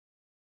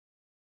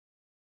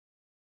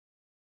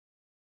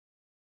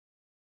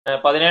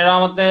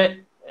17ാമത്തെ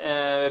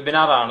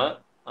വെബിനാറാണ്.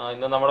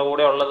 ഇന്ന് നമ്മുടെ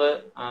കൂടെ ഉള്ളത്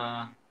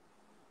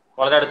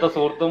വളരെ അടുത്ത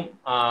സുഹൃത്തും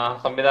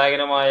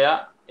സംവിധായകനുമായ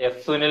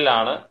S.Sunil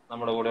ആണ്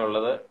നമ്മുടെ കൂടെ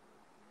ഉള്ളത്.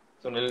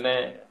 സുനിലിനെ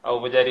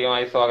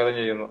ഔപചാരികമായി സ്വാഗതം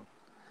ചെയ്യുന്നു.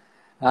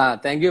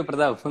 Thank you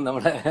Pratap.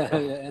 നമ്മുടെ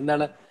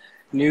എന്താണ്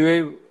ന്യൂ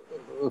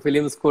വേവ്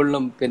ഫിലിം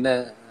സ്കൂളിനും പിന്നെ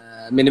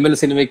മിനിമൽ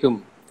സിനിമയ്ക്കും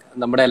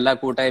നമ്മുടെ എല്ലാ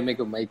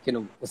കൂട്ടായ്മയ്ക്കും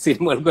മൈക്കിനും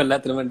സിനിമകൾക്കും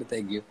എല്ലാത്തിനും വേണ്ടി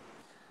താങ്ക് യു.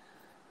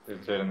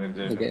 തീർച്ചയായും.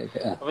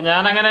 അപ്പൊ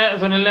ഞാൻ അങ്ങനെ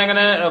സുനിലിനെ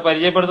അങ്ങനെ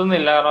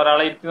പരിചയപ്പെടുത്തുന്നില്ല, കാരണം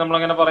ഒരാളെ ഇട്ട്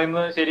നമ്മളങ്ങനെ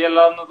പറയുന്നത് ശരിയല്ല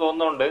എന്ന്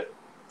തോന്നുന്നുണ്ട്.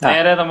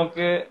 നേരെ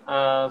നമുക്ക്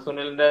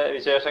സുനിലിന്റെ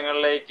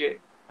വിശേഷങ്ങളിലേക്ക്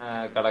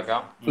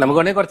കടക്കാം. നമുക്ക്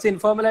വേണമെങ്കിൽ കുറച്ച്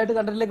ഇൻഫോർമൽ ആയിട്ട്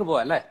കണ്ടന്റിലേക്ക്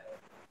പോവാം അല്ലേ?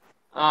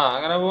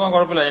 അങ്ങനെ പോവാൻ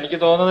കുഴപ്പമില്ല. എനിക്ക്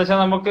തോന്നുന്നത് വെച്ചാൽ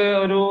നമുക്ക്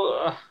ഒരു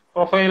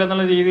പ്രൊഫൈൽ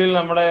എന്നുള്ള രീതിയിൽ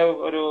നമ്മുടെ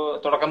ഒരു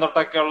തുടക്കം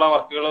തൊട്ടൊക്കെയുള്ള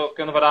വർക്കുകളും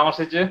ഒക്കെ ഒന്ന്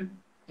പരാമർശിച്ച്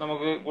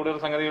നമുക്ക് കൂടുതൽ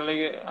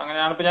സംഗതികളിലേക്ക്,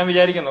 അങ്ങനെയാണ് ഇപ്പൊ ഞാൻ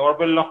വിചാരിക്കുന്നത്.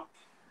 കുഴപ്പമില്ലല്ലോ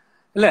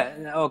അല്ലേ?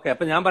 ഓക്കെ,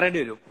 അപ്പൊ ഞാൻ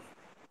പറയേണ്ടി വരും.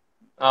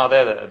 അതെ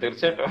അതെ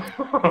തീർച്ചയായിട്ടും.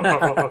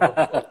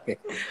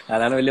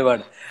 അതാണ് വലിയ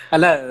പാട്.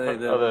 അല്ല,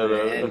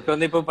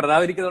 എനിക്കൊന്ന് ഇപ്പൊ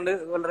പ്രതാപം ഇരിക്കുന്നതുകൊണ്ട്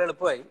വളരെ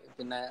എളുപ്പമായി.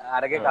 പിന്നെ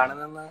ആരൊക്കെ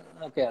കാണുന്നെന്ന്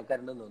ഒക്കെ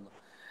ആൾക്കാരുണ്ടെന്ന് തോന്നുന്നു.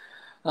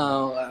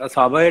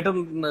 സ്വാഭാവികമായിട്ടും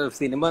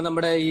സിനിമ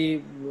നമ്മുടെ ഈ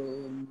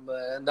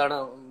എന്താണ്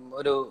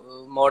ഒരു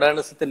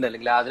മോഡേണിസത്തിന്റെ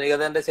അല്ലെങ്കിൽ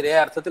ആധുനികതയുടെ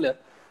ശരിയായ അർത്ഥത്തില്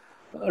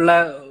ഉള്ള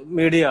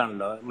മീഡിയ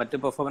ആണല്ലോ. മറ്റ്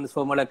പെർഫോമൻസ്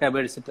ഫോമുകളൊക്കെ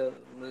അപേക്ഷിച്ചിട്ട്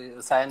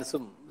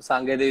സയൻസും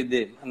സാങ്കേതിക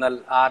വിദ്യയും എന്നാൽ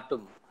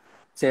ആർട്ടും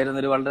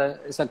ചേരുന്നൊരു വളരെ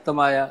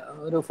ശക്തമായ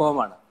ഒരു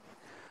ഫോമാണ്.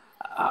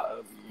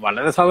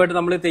 വളരെ സ്വാഭാവികമായിട്ട്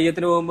നമ്മൾ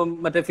തെയ്യത്തിന് പോകുമ്പം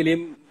മറ്റേ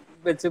ഫിലിം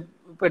വെച്ച്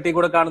പെട്ടി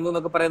കൂടെ കാണുന്നു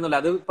എന്നൊക്കെ പറയുന്നില്ല.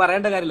 അത്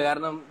പറയേണ്ട കാര്യമില്ല.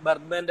 കാരണം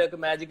ബർഗ്മാന്റെ ഒക്കെ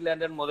മാജിക്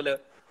ലാൻഡേൺ മുതല്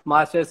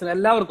മാസ്റ്റേഴ്സിന്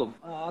എല്ലാവർക്കും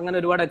അങ്ങനെ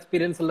ഒരുപാട്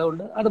എക്സ്പീരിയൻസ്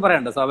ഉള്ളതുകൊണ്ട് അത്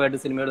പറയണ്ട.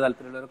 സ്വാഭാവികമായിട്ട് സിനിമയോട്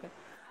താല്പര്യമുള്ളവരൊക്കെ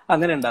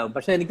അങ്ങനെ ഉണ്ടാവും.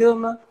 പക്ഷെ എനിക്ക്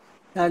തോന്നുന്നു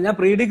ഞാൻ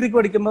പ്രീ ഡിഗ്രിക്ക്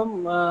പഠിക്കുമ്പം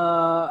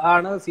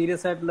ആണ്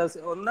സീരിയസ് ആയിട്ടുള്ള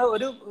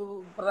ഒരു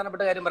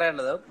പ്രധാനപ്പെട്ട കാര്യം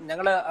പറയാനുള്ളത്.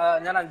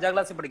 ഞാൻ 5ാം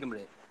ക്ലാസ്സിൽ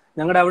പഠിക്കുമ്പോഴേ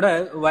ഞങ്ങളുടെ അവിടെ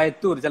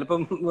വയത്തൂർ,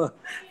 ചിലപ്പം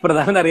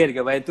പ്രധാനം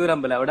അറിയായിരിക്കും, വയത്തൂർ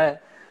അമ്പലം, അവിടെ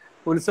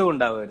ഉത്സവം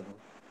ഉണ്ടാവുമായിരുന്നു.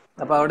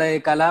 അപ്പൊ അവിടെ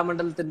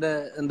കലാമണ്ഡലത്തിന്റെ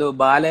എന്തോ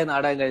ബാലെ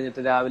നാടകം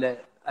കഴിഞ്ഞിട്ട് രാവിലെ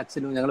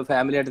അച്ഛനും ഞങ്ങൾ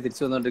ഫാമിലി ആയിട്ട്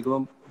തിരിച്ചു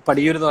വന്നുകൊണ്ടിരിക്കുമ്പോൾ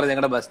പടിയൂർ എന്ന് പറഞ്ഞ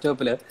ഞങ്ങളുടെ ബസ്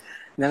സ്റ്റോപ്പില്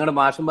ഞങ്ങളുടെ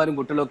മാഷന്മാരും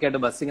കുട്ടികളും ഒക്കെ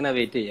ആയിട്ട് ബസ് ഇങ്ങനെ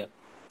വെയിറ്റ് ചെയ്യാം.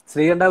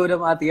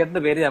 ശ്രീകണ്ഠപുരം, ആ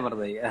തിയേറ്ററിന്റെ പേര് ഞാൻ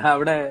പറഞ്ഞായി,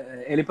 അവിടെ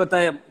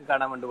എലിപ്പത്തായം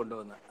കാണാൻ വേണ്ടി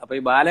കൊണ്ടുവന്നു. അപ്പൊ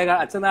ഈ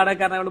അച്ഛൻ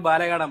നാടകക്കാരനെ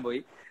ബാലെ കാണാൻ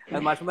പോയി.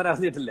 അത് മാഷന്മാർ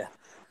അറിഞ്ഞിട്ടില്ല.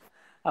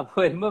 അപ്പൊ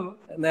വരുമ്പം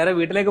നേരെ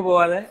വീട്ടിലേക്ക്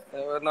പോവാതെ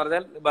എന്ന്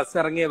പറഞ്ഞാൽ ബസ്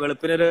ഇറങ്ങിയ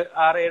വെളുപ്പിനൊരു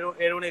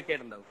 6-7 മണിയൊക്കെ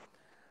ആയിട്ടുണ്ടാവും.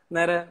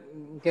 നേരെ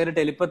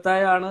കയറിയിട്ട്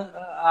എലിപ്പത്തായാണ്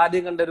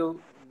ആദ്യം കണ്ടൊരു,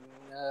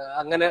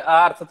 അങ്ങനെ ആ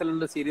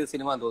അർത്ഥത്തിലുള്ള സീരിയസ്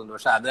സിനിമ എന്ന് തോന്നുന്നു.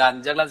 പക്ഷെ അത്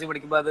 5ാം ക്ലാസ്സിൽ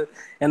പഠിക്കുമ്പോൾ അത്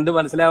എന്ത്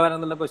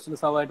മനസ്സിലാവാനെന്നുള്ള ക്വസ്റ്റ്യൻ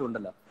സ്വാഭാവികമായിട്ടും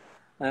ഉണ്ടല്ലോ.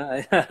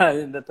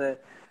 അതിന്റെ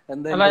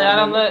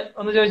ഞാനൊന്ന്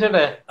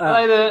ചോദിച്ചോട്ടെ,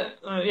 അതായത്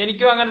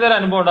എനിക്കും അങ്ങനത്തെ ഒരു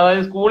അനുഭവം ഉണ്ട്.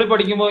 അതായത് സ്കൂളിൽ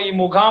പഠിക്കുമ്പോൾ ഈ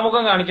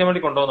മുഖാമുഖം കാണിക്കാൻ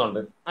വേണ്ടി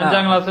കൊണ്ടുപോകുന്നുണ്ട്.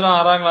 5ാം ക്ലാസ്സിലോ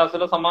 6ാം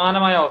ക്ലാസ്സിലോ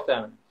സമാനമായ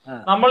അവസ്ഥയാണ്.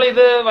 നമ്മൾ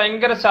ഇത്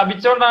ഭയങ്കര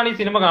ശപിച്ചോണ്ടാണ് ഈ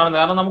സിനിമ കാണുന്നത്.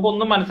 കാരണം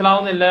നമുക്കൊന്നും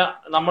മനസ്സിലാവുന്നില്ല,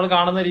 നമ്മൾ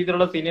കാണുന്ന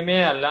രീതിയിലുള്ള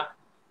സിനിമയെ അല്ല.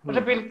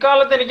 പക്ഷെ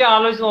പിൽക്കാലത്ത് എനിക്ക്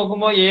ആലോചിച്ച്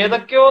നോക്കുമ്പോൾ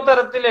ഏതൊക്കെയോ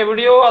തരത്തിൽ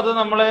എവിടെയോ അത്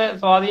നമ്മളെ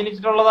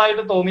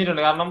സ്വാധീനിച്ചിട്ടുള്ളതായിട്ട്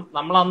തോന്നിയിട്ടുണ്ട്. കാരണം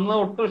നമ്മൾ അന്ന്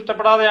ഒട്ടും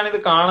ഇഷ്ടപ്പെടാതെയാണ് ഇത്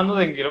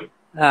കാണുന്നതെങ്കിലും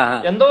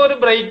എന്തോ ഒരു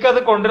ബ്രേക്ക് അത്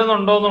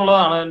കൊണ്ടുവരുന്നുണ്ടോ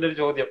എന്നുള്ളതാണ് എന്റെ ഒരു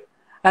ചോദ്യം.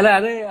 അല്ല,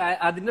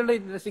 അതിനുള്ള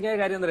ഇൻട്രസ്റ്റിംഗ് ആയ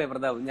കാര്യം എന്താ പറയാ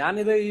പ്രതാപ്,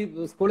 ഞാനിത് ഈ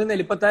സ്കൂളിൽ നിന്ന്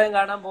എലിപ്പത്തായം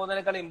കാണാൻ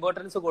പോകുന്നതിനേക്കാൾ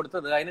ഇമ്പോർട്ടൻസ്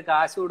കൊടുത്തത് അതിന്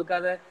കാശ്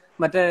കൊടുക്കാതെ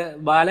മറ്റേ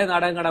ബാലെ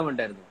നാടകം കാണാൻ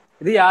വേണ്ടായിരുന്നു.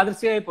 ഇത്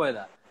യാദൃശ്യമായി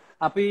പോയതാ.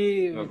 അപ്പൊ ഈ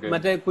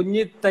മറ്റേ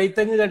കുഞ്ഞി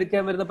തൈത്തങ്ങ്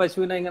കടിക്കാൻ വരുന്ന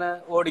പശുവിനെ ഇങ്ങനെ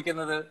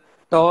ഓടിക്കുന്നത്,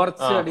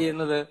 ടോർച്ച്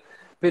അടിയുന്നത്,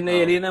 പിന്നെ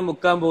എലീനെ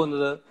മുക്കാൻ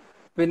പോകുന്നത്,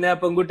 പിന്നെ ആ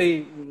പെൺകുട്ടി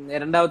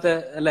രണ്ടാമത്തെ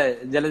അല്ലെ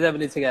ജലജ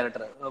അഭിനയിച്ച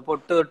ക്യാരക്ടർ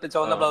പൊട്ട് തൊട്ട്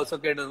ചുവന്ന ബ്ലൗസ്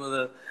ഒക്കെ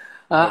ഇടുന്നത്,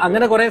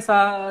 അങ്ങനെ കുറെ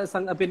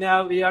പിന്നെ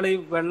ഇയാൾ ഈ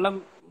വെള്ളം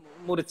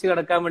മുറിച്ച്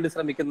കിടക്കാൻ വേണ്ടി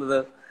ശ്രമിക്കുന്നത്,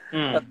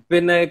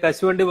 പിന്നെ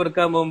കശുവണ്ടി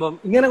വെറുക്കാൻ പോകുമ്പം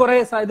ഇങ്ങനെ കുറെ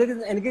ഇത്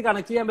എനിക്ക്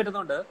കണക്ട് ചെയ്യാൻ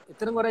പറ്റുന്നുണ്ട്.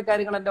 ഇത്തരം കുറെ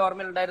കാര്യങ്ങൾ എന്റെ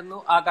ഓർമ്മയിലുണ്ടായിരുന്നു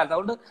ആ കാലത്ത്.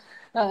 അതുകൊണ്ട്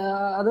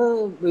അത്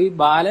ഈ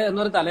ബാല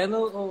എന്നൊരു തലേന്ന്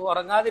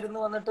ഉറങ്ങാതിരുന്ന്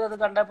വന്നിട്ട് അത്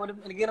കണ്ടാൽ പോലും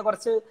എനിക്കിങ്ങനെ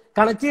കുറച്ച്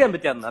കണക്ട് ചെയ്യാൻ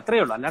പറ്റാന്ന്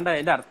അത്രയേ ഉള്ളൂ. അല്ലാണ്ട്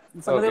അതിന്റെ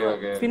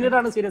അർത്ഥം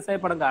പിന്നീടാണ് സീരിയസ് ആയ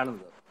പടം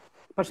കാണുന്നത്.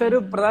 പക്ഷെ ഒരു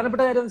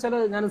പ്രധാനപ്പെട്ട കാര്യം എന്ന്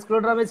വെച്ചാൽ ഞാൻ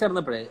സ്കൂൾ ഡ്രാമയിൽ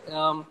ചേർന്നപ്പോഴേ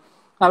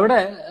അവിടെ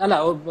അല്ല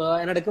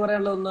അതിനിടയ്ക്ക്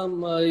പറയാനുള്ള ഒന്ന്,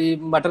 ഈ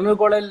മട്ടന്നൂർ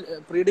കോളേജിൽ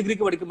പ്രീ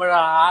ഡിഗ്രിക്ക്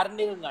പഠിക്കുമ്പോഴാണ്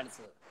ആരണ്യം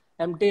കാണിച്ചത്.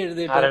 MT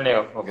എഴുതിയിട്ട്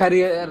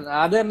കരിയർ,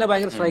 അത് തന്നെ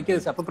ഭയങ്കര സ്ട്രൈക്ക്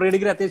ചെയ്തു. അപ്പൊ പ്രീ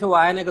ഡിഗ്രി അത്യാവശ്യം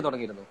വായനയൊക്കെ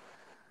തുടങ്ങിയിരുന്നു.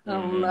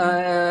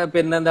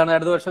 പിന്നെ എന്താണ്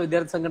അടുത്ത വർഷം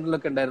വിദ്യാർത്ഥി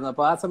സംഘടനകളൊക്കെ ഉണ്ടായിരുന്നു.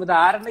 അപ്പൊ ആ സമയത്ത്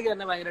ആരണ്യക്ക്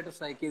തന്നെ ഭയങ്കരമായിട്ട്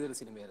സ്ട്രൈക്ക് ചെയ്തൊരു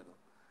സിനിമയായിരുന്നു.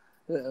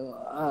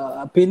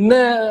 പിന്നെ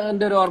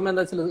എന്റെ ഒരു ഓർമ്മ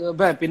എന്താ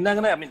വെച്ചാൽ പിന്നെ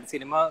അങ്ങനെ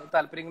സിനിമ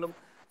താല്പര്യങ്ങളും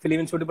ഫിലിം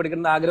ഇൻസ്റ്റിറ്റ്യൂട്ടിൽ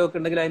പഠിക്കുന്ന ആഗ്രഹമൊക്കെ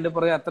ഉണ്ടെങ്കിൽ അതിന്റെ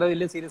പുറകെ അത്ര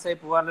വലിയ സീരിയസ് ആയി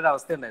പോകാനുള്ള ഒരു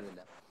അവസ്ഥ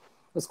ഉണ്ടായിരുന്നില്ല.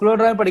 സ്കൂൾ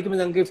ഡ്രൈവ് പഠിക്കുമ്പോൾ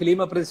ഞങ്ങൾക്ക്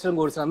ഫിലിം അപ്രീസിയേഷൻ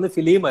കോഴ്സ്, അന്ന്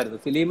ഫിലിമായിരുന്നു.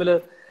 ഫിലിമില്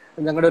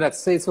ഞങ്ങളുടെ ഒരു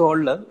എക്സസൈസ്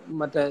ഹോളില്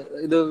മറ്റേ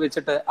ഇത്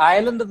വെച്ചിട്ട്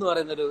അയലൻഡ് എന്ന്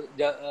പറയുന്ന ഒരു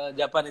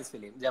ജപ്പാനീസ്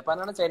ഫിലിം,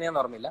 ജപ്പാനാണ്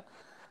ചൈനയെന്ന് ഓർമ്മയില്ല,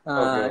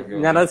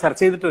 ഞാനത്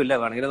സെർച്ച് ചെയ്തിട്ടുമില്ല,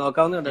 വേണമെങ്കിൽ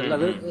നോക്കാവുന്നുണ്ടല്ലോ.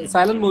 അത്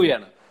സൈലന്റ്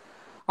മൂവിയാണ്.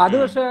 അത്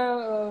പക്ഷെ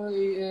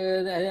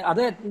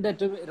അത് എന്റെ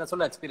ഏറ്റവും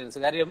രസമുള്ള എക്സ്പീരിയൻസ്.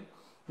 കാര്യം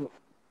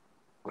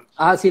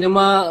ആ സിനിമ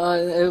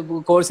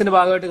കോഴ്സിന്റെ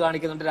ഭാഗമായിട്ട്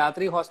കാണിക്കുന്നുണ്ട്.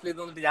 രാത്രി ഹോസ്റ്റലിൽ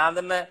നിന്നിട്ട് ഞാൻ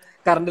തന്നെ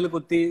കറണ്ടിൽ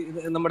കുത്തി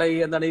നമ്മുടെ ഈ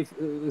എന്താണ് ഈ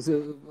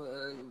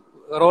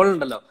റോൾ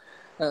ഉണ്ടല്ലോ,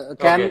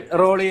 ക്യാൻ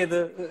റോൾ ചെയ്ത്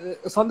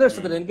സ്വന്തം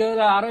ഇഷ്ടത്തിന് എനിക്ക്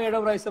 6-7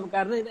 പ്രാവശ്യം.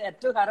 കാരണം ഇത്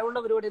ഏറ്റവും കരവുള്ള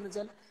പരിപാടി എന്ന്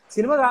വെച്ചാൽ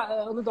സിനിമ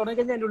ഒന്ന്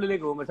തുടങ്ങിക്കഴിഞ്ഞാൽ അതിന്റെ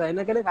ഉള്ളിലേക്ക് പോകും. പക്ഷെ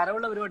അതിനേക്കാൾ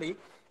കരവുള്ള പരിപാടി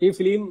ഈ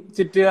ഫിലിം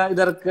ചുറ്റുക,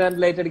 ഇതറക്കാൻ,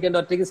 ലൈറ്റ് അടിക്കാൻ,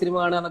 ഒറ്റയ്ക്ക് സിനിമ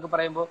കാണുക എന്നൊക്കെ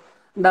പറയുമ്പോൾ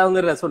ഉണ്ടാകുന്ന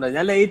ഒരു രസമുണ്ട്.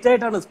 ഞാൻ ലേറ്റ്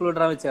ആയിട്ടാണ് സ്കൂൾ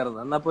ഡ്രാമ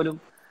ചേർന്നത്, എന്നാൽ പോലും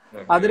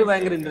അതൊരു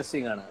ഭയങ്കര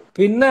ഇൻട്രസ്റ്റിംഗ് ആണ്.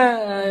 പിന്നെ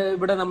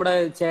ഇവിടെ നമ്മുടെ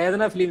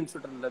ചേതന ഫിലിം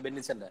ഇൻസ്റ്റിറ്റ്യൂട്ട് ഉണ്ടല്ലോ,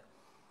 ബെന്നിച്ചന്റെ,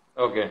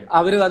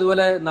 അവര്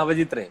അതുപോലെ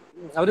നവജിത്രേ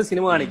അവര്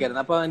സിനിമ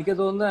കാണിക്കായിരുന്നു. അപ്പൊ എനിക്ക്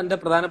തോന്നുന്നു എന്റെ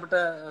പ്രധാനപ്പെട്ട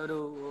ഒരു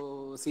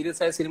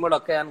സീരിയസ് ആയ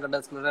സിനിമകളൊക്കെ ഞാൻ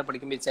കണ്ട സ്കൂൾ ഡ്രാമ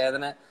പഠിക്കുമ്പോൾ ഈ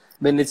ചേതന,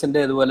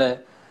 ബെന്നിച്ചന്റെ, അതുപോലെ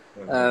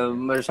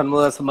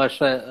ഷൺമുഖദാസ് മാഷ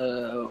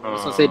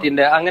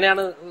സൊസൈറ്റിന്റെ,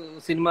 അങ്ങനെയാണ്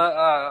സിനിമ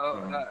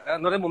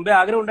എന്ന് പറയുന്നത്. മുമ്പേ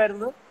ആഗ്രഹം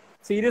ഉണ്ടായിരുന്നത്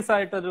സീരിയസ്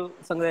ആയിട്ടൊരു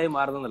സംഗതിയായി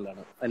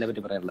മാറുന്നതാണ് അതിനെ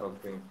പറ്റി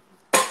പറയാനുള്ളത്.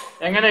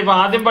 എങ്ങനെ ഇപ്പൊ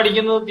ആദ്യം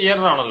പഠിക്കുന്നത്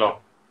തിയേറ്റർ ആണല്ലോ,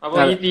 അപ്പൊ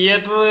ഈ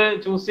തിയേറ്റർ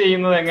ചൂസ്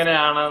ചെയ്യുന്നത്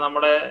എങ്ങനെയാണ്?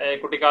 നമ്മുടെ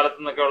കുട്ടിക്കാലത്ത്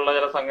നിന്നൊക്കെ ഉള്ള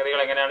ചില സംഗതികൾ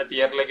എങ്ങനെയാണ്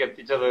തിയേറ്ററിലേക്ക്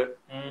എത്തിച്ചത്?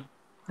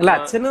 അല്ല,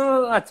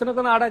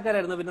 അച്ഛനൊക്കെ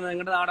നാടകക്കാരായിരുന്നു. പിന്നെ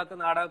ഞങ്ങളുടെ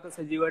നാടകമൊക്കെ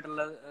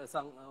സജീവമായിട്ടുള്ള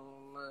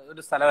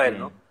ഒരു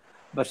സ്ഥലമായിരുന്നു.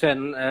 പക്ഷെ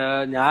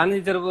ഞാൻ ഈ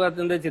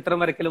ചെറുപ്പത്തിന്റെ ചിത്രം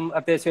വരയ്ക്കലും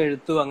അത്യാവശ്യം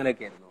എഴുത്തും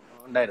അങ്ങനെയൊക്കെ ആയിരുന്നു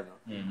ഉണ്ടായിരുന്നു.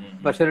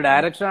 പക്ഷെ ഒരു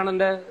ഡയറക്ഷൻ ആണ്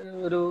എന്റെ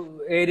ഒരു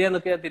ഏരിയ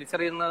എന്നൊക്കെ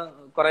തിരിച്ചറിയുന്ന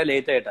കുറെ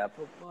ലേറ്റ് ആയിട്ടാണ്.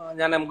 അപ്പൊ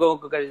ഞാൻ എംകോ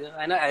ഒക്കെ കഴിഞ്ഞ്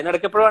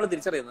അതിനിടയ്ക്കെപ്പോഴാണ്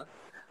തിരിച്ചറിയുന്നത്.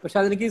 പക്ഷെ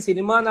അതെനിക്ക്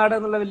സിനിമ നാടകം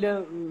എന്നുള്ള വലിയ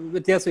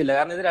വ്യത്യാസമില്ല.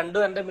 കാരണം ഇത്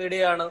രണ്ടും എന്റെ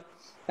മീഡിയ ആണ്,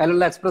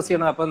 അതിലുള്ള എക്സ്പ്രസ്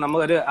ചെയ്യണം. അപ്പൊ നമ്മൾ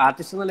ഒരു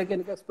ആർട്ടിസ്റ്റ് നിലയ്ക്ക്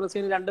എനിക്ക് എക്സ്പ്രസ്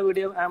ചെയ്യുന്ന രണ്ട്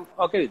മീഡിയ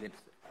ഓക്കെ വിതിട്ട്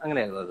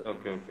അങ്ങനെയായിരുന്നു അത്.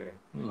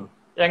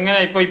 എങ്ങനെ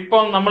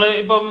ഇപ്പം നമ്മള്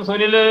ഇപ്പം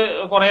സുനില്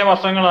കുറെ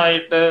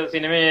വർഷങ്ങളായിട്ട്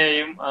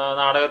സിനിമയെയും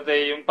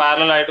നാടകത്തെയും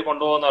പാരലായിട്ട്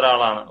കൊണ്ടുപോകുന്ന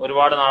ഒരാളാണ്.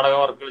 ഒരുപാട് നാടക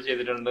വർക്കുകൾ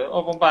ചെയ്തിട്ടുണ്ട്,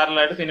 ഒപ്പം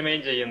പാരലായിട്ട്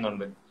സിനിമയും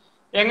ചെയ്യുന്നുണ്ട്.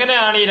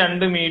 എങ്ങനെയാണ് ഈ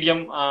രണ്ട് മീഡിയം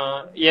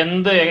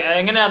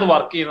എങ്ങനെയാ അത്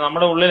വർക്ക് ചെയ്യുന്നത്?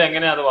 നമ്മുടെ ഉള്ളിൽ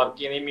എങ്ങനെയാ അത് വർക്ക്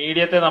ചെയ്യുന്നത്? ഈ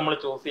മീഡിയത്തെ നമ്മൾ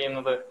ചൂസ്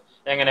ചെയ്യുന്നത്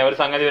എങ്ങനെ? ഒരു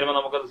സംഗതി വരുമ്പോൾ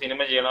നമുക്കത് സിനിമ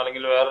ചെയ്യണം,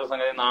 അല്ലെങ്കിൽ വേറൊരു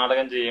സംഗതി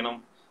നാടകം ചെയ്യണം,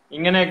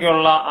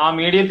 ഇങ്ങനെയൊക്കെയുള്ള ആ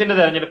മീഡിയത്തിന്റെ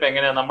തെരഞ്ഞെടുപ്പ്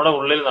എങ്ങനെയാ നമ്മുടെ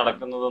ഉള്ളിൽ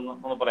നടക്കുന്നതെന്ന്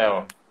ഒന്ന്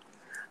പറയാമോ?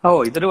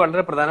 ഇതൊരു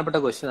വളരെ പ്രധാനപ്പെട്ട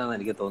ക്വസ്റ്റ്യൻ ആണ്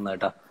എനിക്ക് തോന്നുന്നത്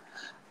കേട്ടോ.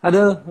 അത്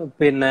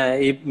പിന്നെ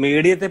ഈ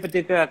മീഡിയത്തെ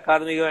പറ്റിയൊക്കെ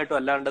അക്കാദമികമായിട്ടും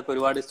അല്ലാണ്ടൊക്കെ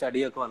ഒരുപാട്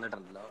സ്റ്റഡിയൊക്കെ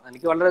വന്നിട്ടുണ്ടല്ലോ.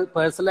 എനിക്ക് വളരെ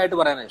പേഴ്സണലായിട്ട്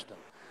പറയാനാണ് ഇഷ്ടം.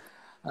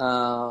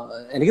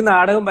 എനിക്ക്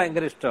നാടകം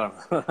ഭയങ്കര ഇഷ്ടമാണ്,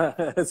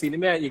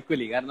 സിനിമ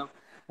ഈക്വലി. കാരണം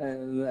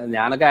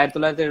ഞാനൊക്കെ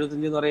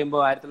 1975 എന്ന്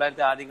പറയുമ്പോൾ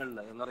 1900 ആദ്യങ്ങളിൽ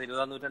എന്ന് പറഞ്ഞാൽ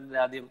 20ാം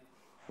നൂറ്റാണ്ടിന്റെ ആദ്യം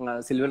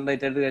സിൽവർ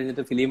നൈറ്റ്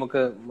കഴിഞ്ഞിട്ട്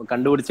ഫിലിമൊക്കെ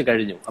കണ്ടുപിടിച്ച്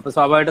കഴിഞ്ഞു. അപ്പൊ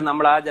സ്വാഭാവികമായിട്ടും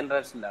നമ്മൾ ആ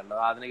ജനറേഷനിലാണല്ലോ,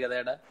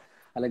 ആധുനികതയുടെ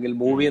അല്ലെങ്കിൽ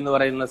മൂവി എന്ന്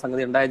പറയുന്ന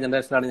സംഗതി ഉണ്ടായ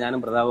ജനറേഷനിലാണ്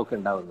ഞാനും പ്രതാപമൊക്കെ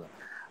ഉണ്ടാവുന്നത്.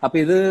 അപ്പൊ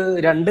ഇത്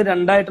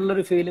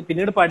രണ്ടായിട്ടുള്ളൊരു ഫീല്.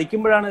 പിന്നീട്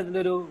പഠിക്കുമ്പോഴാണ് ഇതിന്റെ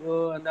ഒരു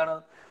എന്താണ്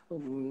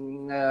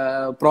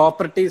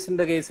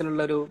പ്രോപ്പർട്ടീസിന്റെ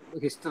കേസിലുള്ള ഒരു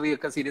ഹിസ്റ്ററി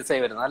ഒക്കെ സീരിയസ്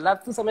ആയി വരുന്നത്.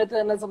 അല്ലാത്ത സമയത്ത്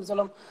എന്നെ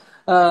സംബന്ധിച്ചോളം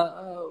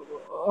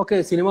ഓക്കെ,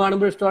 സിനിമ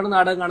കാണുമ്പോൾ ഇഷ്ടമാണ്,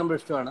 നാടകം കാണുമ്പോൾ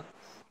ഇഷ്ടമാണ്.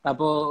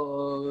 അപ്പോ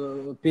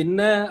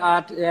പിന്നെ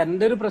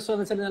എന്റെ ഒരു പ്രശ്നം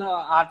എന്ന് വെച്ചാൽ, ഞാൻ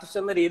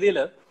ആർട്ടിസ്റ്റ് എന്ന രീതിയിൽ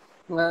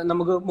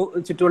നമുക്ക്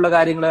ചുറ്റുമുള്ള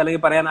കാര്യങ്ങൾ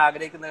അല്ലെങ്കിൽ പറയാൻ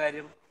ആഗ്രഹിക്കുന്ന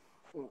കാര്യം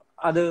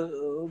അത്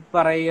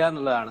പറയുക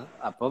എന്നുള്ളതാണ്.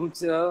 അപ്പം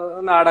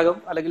നാടകം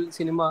അല്ലെങ്കിൽ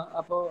സിനിമ,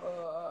 അപ്പോ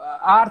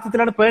ആ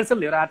അർത്ഥത്തിലാണ്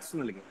പേഴ്സണലി ഒരു ആർട്ടിസ്റ്റ്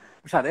നിലയ്ക്ക്.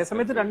 പക്ഷെ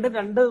അതേസമയത്ത്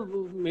രണ്ട്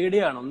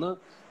മീഡിയ ആണ്. ഒന്ന്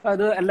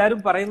അത് എല്ലാവരും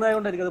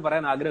പറയുന്നതായതുകൊണ്ട് എനിക്കത്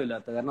പറയാൻ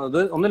ആഗ്രഹമില്ലാത്തത്. കാരണം അത്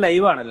ഒന്ന്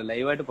ലൈവാണല്ലോ,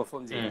 ലൈവായിട്ട്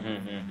പെർഫോം ചെയ്യും.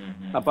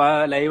 അപ്പൊ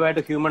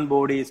ലൈവായിട്ട് ഹ്യൂമൻ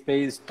ബോഡി,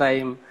 സ്പേസ്,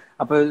 ടൈം.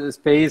 അപ്പൊ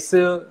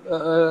സ്പേസ്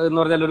എന്ന്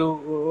പറഞ്ഞാൽ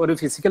ഒരു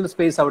ഫിസിക്കൽ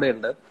സ്പേസ്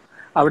അവിടെയുണ്ട്.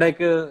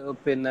 അവിടേക്ക്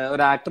പിന്നെ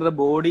ഒരു ആക്ടറുടെ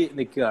ബോഡി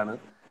നിൽക്കുകയാണ്.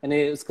 ഇനി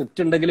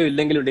സ്ക്രിപ്റ്റ് ഉണ്ടെങ്കിലും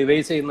ഇല്ലെങ്കിലും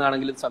ഡിവൈസ്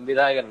ചെയ്യുന്നതാണെങ്കിലും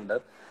സംവിധായകനുണ്ട്.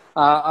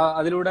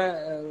 അതിലൂടെ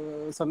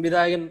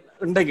സംവിധായകൻ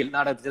ഉണ്ടെങ്കിൽ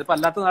നാടകത്തിൽ, ചിലപ്പോൾ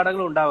അല്ലാത്ത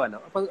നാടകങ്ങളും ഉണ്ടാവാമല്ലോ.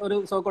 അപ്പൊ ഒരു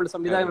സോക്കോൾഡ്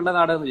സംവിധായകനുള്ള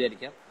നാടകം എന്ന്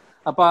വിചാരിക്കാം.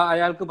 അപ്പൊ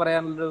അയാൾക്ക്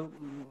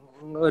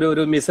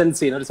പറയാനുള്ളൊരു മിസൻ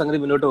സീൻ, ഒരു സംഗതി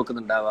മുന്നോട്ട്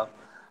വെക്കുന്നുണ്ടാവാം,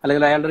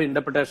 അല്ലെങ്കിൽ അയാളുടെ ഒരു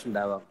ഇന്റർപ്രിട്ടേഷൻ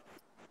ഉണ്ടാവാം.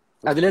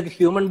 അതിലേക്ക്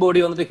ഹ്യൂമൻ ബോഡി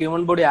വന്നിട്ട്,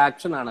 ഹ്യൂമൻ ബോഡി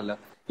ആക്ഷൻ ആണല്ലോ.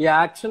 ഈ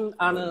ആക്ഷൻ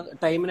ആണ്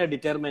ടൈമിനെ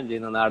ഡിറ്റർമൈൻ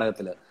ചെയ്യുന്നത്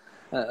നാടകത്തില്.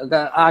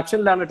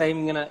 ആക്ഷനിലാണ് ടൈം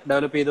ഇങ്ങനെ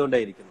ഡെവലപ്പ്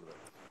ചെയ്തുകൊണ്ടേയിരിക്കുന്നത്,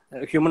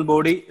 ഹ്യൂമൻ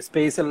ബോഡി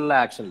സ്പേസിലുള്ള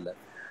ആക്ഷനില്.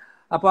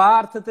 അപ്പൊ ആ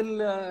അർത്ഥത്തിൽ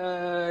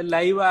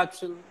ലൈവ്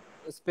ആക്ഷൻ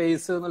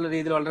സ്പേസ് എന്നുള്ള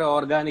രീതിയിൽ വളരെ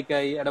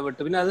ഓർഗാനിക്കായി ഇടപെട്ട്,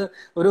 പിന്നെ അത്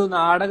ഒരു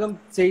നാടകം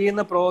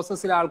ചെയ്യുന്ന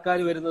പ്രോസസ്സിൽ ആൾക്കാർ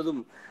വരുന്നതും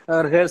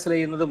റിഹേഴ്സൽ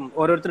ചെയ്യുന്നതും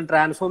ഓരോരുത്തരും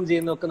ട്രാൻസ്ഫോം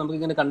ചെയ്യുന്നതും ഒക്കെ നമുക്ക്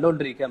ഇങ്ങനെ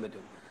കണ്ടുകൊണ്ടിരിക്കാൻ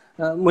പറ്റും.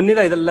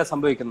 മുന്നിലാണ് ഇതെല്ലാം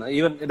സംഭവിക്കുന്നത്.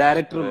 ഈവൻ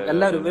ഡയറക്ടറും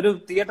എല്ലാവരും ഒരു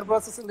തിയേറ്റർ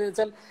പ്രോസസ്സ് എന്ന്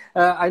വെച്ചാൽ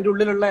അതിന്റെ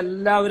ഉള്ളിലുള്ള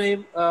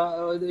എല്ലാവരെയും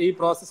ഈ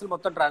പ്രോസസ്സിൽ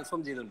മൊത്തം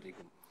ട്രാൻസ്ഫോം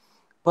ചെയ്തുകൊണ്ടിരിക്കും.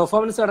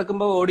 പെർഫോമൻസ്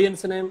നടക്കുമ്പോൾ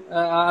ഓഡിയൻസിനെയും,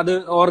 അത്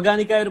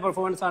ഓർഗാനിക്കായ ഒരു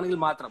പെർഫോമൻസ്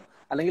ആണെങ്കിൽ മാത്രം,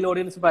 അല്ലെങ്കിൽ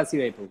ഓഡിയൻസ്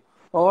പാസീവായി പോകും.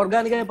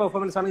 ഓർഗാനിക്കായ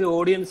പെർഫോമൻസ് ആണെങ്കിൽ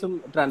ഓഡിയൻസും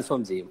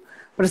ട്രാൻസ്ഫോം ചെയ്യും.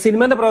 പക്ഷെ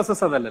സിനിമന്റെ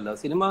പ്രോസസ്സ് അതല്ലല്ലോ.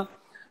 സിനിമ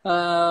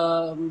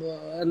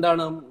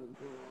എന്താണ്,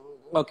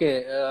 ഓക്കെ,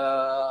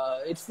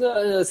 ഇറ്റ്സ്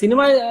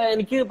സിനിമ.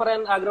 എനിക്ക്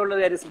പറയാൻ ആഗ്രഹമുള്ള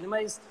കാര്യം,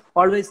 cinema is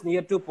always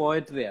near to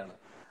poetry ആണ്.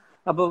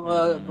 അപ്പൊ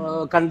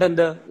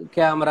കണ്ടന്റ്,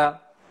 ക്യാമറ,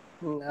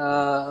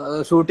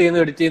 ഷൂട്ട് ചെയ്യുന്നു,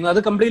 എഡിറ്റ് ചെയ്യുന്നു, അത്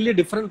കംപ്ലീറ്റ്ലി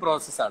ഡിഫറെന്റ്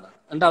പ്രോസസ്സാണ്.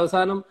 എന്നിട്ട്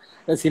അവസാനം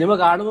സിനിമ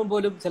കാണുമ്പോൾ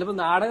പോലും ചിലപ്പോൾ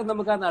നാടകം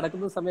നമുക്ക് ആ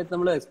നടക്കുന്ന സമയത്ത്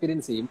നമ്മൾ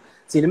എക്സ്പീരിയൻസ് ചെയ്യും.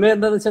 സിനിമ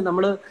എന്താണെന്ന് വെച്ചാൽ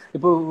നമ്മൾ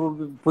ഇപ്പോൾ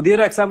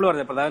പുതിയൊരു എക്സാമ്പിൾ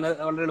പറഞ്ഞ പ്രധാന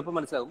വളരെ എളുപ്പം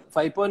മനസ്സിലാവും.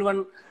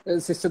 5.1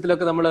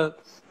 സിസ്റ്റത്തിലൊക്കെ നമ്മൾ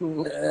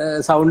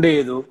സൗണ്ട്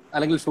ചെയ്തു,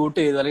 അല്ലെങ്കിൽ ഷൂട്ട്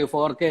ചെയ്തു, അല്ലെങ്കിൽ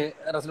 4K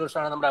റെസൊല്യൂഷൻ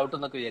ആണ് നമ്മുടെ ഔട്ട്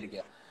എന്നൊക്കെ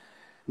വിചാരിക്കുക.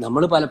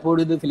 നമ്മൾ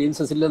പലപ്പോഴും ഇത് ഫിലിം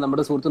സെസിൽ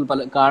നമ്മുടെ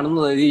സുഹൃത്തുക്കൾ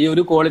കാണുന്നത് ഈ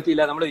ഒരു ക്വാളിറ്റി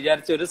ഇല്ല, നമ്മൾ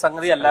വിചാരിച്ച ഒരു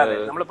സംഗതി അല്ലാതെ,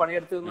 നമ്മൾ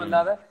പണിയെടുത്തൊന്നും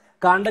അല്ലാതെ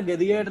കാണേണ്ട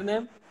ഗതികേടിനെ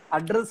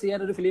അഡ്രസ് ചെയ്യാൻ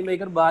ഒരു ഫിലിം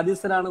മേക്കർ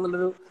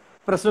ബാധ്യസ്ഥനാണെന്നുള്ളൊരു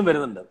പ്രശ്നം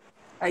വരുന്നുണ്ട്.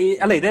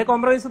 അല്ല, ഇതേ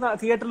കോംപ്രമൈസ്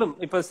തിയേറ്ററിലും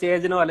ഇപ്പൊ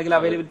സ്റ്റേജിനോ അല്ലെങ്കിൽ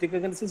അവൈലബിലിറ്റിക്ക്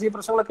അനുസരിച്ച് ഈ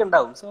പ്രശ്നങ്ങളൊക്കെ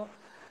ഉണ്ടാവും. സോ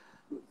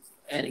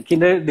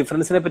എനിക്കിന്റെ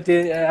ഡിഫറൻസിനെ പറ്റി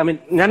ഐ മീൻ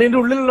ഞാൻ ഇതിന്റെ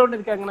ഉള്ളിലുള്ളതുകൊണ്ട്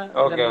എനിക്ക് അങ്ങനെ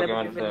ഓക്കെ രണ്ടിനെ ഓക്കെ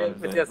പറ്റി വലിയ മനസ്സിലായി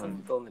വ്യത്യാസം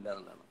മനസ്സിലായി. തോന്നുന്നില്ല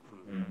എന്നുള്ളതാണ്.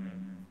 ഉം, ഉം,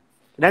 ഉം.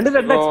 രണ്ട്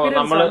ഇപ്പോ എക്സ്പീരിയൻസ്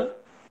നമ്മള്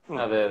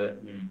ആണ്. അതെ അതെ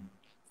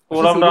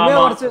സ്കൂൾ പക്ഷെ ഓഫ് സിനിമയെ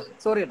ഡ്രാമ കുറച്ച്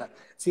സോറി ഏട്ടാ,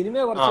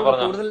 സിനിമയെ കുറച്ചുകൂടെ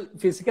പറഞ്ഞോ. കൂടുതൽ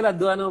ഫിസിക്കൽ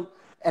അധ്വാനവും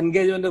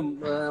എൻഗേജ്മെന്റും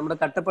നമ്മുടെ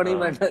കട്ടപ്പണിയും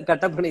വേണ്ട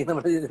കട്ടപ്പണിയും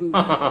നമ്മുടെ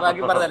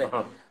ബാക്കി പറഞ്ഞാലേ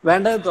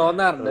വേണ്ടത്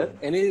തോന്നാറുണ്ട്.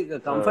 ഇനി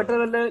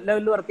കംഫർട്ടബിൾ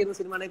ലെവലിൽ വർക്ക് ചെയ്യുന്ന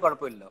സിനിമ ആണെങ്കിൽ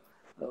കുഴപ്പമില്ലല്ലോ.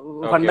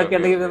 ഓക്കെ ഫണ്ടൊക്കെ ഓക്കെ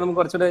ഉണ്ടെങ്കിൽ ഓക്കെ. നമുക്ക്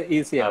കുറച്ചുകൂടെ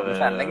ഈസിയാണ്. അതെ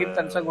പക്ഷെ അതെ അല്ലെങ്കിൽ അതെ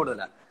ടെൻഷൻ അതെ.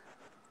 കൂടുതലാണ്.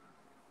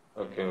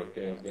 Okay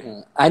okay okay.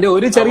 അതിന്റെ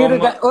ഒരു അപ്പം ചെറിയൊരു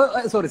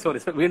സോറി സോറി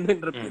വീണ്ടും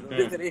ഇന്റർപ്റ്റ് ചെയ്തു.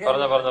 ഒരു ചെറിയ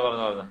പറഞ്ഞോ പറഞ്ഞോ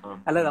പറഞ്ഞോ പറഞ്ഞോ.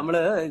 അല്ല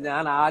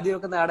ഞാൻ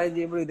ആദ്യമൊക്കെ നാടകം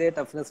ചെയ്യുമ്പോൾ ഇതേ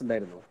ടഫ്നെസ്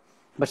ഉണ്ടായിരുന്നു.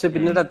 പക്ഷെ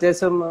പിന്നീട്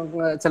അത്യാവശ്യം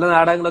ചില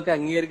നാടകങ്ങളൊക്കെ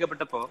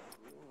അംഗീകരിക്കപ്പെട്ടപ്പോ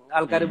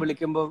ആൾക്കാർ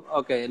വിളിക്കുമ്പോൾ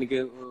ഓക്കെ എനിക്ക്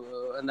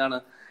എന്താണ്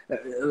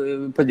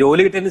ഇപ്പൊ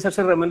ജോലി കിട്ടിയതിന്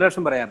ശേഷം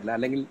റെമ്യൂണറേഷൻ പറയാറില്ല,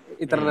 അല്ലെങ്കിൽ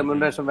ഇത്ര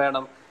റെമ്യൂണറേഷൻ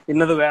വേണം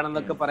ഇന്നത് വേണം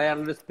എന്നൊക്കെ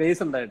പറയാനുള്ള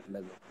സ്പേസ്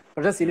ഉണ്ടായിട്ടില്ലത്.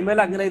 പക്ഷെ സിനിമയിൽ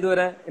അങ്ങനെ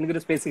ഇതുവരെ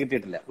എനിക്കൊരു സ്പേസ്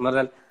കിട്ടിയിട്ടില്ല. എന്ന്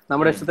പറഞ്ഞാൽ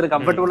നമ്മുടെ ഇഷ്ടത്തിന്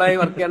കംഫർട്ടബിൾ ആയി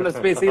വർക്ക് ചെയ്യാനുള്ള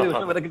സ്പേസ്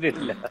ഇതുവരെ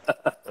കിട്ടിയിട്ടില്ല.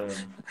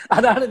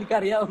 അതാണ്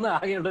എനിക്കറിയാവുന്ന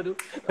ആകെയുള്ള ഒരു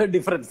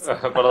ഡിഫറൻസ്,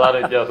 പ്രധാന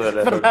വ്യത്യാസം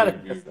അല്ലേ? പ്രധാന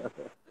വ്യത്യാസം.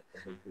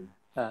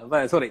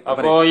 സോറി.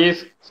 അപ്പോ ഈ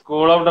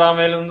സ്കൂൾ ഓഫ്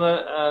ഡ്രാമയിൽ നിന്ന്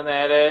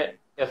നേരെ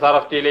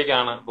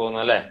SRFT-യിലേക്കാണ്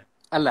പോകുന്നത് അല്ലേ?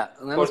 അല്ല,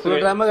 ഞാൻ സ്കൂൾ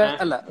ഡ്രാമ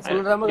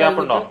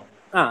ഗ്യാപ്പ് ഉണ്ടോ?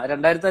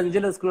 കഴിഞ്ഞിട്ട്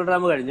 2005 സ്കൂൾ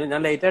ഡ്രാമ കഴിഞ്ഞു. ഞാൻ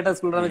ലേറ്റ് ആയിട്ട്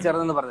സ്കൂൾ ഡ്രാമ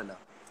ചേർന്നെന്ന് പറഞ്ഞല്ലോ.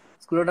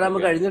 സ്കൂൾ ഡ്രാമ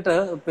കഴിഞ്ഞിട്ട്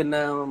പിന്നെ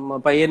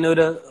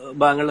പയ്യന്നൂര്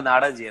ഭാഗങ്ങളിൽ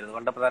നാടകം ചെയ്തിരുന്നു.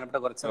 വളരെ പ്രധാനപ്പെട്ട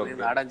കുറച്ച്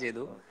നാടകം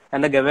ചെയ്തു.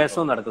 എന്റെ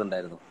ഗവേഷണവും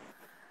നടക്കുന്നുണ്ടായിരുന്നു.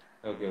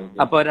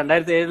 അപ്പൊ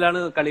 2007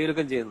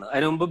 കളിയൊരുക്കം ചെയ്യുന്നത്.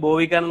 അതിനു മുമ്പ്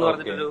ബോവിക്കാൻ എന്ന്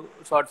പറഞ്ഞിട്ടൊരു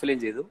ഷോർട്ട് ഫിലിം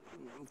ചെയ്തു.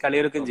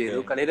 കളിയൊരുക്കം ചെയ്തു.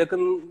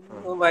 കളിയൊരുക്കം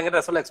ഭയങ്കര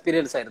രസമുള്ള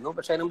എക്സ്പീരിയൻസ് ആയിരുന്നു.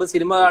 പക്ഷെ അതിനു മുമ്പ്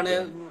സിനിമ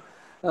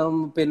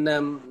പിന്നെ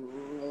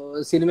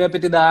സിനിമയെ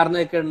പറ്റി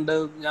ധാരണയൊക്കെ ഉണ്ട്.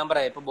 ഞാൻ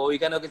പറയാം, ഇപ്പൊ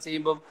ബോവിക്കാനൊക്കെ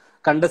ചെയ്യുമ്പോൾ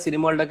കണ്ട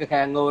സിനിമകളുടെ ഒക്കെ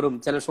ഹാങ് ഓവറും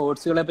ചില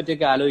ഷോർട്സുകളെ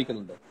പറ്റിയൊക്കെ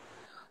ആലോചിക്കുന്നുണ്ട്.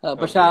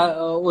 പക്ഷെ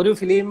ഒരു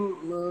ഫിലിം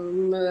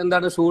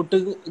എന്താണ് ഷൂട്ട്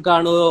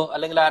കാണുകയോ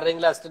അല്ലെങ്കിൽ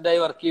ആരുടെയെങ്കിലും അസിസ്റ്റന്റായി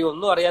വർക്ക് ചെയ്യുകയോ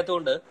ഒന്നും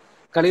അറിയാത്തതുകൊണ്ട്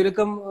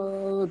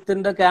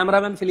കളിയൊരുക്കത്തിന്റെ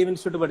ക്യാമറാമാൻ ഫിലിം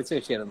ഇൻസ്റ്റിറ്റ്യൂട്ട് പഠിച്ച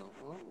കക്ഷിയായിരുന്നു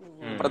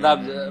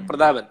പ്രതാപൻ.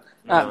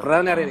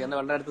 പ്രതാപനെ അറിയാം, എന്റെ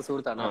വളരെ അടുത്ത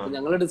സുഹൃത്താണ്. അപ്പൊ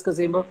ഞങ്ങൾ ഡിസ്കസ്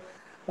ചെയ്യുമ്പോൾ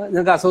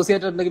ഞങ്ങൾക്ക്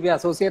അസോസിയേറ്റ് ഉണ്ടെങ്കിൽ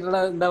അസോസിയേറ്റഡ്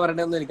എന്താ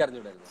പറയണമെന്ന് എനിക്ക്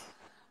അറിഞ്ഞൂടായിരുന്നു.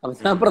 അപ്പൊ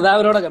ഞാൻ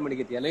പ്രതാപനോടെ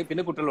കമ്മ്യൂണിക്കേറ്റ് ചെയ്യും, അല്ലെങ്കിൽ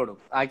പിന്നെ കുട്ടികളോടും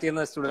ആക്ട്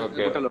ചെയ്യുന്ന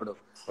സ്റ്റുഡന്റ് കുട്ടികളോടും.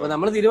 അപ്പൊ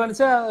നമ്മൾ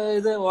തീരുമാനിച്ച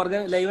ഇത്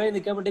ലൈവായി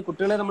നിൽക്കാൻ വേണ്ടി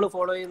കുട്ടികളെ നമ്മൾ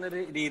ഫോളോ ചെയ്യുന്ന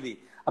ഒരു രീതി.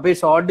 അപ്പൊ ഈ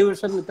ഷോർട്ട്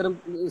ഡിവിഷൻ ഇത്തരം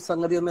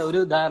സംഗതി ഒന്നും ഒരു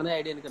ധാരണ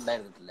ഐഡിയ എനിക്ക്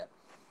ഉണ്ടായിരുന്നില്ല,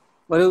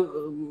 ഒരു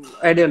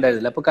ഐഡിയ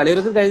ഉണ്ടായിരുന്നില്ല. അപ്പൊ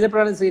കളിയൊരുക്കം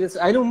കഴിഞ്ഞപ്പോഴാണ് സീരിയസ്.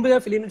 അതിന് മുമ്പ്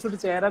ഞാൻ ഫിലിം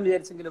ഇൻസ്റ്റിറ്റ്യൂട്ട് ചേരാൻ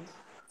വിചാരിച്ചെങ്കിലും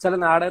ചില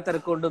നാടക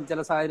തിരക്കൊണ്ടും ചില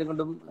സാഹചര്യം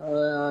കൊണ്ടും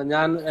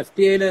ഞാൻ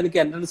FTA-യിൽ എനിക്ക്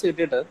എൻട്രൻസ്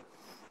കിട്ടിയിട്ട്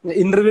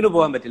ഇന്റർവ്യൂവിന്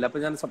പോകാൻ പറ്റില്ല. അപ്പൊ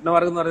ഞാൻ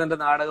സ്വപ്നമാർഗം എന്ന് പറഞ്ഞ എന്റെ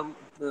നാടകം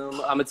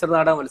അമച്ചർ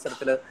നാടക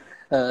മത്സരത്തില്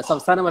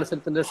സംസ്ഥാന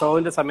മത്സരത്തിന്റെ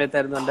ഷോവിന്റെ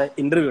സമയത്തായിരുന്നു എന്റെ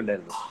ഇന്റർവ്യൂ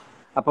ഉണ്ടായിരുന്നു.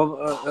 അപ്പം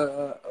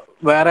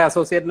വേറെ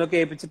അസോസിയേറ്റിനൊക്കെ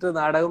ഏൽപ്പിച്ചിട്ട്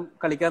നാടകം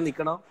കളിക്കാൻ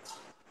നിൽക്കണോ,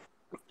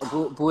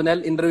 പൂനെൽ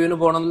ഇന്റർവ്യൂവിന്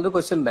പോകണം എന്നൊരു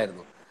ക്വസ്റ്റ്യൻ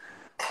ഉണ്ടായിരുന്നു.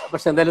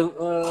 പക്ഷെ എന്തായാലും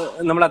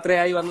നമ്മൾ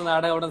അത്രയായി വന്ന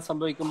നാടകം അവിടെ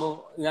സംഭവിക്കുമ്പോൾ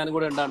ഞാനും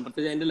കൂടെ ഉണ്ടാകും.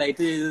 പ്രത്യേകിച്ച് അതിന്റെ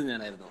ലൈറ്റ് ചെയ്തത്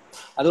ഞാനായിരുന്നു,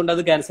 അതുകൊണ്ട്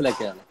അത് ക്യാൻസൽ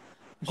ആക്കിയതാണ്.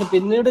 പക്ഷെ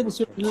പിന്നീട്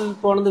ഇൻസ്റ്റിറ്റ്യൂട്ടിൽ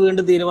പോകണമെന്ന്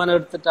വീണ്ടും തീരുമാനം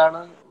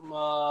എടുത്തിട്ടാണ്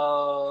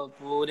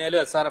പൂനെയിലും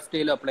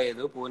SRFT-യിലും അപ്ലൈ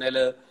ചെയ്തു.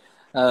 പൂനെയില്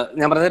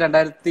ഞാൻ പറഞ്ഞത്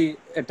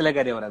 2008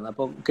 കാര്യം പറയുന്നത്.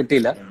 അപ്പം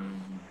കിട്ടിയില്ല.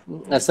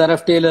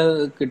 SRFT-യില്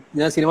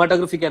ഞാൻ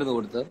സിനിമാറ്റോഗ്രഫിക്കായിരുന്നു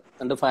കൊടുത്തത്.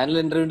 എന്റെ ഫൈനൽ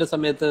ഇന്റർവ്യൂവിന്റെ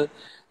സമയത്ത്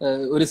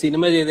ഒരു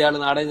സിനിമ ചെയ്തയാൾ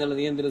നാടകം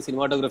നീ എന്തെങ്കിലും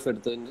സിനിമാറ്റോഗ്രഫി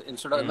എടുത്തു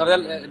എന്ന്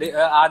പറഞ്ഞാൽ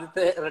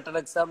ആദ്യത്തെ റിട്ടേൺ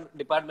എക്സാം,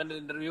 ഡിപ്പാർട്ട്മെന്റൽ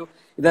ഇന്റർവ്യൂ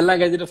ഇതെല്ലാം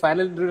കഴിഞ്ഞിട്ട്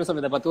ഫൈനൽ ഇന്റർവ്യൂ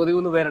സമയത്ത്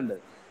 10-13 പേരുണ്ട്.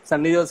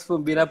 സണ്ണി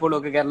ജോസഫും ബീന പോളും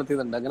ഒക്കെ കേരളത്തിൽ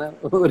നിന്നുണ്ട്. അങ്ങനെ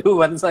ഒരു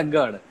വൻ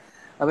സംഘമാണ്.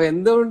 അപ്പൊ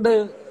എന്തുകൊണ്ട്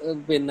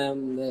പിന്നെ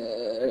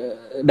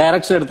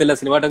ഡയറക്ഷൻ എടുത്തില്ല,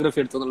 സിനിമാറ്റോഗ്രഫി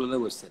എടുത്തു എന്നുള്ളത്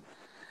ക്വസ്റ്റ്യൻ.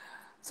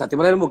 സത്യം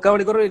പറഞ്ഞാൽ 3/4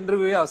 മണിക്കൂർ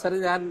ഇന്റർവ്യൂ. അവസാനം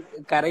ഞാൻ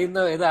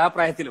കരയുന്ന ആ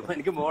പ്രായത്തിലും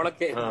എനിക്ക്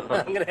മോളൊക്കെ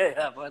അങ്ങനെ.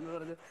 അപ്പൊ എന്ന്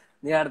പറഞ്ഞു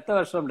നീ അടുത്ത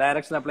വർഷം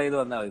ഡയറക്ഷൻ അപ്ലൈ ചെയ്ത്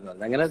വന്നാൽ മതി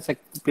പറഞ്ഞു. അങ്ങനെ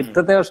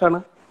പിറ്റത്തെ വർഷമാണ്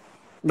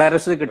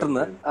ഡയറക്ഷൻ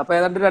കിട്ടുന്നത്. അപ്പൊ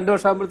ഏതാണ്ട് 2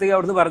 വർഷം ആകുമ്പോഴത്തേക്ക്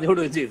അവിടുന്ന്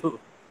പറഞ്ഞുകൊടുക്കുകയും ചെയ്തു.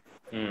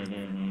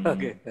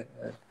 ഓക്കെ.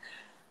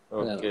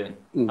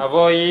 അപ്പോ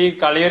ഈ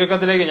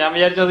കളിയൊരുക്കത്തിലേക്ക് ഞാൻ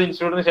വിചാരിച്ചത്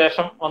ഇൻസ്റ്റിറ്റ്യൂട്ടിന്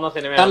ശേഷം വന്ന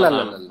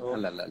സിനിമയാണ്.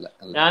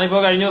 ഞാനിപ്പോ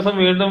കഴിഞ്ഞ ദിവസം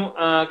വീണ്ടും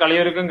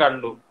കളിയൊരുക്കം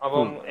കണ്ടു.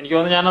 അപ്പം എനിക്ക്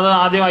തോന്നുന്നു ഞാനത്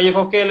ആദ്യം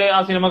IFFK-യില്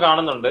ആ സിനിമ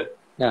കാണുന്നുണ്ട്.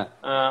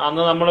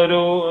 അന്ന് നമ്മളൊരു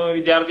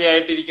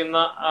വിദ്യാർത്ഥിയായിട്ടിരിക്കുന്ന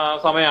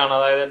സമയമാണ്,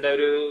 അതായത് എന്റെ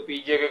ഒരു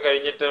PG ഒക്കെ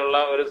കഴിഞ്ഞിട്ടുള്ള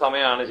ഒരു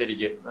സമയമാണ്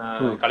ശരിക്കും.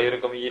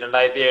 കളിയൊരുക്കം ഈ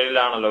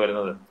 2007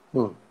 വരുന്നത്.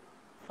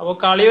 അപ്പൊ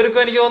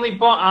കളിയൊരുക്കം എനിക്ക് തോന്നുന്നു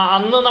ഇപ്പൊ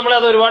അന്ന് നമ്മളെ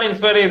അത് ഒരുപാട്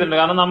ഇൻസ്പയർ ചെയ്തിട്ടുണ്ട്.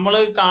 കാരണം നമ്മൾ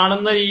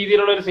കാണുന്ന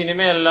രീതിയിലുള്ള ഒരു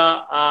സിനിമയല്ല,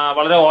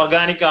 വളരെ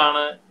ഓർഗാനിക്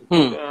ആണ്.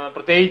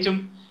 പ്രത്യേകിച്ചും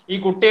ഈ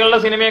കുട്ടികളുടെ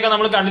സിനിമയൊക്കെ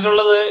നമ്മൾ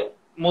കണ്ടിട്ടുള്ളത്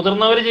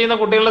മുതിർന്നവർ ചെയ്യുന്ന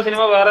കുട്ടികളുടെ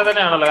സിനിമ വേറെ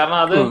തന്നെയാണല്ലോ. കാരണം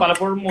അത്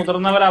പലപ്പോഴും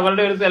മുതിർന്നവർ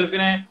അവരുടെ ഒരു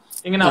സെൽഫിനെ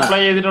ഇങ്ങനെ അപ്ലൈ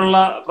ചെയ്തിട്ടുള്ള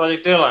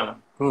പ്രൊജക്ടുകളാണ്.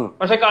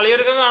 പക്ഷെ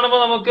കളിയൊരുക്കം കാണുമ്പോൾ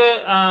നമുക്ക്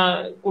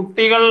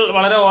കുട്ടികൾ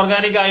വളരെ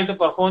ഓർഗാനിക് ആയിട്ട്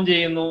പെർഫോം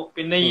ചെയ്യുന്നു.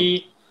 പിന്നെ ഈ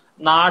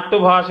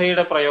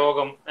നാട്ടുഭാഷയുടെ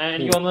പ്രയോഗം,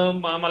 എനിക്ക്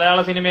തോന്നുന്നു മലയാള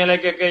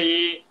സിനിമയിലേക്കൊക്കെ ഈ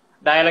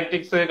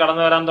ഡയലക്ടിക്സ്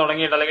കടന്നു വരാൻ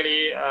തുടങ്ങിയിട്ട്, അല്ലെങ്കിൽ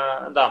ഈ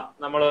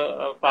നമ്മള്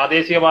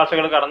പ്രാദേശിക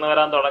ഭാഷകൾ കടന്നു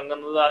വരാൻ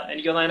തുടങ്ങുന്നത്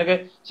എനിക്ക് തോന്നുന്നു അതിനൊക്കെ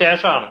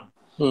ശേഷമാണ്.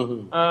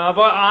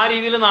 അപ്പൊ ആ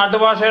രീതിയിൽ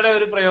നാട്ടുഭാഷയുടെ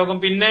ഒരു പ്രയോഗം,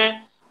 പിന്നെ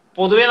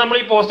പൊതുവെ നമ്മൾ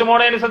ഈ പോസ്റ്റ്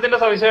മോഡേണിസത്തിന്റെ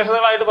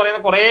സവിശേഷതകളായിട്ട് പറയുന്ന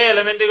കുറെ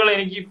എലമെന്റുകൾ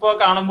എനിക്ക് ഇപ്പൊ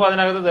കാണുമ്പോൾ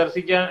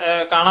അതിനകത്ത്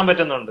കാണാൻ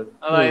പറ്റുന്നുണ്ട്.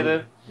 അതായത്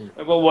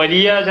ഇപ്പൊ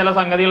വലിയ ചില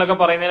സംഗതികളൊക്കെ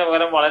പറയുന്നതിന്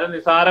പകരം വളരെ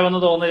നിസ്സാരമെന്ന്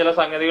തോന്നുന്ന ചില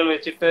സംഗതികൾ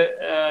വെച്ചിട്ട്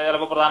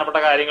ചിലപ്പോൾ പ്രധാനപ്പെട്ട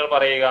കാര്യങ്ങൾ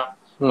പറയുക.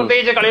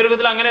 പ്രത്യേകിച്ച്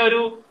കളിയൊരുക്കത്തിൽ അങ്ങനെ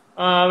ഒരു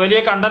വലിയ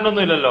കണ്ടന്റ്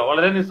ഒന്നും ഇല്ലല്ലോ.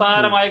 വളരെ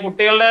നിസ്സാരമായ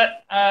കുട്ടികളുടെ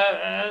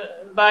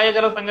ഇതായ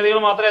ചില സംഗതികൾ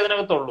മാത്രമേ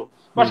അതിനകത്തുള്ളൂ.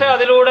 പക്ഷെ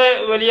അതിലൂടെ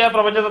വലിയ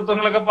പ്രപഞ്ച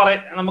തത്വങ്ങളൊക്കെ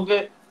നമുക്ക്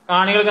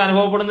കാണികൾക്ക്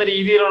അനുഭവപ്പെടുന്ന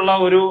രീതിയിലുള്ള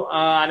ഒരു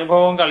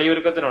അനുഭവം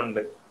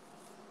കളിയൊരുക്കത്തിനുണ്ട്.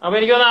 അപ്പൊ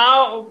എനിക്ക് തോന്നുന്നു ആ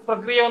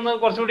പ്രക്രിയ ഒന്ന്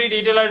കുറച്ചുകൂടി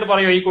ഡീറ്റെയിൽ ആയിട്ട്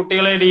പറയുമോ, ഈ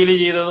കുട്ടികളെ ഡീൽ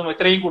ചെയ്തതും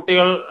ഇത്രയും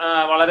കുട്ടികൾ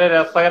വളരെ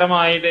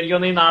രസകരമായിട്ട്. എനിക്ക്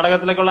തോന്നുന്നു ഈ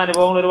നാടകത്തിലേക്കുള്ള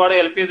അനുഭവങ്ങൾ ഒരുപാട്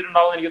ഹെൽപ്പ്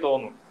ചെയ്തിട്ടുണ്ടാവും എനിക്ക്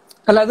തോന്നുന്നു.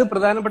 അല്ല, അത്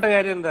പ്രധാനപ്പെട്ട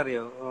കാര്യം എന്താ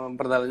അറിയോ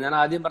പ്രതാപ്, ഞാൻ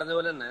ആദ്യം പറഞ്ഞ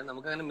പോലെ തന്നെ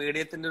നമുക്ക് അങ്ങനെ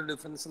മീഡിയത്തിന്റെ ഒരു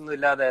ഡിഫറൻസ് ഒന്നും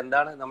ഇല്ലാതെ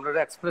എന്താണ് നമ്മുടെ ഒരു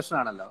എക്സ്പ്രഷൻ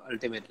ആണല്ലോ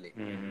അൾട്ടിമേറ്റ്ലി.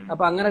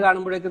 അപ്പൊ അങ്ങനെ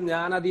കാണുമ്പോഴേക്കും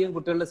ഞാൻ അധികം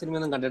കുട്ടികളുടെ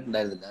സിനിമയൊന്നും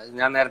കണ്ടിട്ടുണ്ടായിരുന്നില്ല.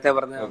 ഞാൻ നേരത്തെ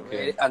പറഞ്ഞ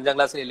 5ാം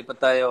ക്ലാസ്സിൽ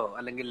എലിപ്പത്തായോ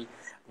അല്ലെങ്കിൽ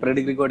പ്രീ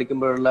ഡിഗ്രിക്ക്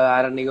പഠിക്കുമ്പോഴുള്ള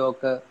ആരണ്യകോ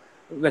ഒക്കെ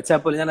വെച്ചാൽ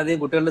പോലും ഞാൻ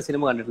അധികം കുട്ടികളുടെ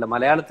സിനിമ കണ്ടിട്ടില്ല.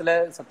 മലയാളത്തിലെ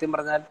സത്യം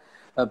പറഞ്ഞാൽ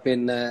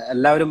പിന്നെ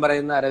എല്ലാവരും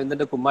പറയുന്ന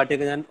അരവിന്ദന്റെ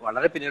കുമ്മാട്ടിയൊക്കെ ഞാൻ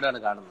വളരെ പിന്നീടാണ്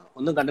കാണുന്നത്,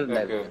 ഒന്നും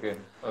കണ്ടിട്ടുണ്ടായിരുന്നു.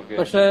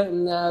 പക്ഷെ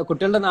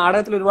കുട്ടികളുടെ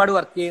നാടകത്തിൽ ഒരുപാട്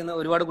വർക്ക് ചെയ്യുന്ന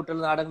ഒരുപാട്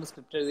കുട്ടികളുടെ നാടകങ്ങൾ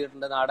സ്ക്രിപ്റ്റ്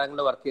എഴുതിയിട്ടുണ്ട്,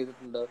 നാടകങ്ങളിൽ വർക്ക്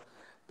ചെയ്തിട്ടുണ്ട്.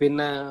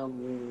 പിന്നെ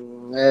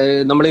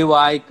നമ്മൾ ഈ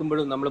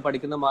വായിക്കുമ്പോഴും നമ്മൾ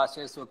പഠിക്കുന്ന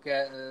മാസ്റ്റേഴ്സും ഒക്കെ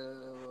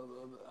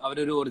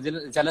അവരൊരു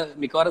ഒറിജിനൽ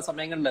മിക്കവാറും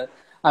സമയങ്ങളിൽ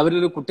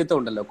അവരൊരു കുട്ടിത്വം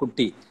ഉണ്ടല്ലോ,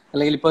 കുട്ടി.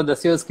 അല്ലെങ്കിൽ ഇപ്പൊ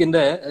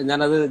ദസ്യോസ്കിന്റെ,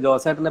 ഞാനത്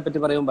ജോസേട്ടനെ പറ്റി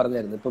പറയുമ്പോൾ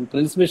പറഞ്ഞായിരുന്നു, ഇപ്പം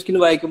പ്രിൻസ് മിഷ്കിൻ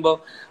വായിക്കുമ്പോൾ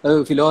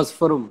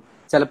ഫിലോസഫറും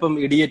ചിലപ്പം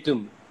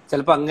ഇഡിയറ്റും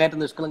ചിലപ്പോൾ അങ്ങേറ്റം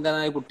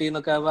നിഷ്കളങ്കനായ കുട്ടി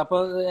എന്നൊക്കെ. അപ്പൊ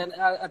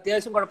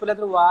അത്യാവശ്യം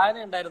കുഴപ്പമില്ലാത്തൊരു വായന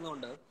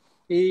ഉണ്ടായിരുന്നുകൊണ്ട്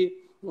ഈ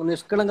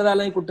നിഷ്കളങ്കത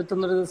അല്ലെങ്കിൽ കുട്ടിത്വം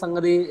എന്നൊരു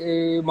സംഗതി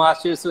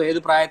മാസ്റ്റേഴ്സും ഏത്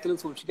പ്രായത്തിലും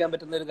സൂക്ഷിക്കാൻ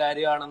പറ്റുന്ന ഒരു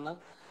കാര്യമാണെന്ന്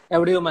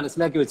എവിടെയോ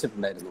മനസ്സിലാക്കി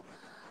വെച്ചിട്ടുണ്ടായിരുന്നു.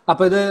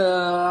 അപ്പൊ ഇത്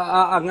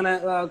അങ്ങനെ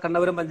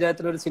കണ്ണപുരം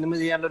പഞ്ചായത്തിന് ഒരു സിനിമ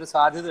ചെയ്യാനുള്ള ഒരു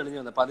സാധ്യത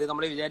തെളിഞ്ഞു വന്നു. അപ്പൊ അത്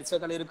നമ്മൾ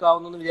വിചാരിച്ച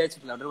കളിയൊരുക്കാവുന്നൊന്നും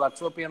വിചാരിച്ചിട്ടില്ല. ഒരു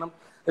വർക്ക്ഷോപ്പ് ചെയ്യണം,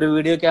 ഒരു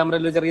വീഡിയോ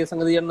ക്യാമറയിൽ ഒരു ചെറിയ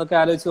സംഗതി ചെയ്യണം എന്നൊക്കെ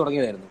ആലോചിച്ച്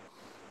തുടങ്ങിയതായിരുന്നു.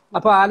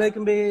 അപ്പൊ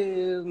ആലോചിക്കുമ്പോ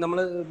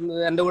നമ്മള്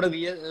എന്റെ കൂടെ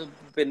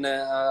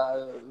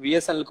വി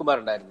എസ് അനിൽകുമാർ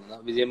ഉണ്ടായിരുന്നു,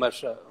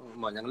 വിജയമാഷ്.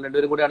 ഞങ്ങൾ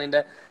രണ്ടുപേരും കൂടിയാണ്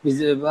ഇതിന്റെ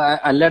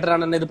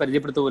അല്ലേട്ടനാണ് എന്നെ ഇത്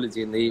പരിചയപ്പെടുത്തുക പോലും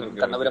ചെയ്യുന്നത് ഈ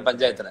കണ്ണപുരം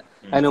പഞ്ചായത്തിന്.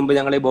 അതിന് മുമ്പ്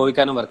ഞങ്ങൾ ഈ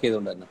ബോവിക്കാനും വർക്ക്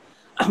ചെയ്തുകൊണ്ടായിരുന്നു.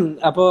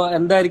 അപ്പോ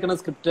എന്തായിരിക്കണം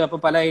സ്ക്രിപ്റ്റ്, അപ്പൊ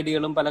പല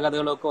ഐഡിയകളും പല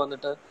കഥകളും ഒക്കെ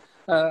വന്നിട്ട്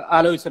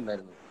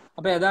ആലോചിച്ചിട്ടുണ്ടായിരുന്നു.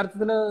 അപ്പൊ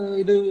യഥാർത്ഥത്തില്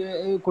ഇത്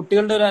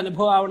കുട്ടികളുടെ ഒരു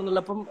അനുഭവം ആവണം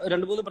എന്നുള്ളപ്പം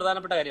 2-3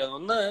 പ്രധാനപ്പെട്ട കാര്യമാണ്.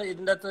 ഒന്ന്,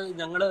 ഇതിന്റെ അകത്ത്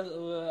ഞങ്ങള്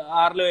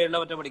 6ലോ 7ലോ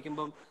മറ്റോ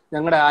പഠിക്കുമ്പോൾ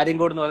ഞങ്ങളുടെ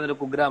ആര്യങ്കോട് എന്ന് പറയുന്ന ഒരു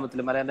കുഗ്രാമത്തിൽ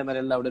മലയാന്റെ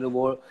മലയിൽ അവിടെ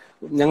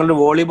ഞങ്ങളൊരു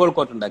വോളിബോൾ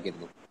കോർട്ട്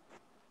ഉണ്ടാക്കിയിരുന്നു.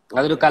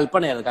 അതൊരു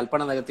കൽപ്പനയായിരുന്നു,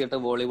 കൽപ്പന നികത്തിയിട്ട്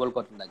വോളിബോൾ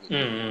കോർട്ട് ഉണ്ടാക്കി.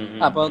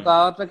 അപ്പൊ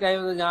കോർട്ടൊക്കെ ആയി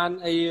ഞാൻ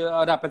ഈ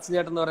ഒരു അപ്പച്ചൻ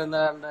ചേട്ടൻ എന്ന് പറയുന്ന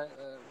ആളുടെ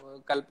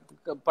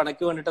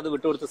പണിക്ക് വേണ്ടിയിട്ട് അത്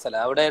വിട്ടുകൊടുത്ത സ്ഥലം,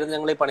 അവിടെ ആയിരുന്നു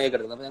ഞങ്ങൾ ഈ പണിയൊക്കെ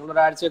എടുക്കുന്നത്. അപ്പൊ ഞങ്ങൾ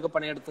ഒരാഴ്ചയൊക്കെ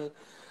പണിയെടുത്ത്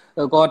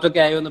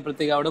കോർട്ടൊക്കെ ആയി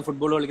വന്നപ്പോഴത്തേക്ക് അവിടെ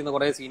ഫുട്ബോൾ കളിക്കുന്ന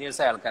കുറെ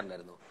സീനിയേഴ്സായ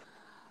ആൾക്കാരുണ്ടായിരുന്നു.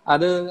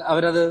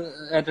 അവരത്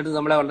ഏറ്റെടുത്ത്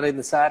നമ്മളെ വളരെ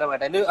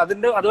നിസ്സാരമായിട്ട്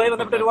അതുമായി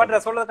ബന്ധപ്പെട്ട് ഒരുപാട്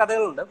രസമുള്ള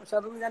കഥകളുണ്ട്. പക്ഷെ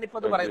അതൊന്നും ഞാനിപ്പോ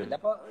അത് പറയുന്നില്ല.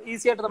 അപ്പൊ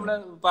ഈസി ആയിട്ട് നമ്മളെ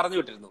പറഞ്ഞു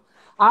വിട്ടിരുന്നു.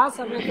 ആ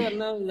സമയത്ത്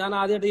തന്നെ ഞാൻ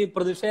ആദ്യമായിട്ട് ഈ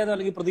പ്രതിഷേധം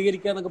അല്ലെങ്കിൽ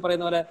പ്രതികരിക്കുക എന്നൊക്കെ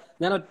പറയുന്ന പോലെ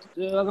ഞാൻ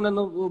അങ്ങനെ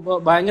ഒന്ന്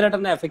ഭയങ്കരമായിട്ട്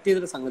തന്നെ എഫക്ട്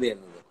ചെയ്തൊരു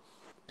സംഗതിയായിരുന്നത്.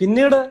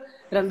 പിന്നീട്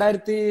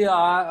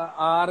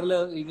 2006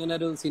 ഇങ്ങനെ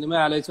ഒരു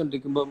സിനിമ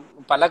ആലോചിച്ചുകൊണ്ടിരിക്കുമ്പോൾ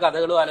പല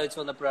കഥകളും ആലോചിച്ച്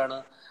വന്നപ്പോഴാണ്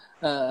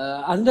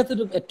അതിൻ്റെ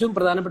അകത്തൊരു ഏറ്റവും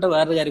പ്രധാനപ്പെട്ട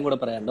വേറൊരു കാര്യം കൂടെ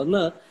പറയാനുണ്ട്.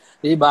 ഒന്ന്,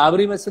 ഈ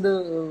ബാബറി മസ്ജിദ്.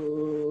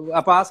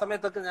 അപ്പൊ ആ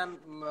സമയത്തൊക്കെ ഞാൻ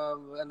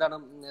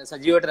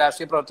സജീവമായിട്ട്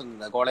രാഷ്ട്രീയ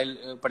പ്രവർത്തനം കോളേജിൽ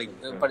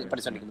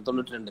പഠിച്ചുകൊണ്ടിരിക്കുന്നു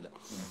 92-ല്.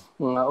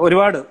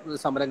 ഒരുപാട്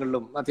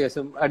സമരങ്ങളിലും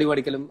അത്യാവശ്യം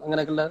അടിപടിക്കലും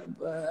അങ്ങനെയൊക്കെയുള്ള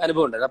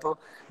അനുഭവം ഉണ്ടായിരുന്നു. അപ്പൊ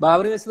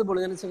ബാബറി മസ്ജിദ്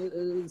പൊളിഞ്ഞതിനെ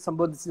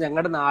സംബന്ധിച്ച്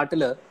ഞങ്ങളുടെ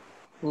നാട്ടില്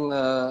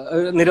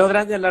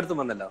നിരോധനാജ്ഞ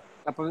എല്ലായിടത്തും വന്നല്ലോ.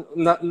 അപ്പൊ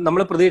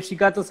നമ്മൾ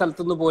പ്രതീക്ഷിക്കാത്ത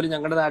സ്ഥലത്തുനിന്ന് പോലും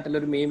ഞങ്ങളുടെ നാട്ടിൽ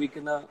ഒരു മീൻ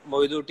വിൽക്കുന്ന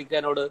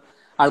മൊയ്തൂട്ടിക്കാനോട്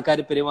ആൾക്കാർ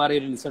പെരുമാറിയ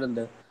ഒരു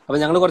ഇൻസിഡന്റ്. അപ്പൊ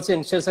ഞങ്ങൾ കുറച്ച്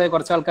യങ്സ്റ്റേഴ്സായ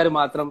കുറച്ച് ആൾക്കാർ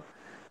മാത്രം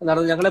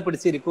ഞങ്ങളെ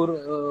പിടിച്ച് ഇരിക്കൂർ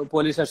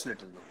പോലീസ്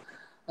സ്റ്റേഷനിലിട്ടിരുന്നു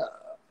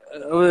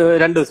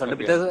 2 ദിവസം ഉണ്ട്.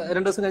 പിറ്റേ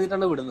 2 ദിവസം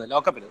കഴിഞ്ഞിട്ടാണ് വിടുന്നത്,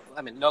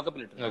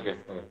 ലോക്കപ്പിലിട്ടത്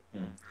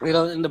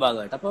വിരോധത്തിന്റെ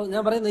ഭാഗമായിട്ട്. അപ്പൊ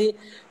ഞാൻ പറയുന്നത്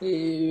ഈ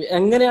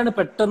എങ്ങനെയാണ്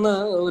പെട്ടെന്ന്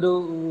ഒരു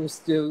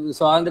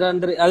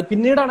സ്വാതന്ത്ര്യാന്തര, അത്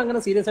പിന്നീടാണ് അങ്ങനെ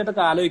സീരിയസ്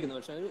ആയിട്ടൊക്കെ ആലോചിക്കുന്നത്.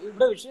 പക്ഷെ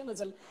ഇവിടെ വിഷയം എന്ന്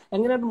വെച്ചാൽ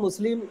എങ്ങനെയാണ്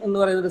മുസ്ലിം എന്ന്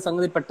പറയുന്ന ഒരു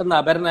സംഗതി പെട്ടെന്ന്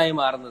അപരനായി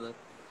മാറുന്നത്,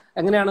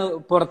 എങ്ങനെയാണ്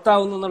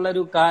പുറത്താവുന്നു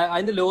എന്നുള്ളൊരു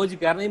അതിന്റെ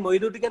ലോജിക്ക്. കാരണം ഈ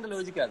മൊയ്തൂട്ടിക്കാന്റെ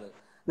ലോജിക്കാണ്.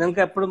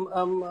 ഞങ്ങൾക്ക് എപ്പോഴും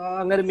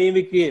അങ്ങനെ മീൻ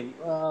വിൽക്കുകയും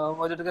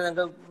മൊയ്തൂട്ടിക്കാൻ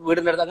ഞങ്ങൾക്ക്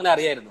വീടിന്റെ അടുത്ത് അങ്ങനെ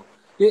അറിയായിരുന്നു.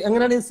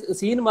 എങ്ങനെയാണ് ഈ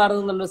സീൻ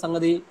മാറുന്നത് എന്നുള്ള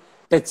സംഗതി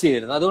ടച്ച്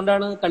ചെയ്തിരുന്നത്.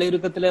 അതുകൊണ്ടാണ്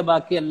കളിയൊരുക്കത്തിലെ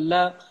ബാക്കി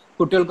എല്ലാ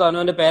കുട്ടികൾക്കും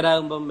അവനവന്റെ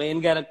പേരാകുമ്പോൾ മെയിൻ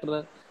ക്യാരക്ടർ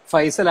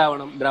ഫൈസൽ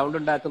ആവണം, ഗ്രൗണ്ട്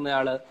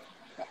ഉണ്ടാക്കുന്നയാള്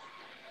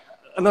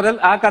എന്ന് പറഞ്ഞാൽ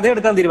ആ കഥ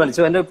എടുക്കാൻ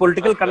തീരുമാനിച്ചു. എന്റെ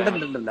പൊളിറ്റിക്കൽ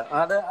കണ്ടന്റ് ഉണ്ടല്ലോ,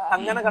 അത്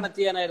അങ്ങനെ കണക്ട്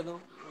ചെയ്യാനായിരുന്നു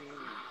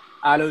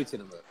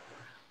ആലോചിച്ചിരുന്നത്.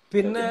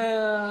 പിന്നെ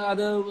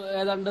അത്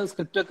ഏതാണ്ട്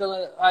സ്ക്രിപ്റ്റ് ഒക്കെ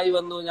ആയി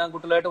വന്നു. ഞാൻ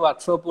കുട്ടികളായിട്ട്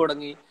വർക്ക്ഷോപ്പ്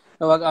തുടങ്ങി.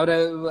 അവരെ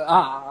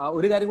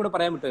ഒരു കാര്യം കൂടെ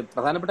പറയാൻ പറ്റും,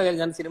 പ്രധാനപ്പെട്ട കാര്യം.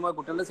 ഞാൻ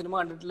കുട്ടികളുടെ സിനിമ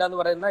കണ്ടിട്ടില്ല എന്ന്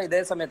പറയുന്ന ഇതേ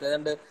സമയത്ത്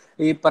ഏതാണ്ട്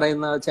ഈ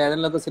പറയുന്ന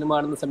ചാനലിലൊക്കെ സിനിമ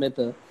കാണുന്ന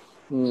സമയത്ത്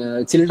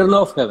ചിൽഡ്രൻ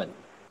ഓഫ് ഹെവൻ,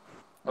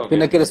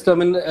 പിന്നെ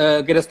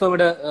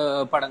കിരസ്തോമിയുടെ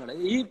പടങ്ങൾ,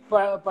 ഈ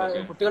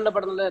കുട്ടികളുടെ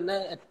പടങ്ങളിൽ തന്നെ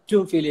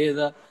ഏറ്റവും ഫീൽ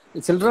ചെയ്ത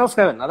ചിൽഡ്രൻ ഓഫ്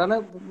ഹെവൻ. അതാണ്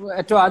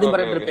ഏറ്റവും ആദ്യം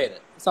പറയുന്ന ഒരു പേര്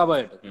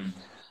സ്വാഭാവികമായിട്ടും.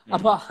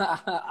 അപ്പൊ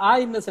ആ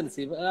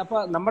ഇന്നസെൻസ് അപ്പൊ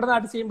നമ്മുടെ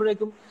നാട്ടിൽ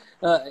ചെയ്യുമ്പോഴേക്കും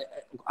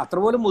അത്ര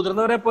പോലും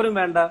മുതിർന്നവരെ പോലും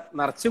വേണ്ട,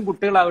 നിറച്ചും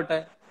കുട്ടികളാവട്ടെ,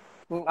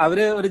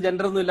 അവര് ഒരു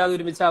ജെൻഡർ ഒന്നും ഇല്ലാതെ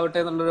ഒരുമിച്ചാവട്ടെ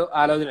എന്നുള്ളൊരു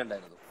ആലോചന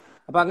ഉണ്ടായിരുന്നു.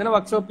 അപ്പൊ അങ്ങനെ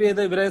വർക്ക്ഷോപ്പ്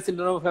ചെയ്ത് ഇവരെ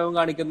ചിൽഡ്രൻ ഓഫ് ഹെവൻ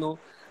കാണിക്കുന്നു,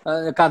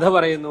 കഥ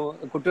പറയുന്നു,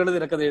 കുട്ടികൾ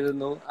തിരക്കഥ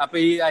എഴുതുന്നു. അപ്പൊ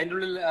ഈ അതിൻ്റെ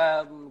ഉള്ളിൽ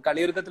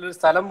കളിയൊരുക്കത്തിൽ ഒരു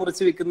സ്ഥലം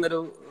മുറിച്ച് വിൽക്കുന്ന ഒരു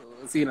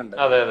സീനുണ്ട്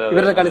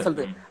ഇവരുടെ കളി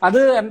സ്ഥലത്ത്. അത്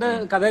എന്റെ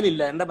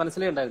കഥയിലില്ല, എന്റെ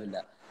മനസ്സിലേ ഉണ്ടായിരുന്നില്ല.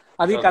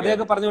 അത് ഈ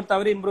കഥയൊക്കെ പറഞ്ഞു കൊടുത്ത്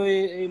അവര്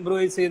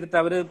ഇംപ്രൂവൈസ് ചെയ്തിട്ട്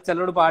അവര്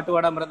ചിലരോട് പാട്ട്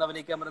പാടാൻ പറയുന്നത്,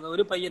 അഭിനയിക്കാൻ പറയുന്നത്.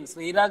 ഒരു പയ്യൻ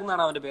ശ്രീരാഗ്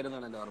എന്നാണ് അവന്റെ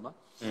പേരെന്നാണ് എന്റെ ഓർമ്മ,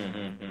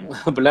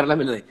 പിള്ളേരെല്ലാം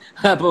വലുതായി.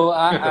 അപ്പൊ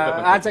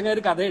ആ ചങ്ങ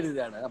ഒരു കഥ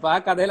എഴുതിയതാണ്. അപ്പൊ ആ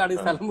കഥയിലാണ് ഈ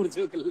സ്ഥലം മുറിച്ചു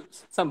വെക്കൽ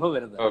സംഭവം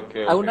വരുന്നത്.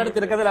 അതുകൊണ്ടാണ്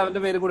തിരക്കഥയിൽ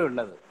അവന്റെ പേര് കൂടെ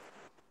ഉള്ളത്.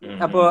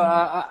 അപ്പൊ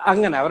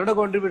അങ്ങനെ അവരുടെ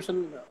കോൺട്രിബ്യൂഷൻ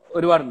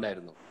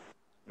ഒരുപാടുണ്ടായിരുന്നു.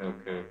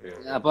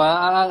 അപ്പൊ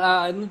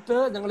എന്നിട്ട്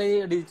ഞങ്ങൾ ഈ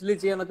ഡിജിറ്റലി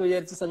ചെയ്യാന്നൊക്കെ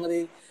വിചാരിച്ച സംഗതി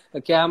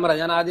ക്യാമറ,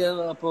 ഞാൻ ആദ്യം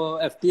അപ്പോ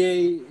FTI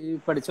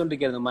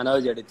പഠിച്ചുകൊണ്ടിരിക്കുകയായിരുന്നു,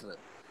 മനോജ് എഡിറ്റർ.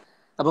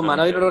 അപ്പൊ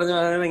മനോജിനോട് പറഞ്ഞു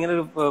ഇങ്ങനെ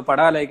ഒരു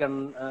പടം ആലോചിക്കണം,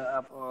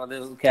 അത്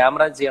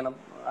ക്യാമറ ചെയ്യണം,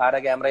 ആരാ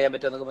ക്യാമറ ചെയ്യാൻ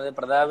പറ്റും എന്നൊക്കെ പറഞ്ഞ്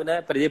പ്രതാപിനെ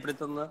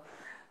പരിചയപ്പെടുത്തുന്ന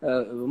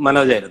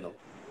മനോജായിരുന്നു.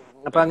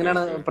 അപ്പൊ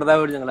അങ്ങനെയാണ്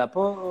പ്രതാപ് ഞങ്ങൾ.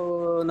 അപ്പോ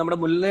നമ്മുടെ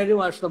മുല്ലേഴ്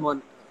മാഷുടെ മോൻ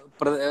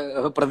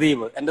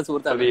പ്രദീപ്, എന്റെ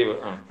സുഹൃത്താണ്.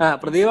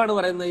 പ്രദീപാണ്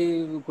പറയുന്നത് ഈ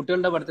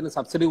കുട്ടികളുടെ പടത്തിന്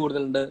സബ്സിഡി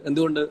കൂടുതലുണ്ട്,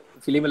 എന്തുകൊണ്ട്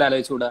ഫിലിമിൽ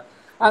ആലോചിച്ചുകൂടാ.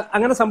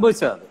 അങ്ങനെ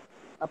സംഭവിച്ചത്.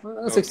 അപ്പൊ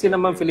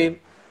 16mm ഫിലിം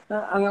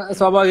അങ്ങനെ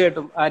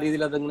സ്വാഭാവികമായിട്ടും ആ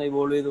രീതിയിൽ അതിങ്ങനെ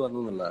ഇവോൾവ് ചെയ്ത് വന്നു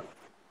എന്നുള്ളതാണ്.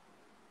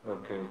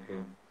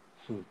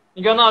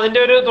 എനിക്ക് തോന്നുന്നു അതിന്റെ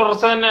ഒരു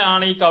തുടർച്ച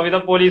തന്നെയാണ് ഈ കവിത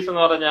പോലീസ്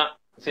എന്ന് പറഞ്ഞ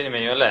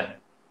സിനിമയും അല്ലേ?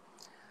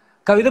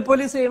 കവിത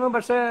പോലീസ് ചെയ്യുമ്പോൾ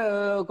പക്ഷെ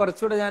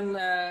കുറച്ചുകൂടെ ഞാൻ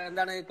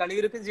എന്താണ്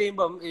കളിയുരുക്കം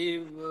ചെയ്യുമ്പം ഈ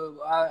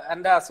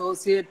എന്റെ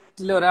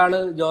അസോസിയേറ്റിൽ ഒരാള്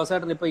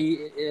ജോസേട്ടൻ ഇപ്പൊ ഈ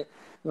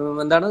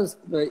എന്താണ്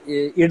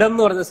ഇടം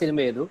എന്ന് പറഞ്ഞ സിനിമ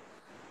ചെയ്തു.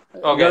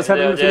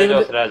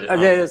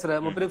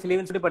 മുപ്പര് film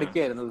institute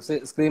പഠിക്കുകയായിരുന്നു,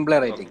 screen play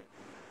writing.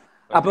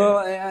 അപ്പോ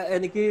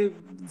എനിക്ക്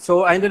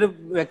അതിന്റെ ഒരു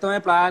വ്യക്തമായ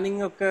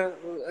പ്ലാനിങ് ഒക്കെ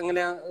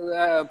എങ്ങനെയാ,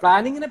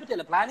 പ്ലാനിങ്ങിനെ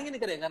പറ്റിയല്ല, പ്ലാനിങ്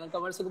എനിക്കറിയാം, കാരണം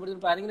കൊമേഴ്സ് ഒക്കെ പഠിച്ച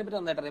പ്ലാനിങ്ങിനെ പറ്റി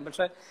നന്നായിട്ട് അറിയാം.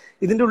 പക്ഷെ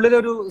ഇതിന്റെ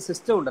ഉള്ളിലൊരു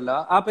സിസ്റ്റം ഉണ്ടല്ലോ,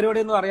 ആ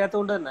പരിപാടിയൊന്നും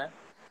അറിയാത്തതുകൊണ്ട് തന്നെ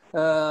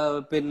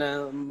പിന്നെ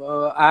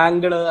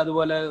ആംഗിള്,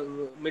 അതുപോലെ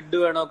മിഡ്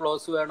വേണോ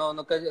ക്ലോസ് വേണോ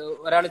എന്നൊക്കെ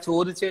ഒരാൾ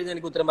ചോദിച്ചു കഴിഞ്ഞാൽ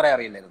എനിക്ക് ഉത്തരം പറയാൻ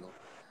അറിയില്ലായിരുന്നു.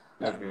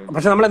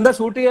 പക്ഷെ നമ്മൾ എന്താ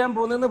ഷൂട്ട് ചെയ്യാൻ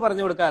പോകുന്നതെന്ന്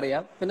പറഞ്ഞു കൊടുക്കാൻ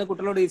അറിയാം, പിന്നെ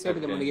കുട്ടികളോട് ഈസി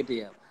ആയിട്ട് കമ്മ്യൂണിക്കേറ്റ്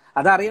ചെയ്യാം.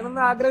 അത്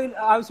അറിയണമെന്ന് ആഗ്രഹം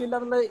ആവശ്യമില്ല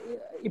എന്നുള്ളത്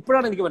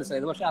ഇപ്പോഴാണ് എനിക്ക്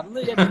മനസ്സിലായത്. പക്ഷെ അന്ന്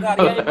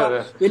അറിയാനിപ്പോ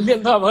വലിയ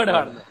എന്തോ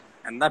അപകടമാണെന്ന്.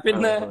 എന്നാ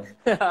പിന്നെ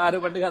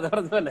ആരും പണ്ട് കഥ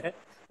പറഞ്ഞ പോലെ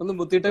ഒന്നും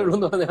ബുദ്ധിയിട്ടേ ഉള്ളൂ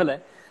എന്ന് പറഞ്ഞ പോലെ.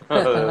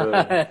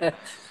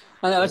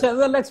 പക്ഷെ അത്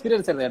നല്ല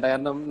എക്സ്പീരിയൻസ് ആയിരുന്നു കേട്ടോ.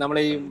 കാരണം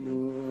നമ്മളീ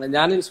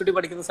ഞാൻ ഇൻസ്റ്റിറ്റ്യൂട്ടിൽ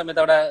പഠിക്കുന്ന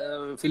സമയത്ത് അവിടെ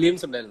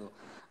ഫിലിംസ് ഉണ്ടായിരുന്നു.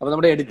 അപ്പൊ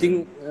നമ്മുടെ എഡിറ്റിംഗ്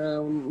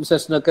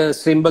സെഷനൊക്കെ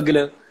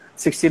സ്ട്രീംബഗില്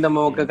 16mm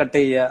ഒക്കെ കട്ട്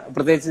ചെയ്യുക.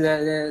 പ്രത്യേകിച്ച്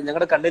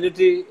ഞങ്ങളുടെ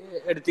കണ്ടിന്യൂറ്റി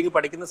എഡിറ്റിംഗ്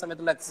പഠിക്കുന്ന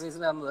സമയത്തുള്ള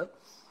എക്സസൈസിനാണെന്നത്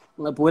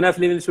പൂന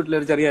ഫിലിം ഇൻസ്റ്റിറ്റ്യൂട്ടിലെ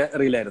ഒരു ചെറിയ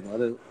റീലായിരുന്നു.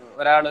 അത്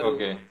ഒരാള്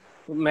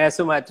മേശ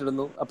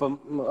മാറ്റിയിടുന്നു, അപ്പം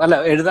അല്ല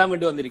എഴുതാൻ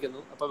വേണ്ടി വന്നിരിക്കുന്നു,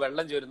 അപ്പൊ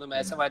വെള്ളം ചോരുന്നു,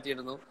 മേശ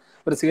മാറ്റിയിടുന്നു,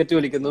 ഒരു സിഗരറ്റ്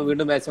വലിക്കുന്നു,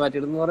 വീണ്ടും മേശ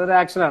മാറ്റിയിടുന്നു, ഓരോ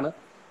ആക്ഷനാണ്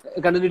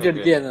കണ്ടിന്യൂറ്റി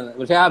എഡിറ്റ് ചെയ്യുന്നത്.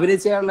 പക്ഷെ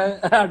അഭിനയിച്ചയാളുടെ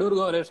അടൂർ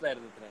ഗോപാലകൃഷ്ണൻ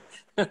ആയിരുന്നു ഇത്ര.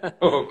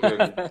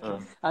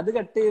 അത്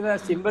കട്ട് ചെയ്ത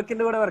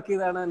സിംബക്കിന്റെ കൂടെ വർക്ക്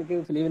ചെയ്താണ് എനിക്ക്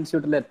ഫിലിം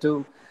ഇൻസ്റ്റിറ്റ്യൂട്ടിലെ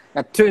ഏറ്റവും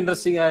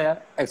ഇൻട്രസ്റ്റിംഗ് ആയ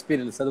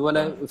എക്സ്പീരിയൻസ്.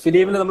 അതുപോലെ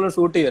ഫിലിമിൽ നമ്മൾ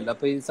ഷൂട്ട് ചെയ്യുമല്ലോ,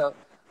 അപ്പൊ ഈ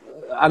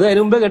അത്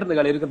അതിന് മുമ്പേ കേട്ടിട്ടുണ്ട്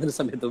കളിയൊരുക്കത്തിന്റെ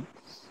സമയത്തും.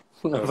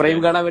 ഫ്രെയിം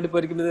കാണാൻ വേണ്ടി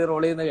പോയിരിക്കുമ്പോൾ ഇത്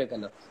റോൾ ചെയ്യുന്ന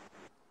കേൾക്കല്ലോ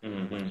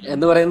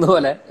എന്ന് പറയുന്ന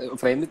പോലെ.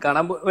 ഫ്രെയിം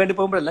കാണാൻ വേണ്ടി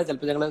പോകുമ്പോഴല്ല,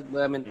 ചിലപ്പോൾ ഞങ്ങള്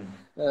ഐ മീൻ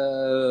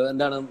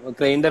എന്താണ്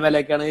ക്രെയിനിന്റെ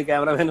മേലേക്കാണെങ്കിൽ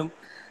ക്യാമറമാനും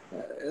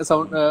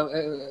സൗണ്ട്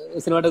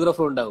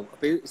സിനിമാറ്റോഗ്രാഫറും ഉണ്ടാവും,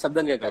 അപ്പൊ ഈ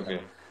ശബ്ദം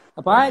കേൾക്കാമല്ലോ.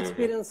 അപ്പൊ ആ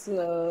എക്സ്പീരിയൻസ്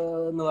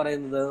എന്ന്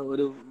പറയുന്നത്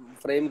ഒരു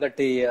ഫ്രെയിം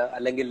കട്ട് ചെയ്യുക,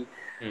 അല്ലെങ്കിൽ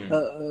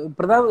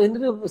പ്രധാന ഇതിന്റെ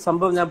ഒരു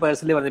സംഭവം ഞാൻ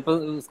പേഴ്സണലി പറഞ്ഞു. ഇപ്പൊ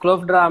സ്കൂൾ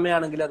ഓഫ് ഡ്രാമ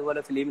ആണെങ്കിലും അതുപോലെ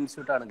ഫിലിം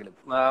ഇൻസ്റ്റിറ്റ്യൂട്ട് ആണെങ്കിലും,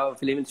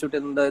 ഫിലിം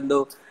ഇൻസ്റ്റിറ്റ്യൂട്ട് എന്തോ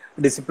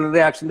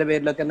ഡിസിപ്ലിനറി ആക്ഷന്റെ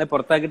പേരിലൊക്കെ എന്നെ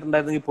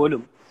പുറത്താക്കിയിട്ടുണ്ടായിരുന്നെങ്കിൽ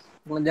പോലും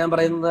ഞാൻ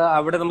പറയുന്നത്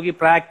അവിടെ നമുക്ക് ഈ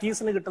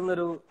പ്രാക്ടീസിന് കിട്ടുന്ന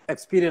ഒരു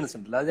എക്സ്പീരിയൻസ്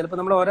ഉണ്ടല്ലോ, അത് ചിലപ്പോൾ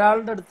നമ്മൾ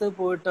ഒരാളുടെ അടുത്ത്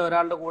പോയിട്ട്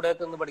ഒരാളുടെ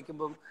കൂടെയൊക്കെ ഒന്ന്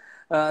പഠിക്കുമ്പോൾ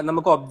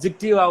നമുക്ക്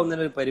ഒബ്ജക്റ്റീവ്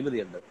ആവുന്നതിന് ഒരു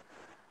പരിമിതിയുണ്ട്.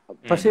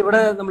 പക്ഷെ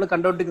ഇവിടെ നമ്മൾ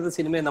കണ്ടോണ്ടിരിക്കുന്ന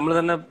സിനിമയെ നമ്മൾ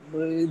തന്നെ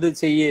ഇത്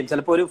ചെയ്യുകയും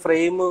ചിലപ്പോൾ ഒരു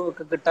ഫ്രെയിം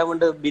ഒക്കെ കിട്ടാൻ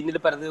വേണ്ടി ബിന്നിൽ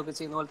പരതുകയൊക്കെ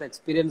ചെയ്യുന്ന പോലത്തെ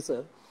എക്സ്പീരിയൻസ്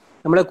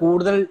നമ്മളെ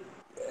കൂടുതൽ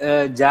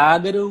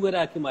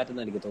ജാഗരൂകരാക്കി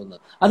മാറ്റുന്ന എനിക്ക്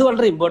തോന്നുന്നത്. അത്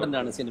വളരെ ഇമ്പോർട്ടന്റ്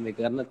ആണ്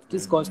സിനിമയ്ക്ക്, കാരണം it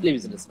is costly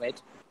business,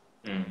 right?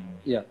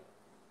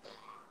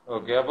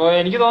 Okay. അപ്പൊ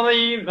എനിക്ക്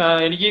തോന്നുന്നത്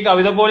എനിക്ക് ഈ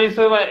കവിത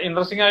പോലീസ്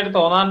ഇൻട്രസ്റ്റിംഗ് ആയിട്ട്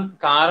തോന്നാൻ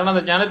കാരണം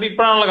ഞാനിപ്പോ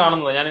ഇപ്പോഴാണല്ലോ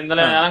കാണുന്നത്. ഞാൻ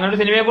അങ്ങനെ ഒരു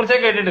സിനിമയെ കുറിച്ചേ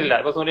കേട്ടിട്ടില്ല.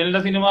 ഇപ്പൊ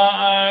സുനിലിന്റെ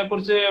സിനിമയെ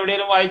കുറിച്ച്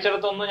എവിടെയെങ്കിലും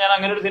വായിച്ചെടുത്തൊന്നും ഞാൻ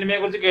അങ്ങനെ ഒരു സിനിമയെ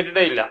കുറിച്ച്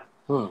കേട്ടിട്ടേ ഇല്ല.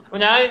 അപ്പൊ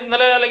ഞാൻ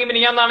ഇന്നലെ അല്ലെങ്കിൽ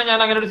മിനിഞ്ഞാന്നാണ് ഞാൻ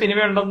അങ്ങനെ ഒരു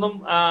സിനിമ ഉണ്ടെന്നും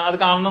അത്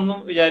കാണണമെന്നും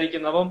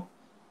വിചാരിക്കുന്നത്. അപ്പം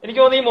എനിക്ക്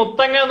തോന്നുന്നു ഈ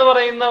മുത്തങ്ങ എന്ന്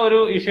പറയുന്ന ഒരു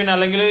ഇഷ്യൂന്,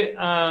 അല്ലെങ്കിൽ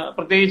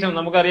പ്രത്യേകിച്ചും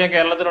നമുക്കറിയാം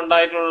കേരളത്തിൽ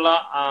ഉണ്ടായിട്ടുള്ള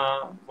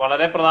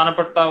വളരെ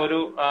പ്രധാനപ്പെട്ട ഒരു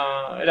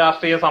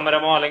രാഷ്ട്രീയ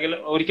സമരമോ അല്ലെങ്കിൽ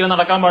ഒരിക്കലും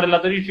നടക്കാൻ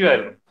പാടില്ലാത്തൊരു ഇഷ്യൂ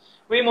ആയിരുന്നു.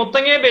 അപ്പൊ ഈ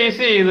മുത്തങ്ങയെ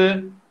ബേസ് ചെയ്ത്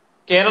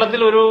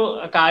കേരളത്തിൽ ഒരു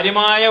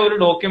കാര്യമായ ഒരു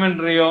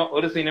ഡോക്യുമെന്ററിയോ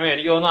ഒരു സിനിമയോ,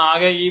 എനിക്ക് തോന്നുന്നു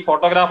ആകെ ഈ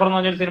ഫോട്ടോഗ്രാഫർ എന്ന്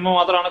പറഞ്ഞൊരു സിനിമ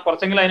മാത്രമാണ്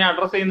കുറച്ചെങ്കിലും അതിനെ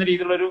അഡ്രസ് ചെയ്യുന്ന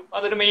രീതിയിലുള്ളൊരു,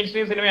 അതൊരു മെയിൻ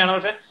സ്ട്രീം സിനിമയാണ്.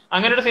 പക്ഷെ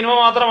അങ്ങനെ ഒരു സിനിമ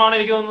മാത്രമാണ്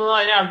എനിക്ക് തോന്നുന്നത്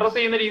അതിനെ അഡ്രസ്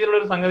ചെയ്യുന്ന രീതിയിലുള്ള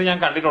ഒരു സംഗതി ഞാൻ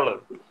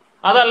കണ്ടിട്ടുള്ളത്.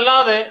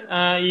 അതല്ലാതെ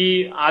ഈ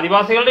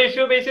ആദിവാസികളുടെ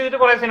ഇഷ്യൂ ബേസ് ചെയ്തിട്ട്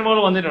കുറെ സിനിമകൾ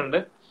വന്നിട്ടുണ്ട്.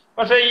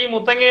 പക്ഷെ ഈ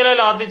മുത്തങ്ങയിലെ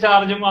ലാത്തി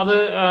ചാർജും അത്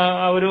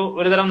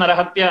ഒരുതരം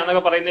നരഹത്യ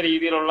എന്നൊക്കെ പറയുന്ന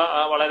രീതിയിലുള്ള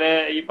വളരെ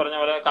ഈ പറഞ്ഞ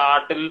പോലെ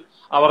കാട്ടിൽ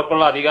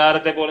അവർക്കുള്ള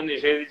അധികാരത്തെ പോലും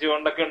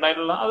നിഷേധിച്ചുകൊണ്ടൊക്കെ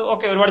ഉണ്ടായിട്ടുള്ള അത്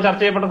ഒക്കെ ഒരുപാട്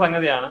ചർച്ച ചെയ്യപ്പെട്ട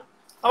സംഗതിയാണ്.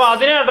 അപ്പൊ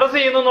അതിനെ അഡ്രസ്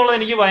ചെയ്യുന്നു എന്നുള്ളത്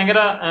എനിക്ക് ഭയങ്കര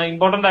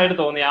ഇമ്പോർട്ടന്റ് ആയിട്ട്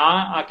തോന്നി.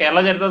 ആ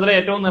കേരള ചരിത്രത്തിലെ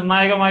ഏറ്റവും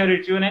നിർണായകമായ ഒരു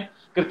ഇഷ്യൂവിനെ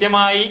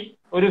കൃത്യമായി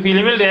ഒരു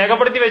ഫിലിമിൽ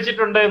രേഖപ്പെടുത്തി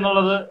വെച്ചിട്ടുണ്ട്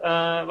എന്നുള്ളത്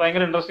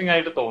ഭയങ്കര ഇൻട്രസ്റ്റിംഗ്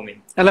ആയിട്ട് തോന്നി.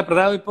 അല്ല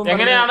പ്രതാപ്, ഇപ്പം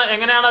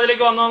എങ്ങനെയാണ്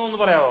അതിലേക്ക് വന്നതെന്ന്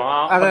പറയാമോ?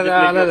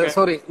 അതെ,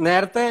 സോറി,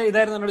 നേരത്തെ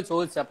ഇതായിരുന്നു എന്നോട്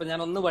ചോദിച്ചത്, അപ്പൊ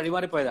ഞാൻ ഒന്ന്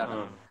വഴിമാറിപ്പോയതാണ്.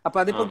 അപ്പൊ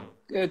അതിപ്പോ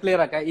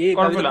ക്ലിയർ ആക്കാം. ഈ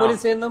കവിത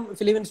പോലീസ്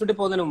ഫിലിം ഇൻസ്റ്റിറ്റ്യൂട്ടിൽ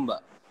പോകുന്നതിന് മുമ്പ്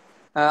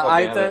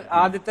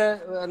ആദ്യത്തെ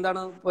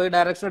എന്താണ് പോയി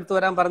ഡയറക്ഷൻ എടുത്ത്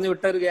വരാൻ പറഞ്ഞു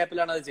വിട്ട ഒരു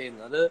ഗ്യാപ്പിലാണ് അത്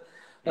ചെയ്യുന്നത്. അത്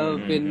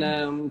പിന്നെ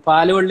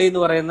പാലുവള്ളി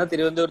എന്ന് പറയുന്ന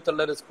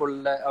തിരുവനന്തപുരത്തുള്ള ഒരു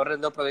സ്കൂളിലെ അവരുടെ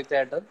എന്തോ പ്രൊജക്റ്റ്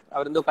ആയിട്ട്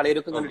അവരെന്തോ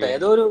കളിയൊരുക്കം കണ്ടിട്ട്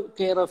ഏതോ ഒരു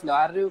കെയർ ഓഫ്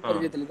ആരുടെ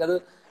പരിചയത്തിൽ അത്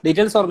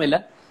ഡീറ്റെയിൽസ് ഓർമ്മയില്ല,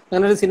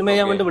 അങ്ങനെ ഒരു സിനിമ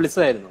ചെയ്യാൻ വേണ്ടി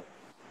വിളിച്ചതായിരുന്നു.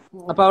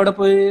 അപ്പൊ അവിടെ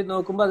പോയി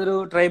നോക്കുമ്പോൾ അതൊരു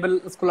ട്രൈബൽ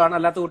സ്കൂളാണ്,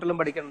 അല്ലാത്ത കുട്ടികളും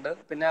പഠിക്കുന്നുണ്ട്.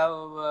 പിന്നെ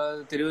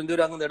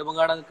തിരുവനന്തപുരം അങ്ങ്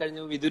നെടുമങ്ങാടൊക്കെ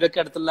കഴിഞ്ഞ്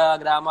വിദൂരൊക്കെ അടുത്തുള്ള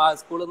ഗ്രാമ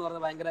സ്കൂൾ എന്ന്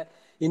പറഞ്ഞാൽ ഭയങ്കര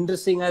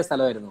ഇൻട്രസ്റ്റിംഗ് ആയ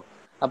സ്ഥലമായിരുന്നു.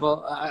 അപ്പൊ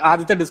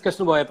ആദ്യത്തെ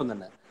ഡിസ്കഷൻ പോയപ്പോൾ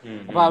തന്നെ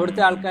അപ്പൊ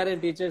അവിടുത്തെ ആൾക്കാരെയും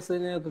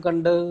ടീച്ചേഴ്സിനെ ഒക്കെ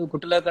കണ്ട്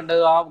കുട്ടികളെ കണ്ട്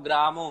ആ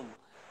ഗ്രാമവും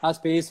ആ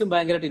സ്പേസും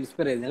ഭയങ്കരമായിട്ട്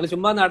ഇൻസ്പയർ ചെയ്തു. ഞങ്ങൾ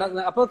ചുമ്മാ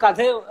അപ്പൊ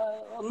കഥ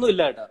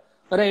ഒന്നുമില്ല കേട്ടോ,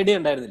 ഒരു ഐഡിയ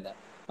ഉണ്ടായിരുന്നില്ല.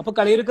 അപ്പൊ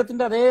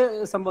കളിയൊരുക്കത്തിന്റെ അതേ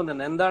സംഭവം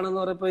തന്നെ എന്താണെന്ന്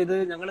പറയുമ്പോ ഇത്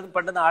ഞങ്ങൾ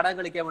പണ്ട് നാടകം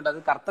കളിക്കാൻ വേണ്ടി, അത്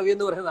കർത്തവ്യം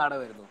എന്ന് പറയുന്ന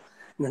നാടകമായിരുന്നു.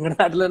 ഞങ്ങളുടെ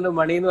നാട്ടിൽ തന്നെ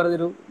മണി എന്ന്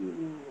പറഞ്ഞൊരു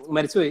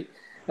മരിച്ചുപോയി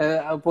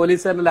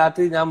പോലീസുകാരന്റെ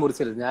ലാത്തി ഞാൻ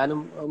മുറിച്ചിരുന്നു. ഞാനും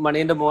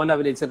മണീന്റെ മോൻ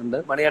അഭിനയിച്ചിട്ടുണ്ട്,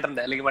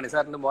 മണിയേട്ടന്റെ അല്ലെങ്കിൽ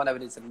മണിസാറിന്റെ മോൻ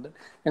അഭിനയിച്ചിട്ടുണ്ട്.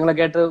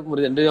 ഞങ്ങളൊക്കെ ആയിട്ട്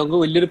മുറിച്ചിട്ടുണ്ട്. ഞങ്ങൾക്ക്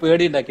വലിയൊരു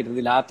പേടി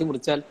ഉണ്ടാക്കിയിട്ടുണ്ട്, ലാത്തി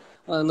മുറിച്ചാൽ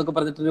എന്നൊക്കെ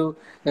പറഞ്ഞിട്ടൊരു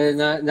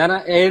ഞാൻ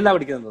 7ലാണ്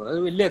പഠിക്കുന്നത്. അത്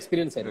വലിയ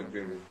എക്സ്പീരിയൻസ്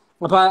ആയിരുന്നു.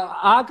 അപ്പൊ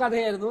ആ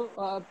കഥയായിരുന്നു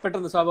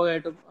പെട്ടെന്ന്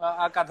സ്വാഭാവികമായിട്ടും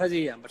ആ കഥ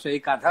ചെയ്യാം. പക്ഷെ ഈ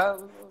കഥ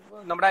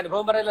നമ്മുടെ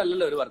അനുഭവം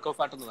പറയലല്ലോ ഒരു വർക്ക് ഓഫ്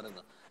ആർട്ട് എന്ന്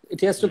പറയുന്നത്.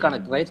 It has to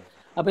connect right.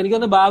 അപ്പൊ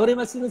എനിക്കൊന്ന് ബാബറി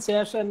മസ്ജിദിന്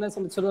ശേഷം എന്നെ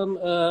സംബന്ധിച്ചിടത്തോളം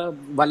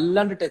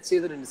വല്ലാണ്ട് ടച്ച്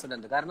ചെയ്തൊരു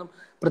ഇൻസിഡന്റ്. കാരണം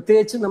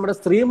പ്രത്യേകിച്ച് നമ്മുടെ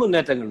സ്ത്രീ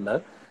മുന്നേറ്റങ്ങളിൽ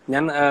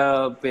ഞാൻ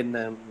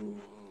പിന്നെ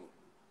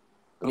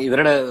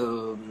ഇവരുടെ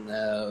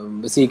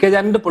CK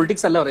ജാനിന്റെ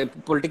പൊളിറ്റിക്സ് അല്ല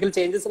പറയുന്നത്, പൊളിറ്റിക്കൽ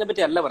ചേഞ്ചസിനെ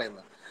പറ്റി അല്ല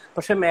പറയുന്നത്.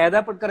 പക്ഷെ മേധാ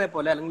പട്കറെ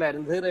പോലെ അല്ലെങ്കിൽ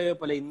അരുന്ധതി റോയെ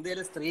പോലെ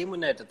ഇന്ത്യയിലെ സ്ത്രീ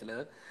മുന്നേറ്റത്തില്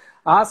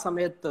ആ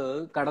സമയത്ത്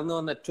കടന്നു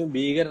വന്ന ഏറ്റവും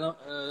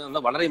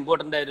വളരെ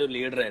ഇമ്പോർട്ടന്റ് ആയ ഒരു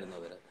ലീഡർ ആയിരുന്നു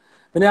അവര്.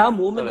 പിന്നെ ആ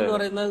മൂവ്മെന്റ് എന്ന്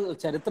പറയുന്നത്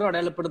ചരിത്രം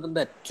അടയാളപ്പെടുത്തുന്ന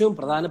ഏറ്റവും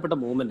പ്രധാനപ്പെട്ട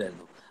മൂവ്മെന്റ്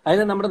ആയിരുന്നു.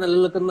 അതിന് നമ്മുടെ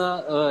നിലനിൽക്കുന്ന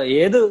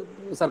ഏത്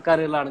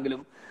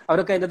സർക്കാരുകളാണെങ്കിലും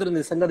അവരൊക്കെ അതിൻ്റെ ഒരു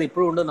നിസ്സംഗത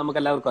ഇപ്പോഴും ഉണ്ട്, നമുക്ക്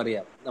എല്ലാവർക്കും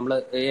അറിയാം. നമ്മൾ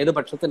ഏത്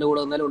പക്ഷത്തിന്റെ കൂടെ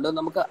വന്നാലും ഉണ്ട്,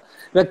 നമുക്ക്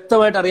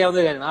വ്യക്തമായിട്ട്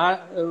അറിയാവുന്ന കാര്യമാണ്. ആ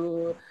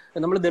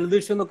നമ്മൾ ദളിത്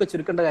ഇഷ്യൂ എന്നൊക്കെ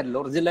ചുരുക്കേണ്ട കാര്യമില്ല.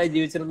 ഒറിജിനലായി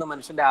ജീവിച്ചിരുന്ന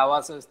മനുഷ്യന്റെ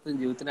ആവാസ വ്യവസ്ഥയും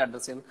ജീവിതത്തിനെ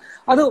അഡ്രസ് ചെയ്യുന്നു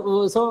അത്.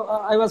 So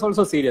I was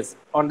also serious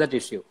on that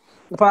issue.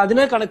 അപ്പൊ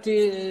അതിനെ കണക്ട്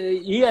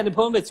ഈ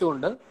അനുഭവം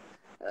വെച്ചുകൊണ്ട്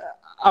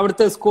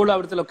അവിടുത്തെ സ്കൂൾ,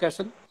 അവിടുത്തെ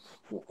ലൊക്കേഷൻ,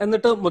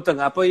 എന്നിട്ട്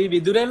മുത്തങ്ങ. അപ്പൊ ഈ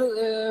വിദുരയിൽ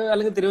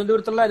അല്ലെങ്കിൽ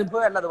തിരുവനന്തപുരത്തുള്ള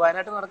അനുഭവം അല്ല, അത്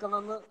വയനാട്ടിൽ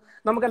നടക്കുന്നതെന്ന്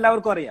നമുക്ക്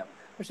എല്ലാവർക്കും അറിയാം.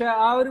 പക്ഷെ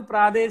ആ ഒരു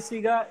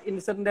പ്രാദേശിക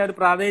ഇൻസിഡന്റ്, ഒരു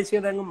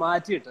പ്രാദേശികത അങ്ങ്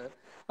മാറ്റിയിട്ട്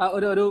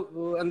ഒരു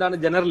എന്താണ്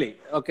ജനറലി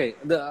ഓക്കെ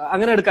ഇത്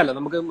അങ്ങനെ എടുക്കാമല്ലോ.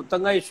 നമുക്ക്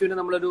മുത്തങ്ങ ഇഷ്യൂവിനെ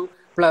നമ്മളൊരു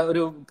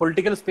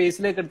പൊളിറ്റിക്കൽ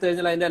സ്പേസിലേക്ക് എടുത്തു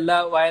കഴിഞ്ഞാൽ അതിന്റെ എല്ലാ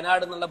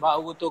വയനാട് എന്നുള്ള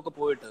ഭാവുകത്വമൊക്കെ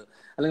പോയിട്ട്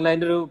അല്ലെങ്കിൽ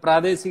അതിന്റെ ഒരു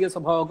പ്രാദേശിക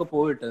സ്വഭാവമൊക്കെ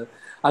പോയിട്ട്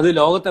അത്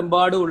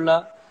ലോകത്തെമ്പാടുമുള്ള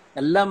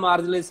എല്ലാ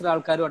മാർജിനലൈസ്ഡ്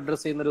ആൾക്കാരും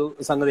അഡ്രസ് ചെയ്യുന്ന ഒരു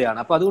സംഗതിയാണ്.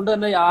 അപ്പൊ അതുകൊണ്ട്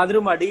തന്നെ യാതൊരു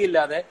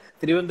മടിയില്ലാതെ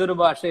തിരുവനന്തപുരം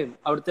ഭാഷയും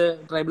അവിടുത്തെ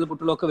ട്രൈബൽ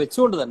കുട്ടികളും ഒക്കെ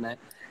വെച്ചുകൊണ്ട് തന്നെ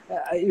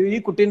ഈ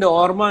കുട്ടീന്റെ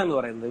ഓർമ്മ എന്ന്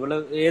പറയുന്നത് ഇവള്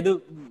ഏത്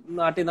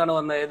നാട്ടിൽ നിന്നാണ്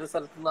വന്നത്, ഏത്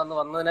സ്ഥലത്തു നിന്നാണ്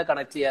വന്നതിനെ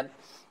കണക്ട് ചെയ്യാൻ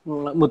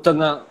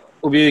മുത്തങ്ങ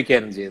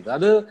ഉപയോഗിക്കുകയായിരുന്നു ചെയ്തത്.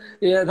 അത്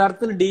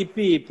യഥാർത്ഥത്തിൽ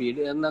DPEP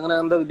അങ്ങനെ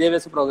എന്തോ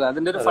വിദ്യാഭ്യാസ പ്രോഗ്രാം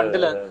അതിന്റെ ഒരു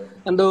ഫണ്ടില്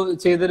എന്തോ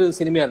ചെയ്തൊരു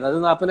സിനിമയായിരുന്നു. അത്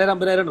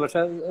 40,000-50,000 ഉണ്ട്.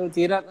 പക്ഷെ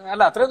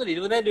അല്ല അത്രയൊന്നും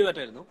 20,000 രൂപ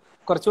ആയിരുന്നു.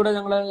 കുറച്ചുകൂടെ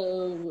ഞങ്ങള്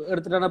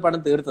എടുത്തിട്ടാണ്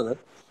പണം തീർത്തത്.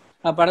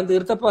 ആ പണം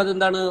തീർത്തപ്പോൾ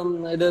അതെന്താണ്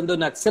ഇതെന്തോ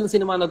നക്സൽ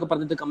സിനിമ എന്നൊക്കെ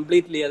പറഞ്ഞിട്ട്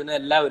കംപ്ലീറ്റ്ലി അതിനെ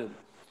എല്ലാവരും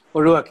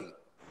ഒഴിവാക്കി.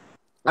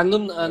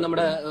 അന്നും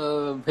നമ്മുടെ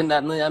പിന്നെ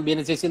അന്ന് ഞാൻ ബീന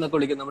ചേച്ചി എന്നൊക്കെ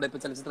വിളിക്കുന്നു, നമ്മുടെ ഇപ്പൊ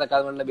ചലച്ചിത്ര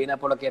അക്കാദമിയിലെ ബീന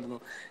പോളൊക്കെ ആയിരുന്നു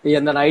ഈ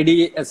എന്താണ്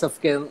IDSF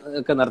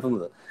ഒക്കെ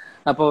നടത്തുന്നത്.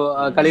 അപ്പോ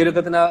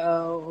കളിയൊരുക്കത്തിന്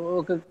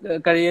ഒക്കെ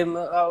കഴിയും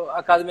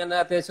അക്കാദമി തന്നെ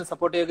അത്യാവശ്യം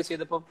സപ്പോർട്ട് ചെയ്യുകയൊക്കെ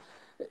ചെയ്തപ്പോൾ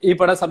ഈ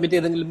പടം സബ്മിറ്റ്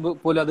ചെയ്തെങ്കിലും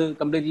പോലും അത്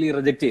കംപ്ലീറ്റ്ലി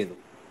റിജക്ട് ചെയ്തു,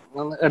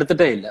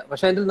 എടുത്തിട്ടേ ഇല്ല.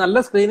 പക്ഷെ അതിന്റെ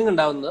നല്ല സ്ക്രീനിങ്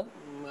ഉണ്ടാവുന്നത്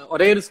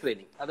ഒരേ ഒരു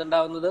സ്ക്രീനിങ്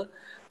അതുണ്ടാവുന്നത്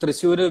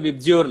തൃശ്ശൂര്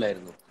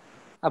വിബ്ജിയോറിലായിരുന്നു.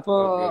 അപ്പോ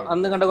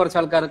അന്ന് കണ്ട കുറച്ച്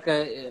ആൾക്കാരൊക്കെ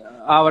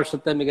ആ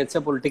വർഷത്തെ മികച്ച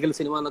പൊളിറ്റിക്കൽ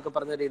സിനിമ എന്നൊക്കെ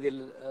പറഞ്ഞ രീതിയിൽ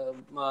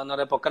എന്താ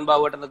പറയാ പൊക്കൻ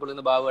ബാബുവേട്ടൻ എന്നൊക്കെ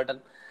വിളിക്കുന്ന ബാബുവേട്ടൻ,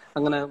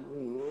 അങ്ങനെ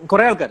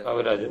കുറെ ആൾക്കാർ,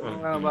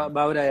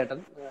 ബാബുരായേട്ടൻ,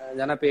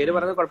 ഞാൻ ആ പേര്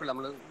പറഞ്ഞത് കുഴപ്പമില്ല,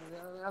 നമ്മള്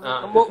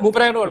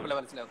മൂപ്പരായോട് കുഴപ്പമില്ല,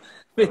 മനസ്സിലാവും.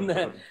 പിന്നെ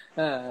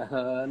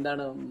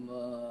എന്താണ്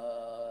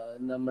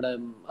നമ്മുടെ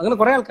അങ്ങനെ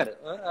കുറെ ആൾക്കാർ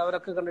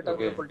അവരൊക്കെ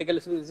കണ്ടിട്ട് പൊളിറ്റിക്കൽ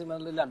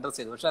അഡ്രസ്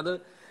ചെയ്തു. പക്ഷെ അത്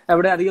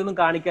എവിടെ അധികം ഒന്നും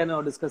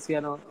കാണിക്കാനോ ഡിസ്കസ്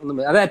ചെയ്യാനോ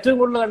ഒന്നും. അത് ഏറ്റവും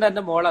കൂടുതൽ കണ്ട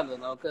എന്റെ മോളാണ്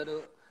തോന്നുന്നു. അവർക്ക്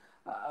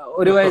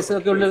ഒരു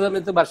വയസ്സൊക്കെ ഉള്ള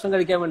സമയത്ത് ഭക്ഷണം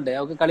കഴിക്കാൻ വേണ്ടേ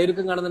അവർക്ക്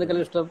കളിയൊരുക്കം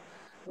കാണുന്നതിനേക്കാളും ഇഷ്ടം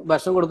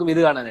ഭക്ഷണം കൊടുക്കും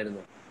ഇത്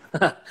കാണാനായിരുന്നു.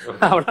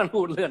 അവിടാണ്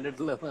കൂടുതൽ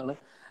കണ്ടിട്ടുള്ളതെന്നാണ്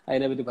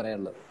അതിനെപ്പറ്റി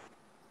പറയാനുള്ളത്.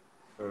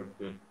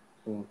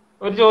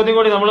 ഒരു ചോദ്യം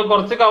കൂടി, നമ്മൾ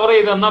കുറച്ച് കവർ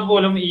ചെയ്ത് എന്നാൽ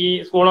പോലും ഈ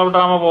സ്കൂൾ ഓഫ്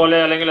ഡ്രാമ പോലെ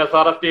അല്ലെങ്കിൽ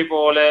SRFT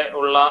പോലെ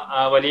ഉള്ള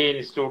വലിയ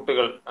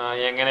ഇൻസ്റ്റിറ്റ്യൂട്ടുകൾ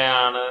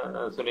എങ്ങനെയാണ്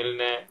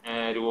സുനിലിനെ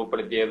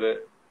രൂപപ്പെടുത്തിയത്?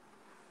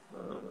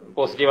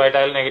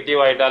 പോസിറ്റീവായിട്ടായാലും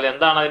നെഗറ്റീവായിട്ടായാലും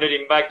എന്താണ് അതിന്റെ ഒരു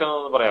ഇമ്പാക്ട്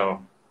എന്നൊന്ന് പറയാമോ?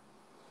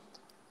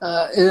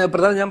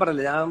 പ്രധാനം ഞാൻ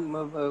പറഞ്ഞില്ല, ഞാൻ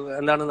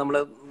എന്താണ് നമ്മള്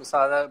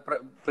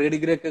പ്രീ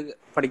ഡിഗ്രി ഒക്കെ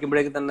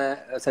പഠിക്കുമ്പോഴേക്ക് തന്നെ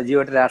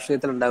സജീവമായിട്ട്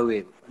രാഷ്ട്രീയത്തിൽ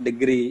ഉണ്ടാവുകയും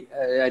ഡിഗ്രി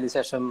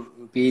അതിനുശേഷം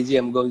PG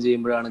MCOM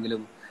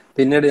ചെയ്യുമ്പോഴാണെങ്കിലും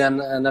പിന്നീട് ഞാൻ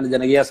എന്താണ്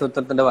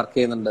ജനകീയാസൂത്രണത്തിന്റെ വർക്ക്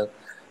ചെയ്യുന്നുണ്ട്.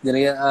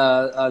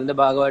 അതിന്റെ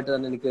ഭാഗമായിട്ട്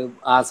തന്നെ എനിക്ക്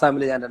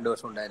ആസാമിൽ ഞാൻ 2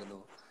 വർഷം ഉണ്ടായിരുന്നു,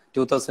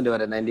 2000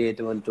 വരെ,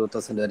 98 മുതൽ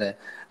 2000 വരെ.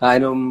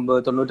 അതിനു മുമ്പ്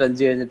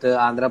 95 കഴിഞ്ഞിട്ട്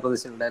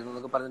ആന്ധ്രാപ്രദേശിൽ ഉണ്ടായിരുന്നു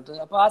എന്നൊക്കെ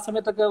പറഞ്ഞിട്ട്. അപ്പൊ ആ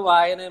സമയത്തൊക്കെ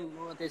വായനയും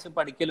അത്യാവശ്യം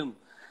പഠിക്കലും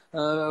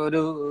ഒരു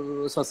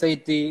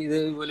സൊസൈറ്റി ഇത്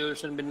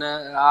ഇവല്യൂഷൻ, പിന്നെ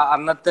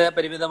അന്നത്തെ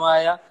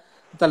പരിമിതമായ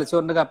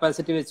തലച്ചോറിന്റെ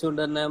കപ്പാസിറ്റി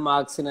വെച്ചുകൊണ്ട് തന്നെ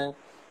മാർക്സിനെ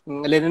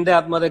ലെനിന്റെ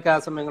ആത്മകഥയൊക്കെ ആ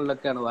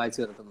സമയങ്ങളിലൊക്കെയാണ് വായിച്ചു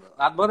തീർക്കുന്നത്.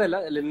 ആത്മകഥയല്ല,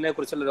 ലെനിനെ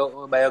കുറിച്ചുള്ള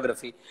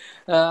ബയോഗ്രഫി.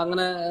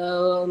 അങ്ങനെ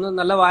ഒന്ന്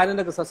നല്ല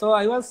വായനയുടെ. So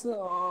I was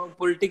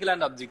political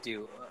and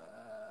objective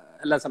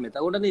എല്ലാ സമയത്തും.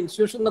 അതുകൊണ്ട് തന്നെ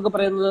ഇൻസ്റ്റിറ്റ്യൂഷൻ എന്നൊക്കെ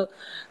പറയുന്നത്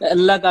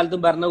എല്ലാ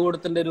കാലത്തും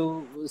ഭരണകൂടത്തിന്റെ ഒരു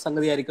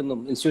സംഗതി ആയിരിക്കുന്നു.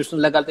 ഇൻസ്റ്റിറ്റ്യൂഷൻ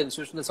എല്ലാ കാലത്തും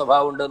ഇൻസ്റ്റിറ്റ്യൂഷന്റെ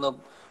സ്വഭാവം ഉണ്ടെന്നും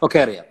ഒക്കെ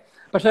അറിയാം.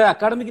 പക്ഷെ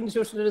അക്കാഡമിക്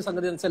ഇൻസ്റ്റിറ്റ്യൂഷന്റെ ഒരു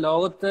സംഗതി എന്ന് വെച്ചാൽ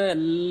ലോകത്തെ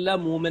എല്ലാ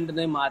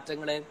മൂവ്മെന്റിനെയും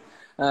മാറ്റങ്ങളെയും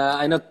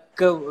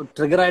അതിനൊക്കെ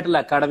ട്രിഗർ ആയിട്ടുള്ള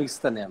അക്കാഡമിക്സ്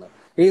തന്നെയാണ്.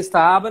 ഈ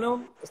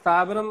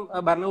സ്ഥാപനം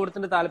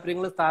ഭരണകൂടത്തിന്റെ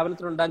താല്പര്യങ്ങൾ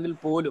സ്ഥാപനത്തിനുണ്ടെങ്കിൽ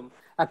പോലും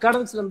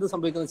അക്കാഡമിക്സിൽ എന്ത്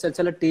സംഭവിക്കുന്നത് വെച്ചാൽ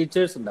ചില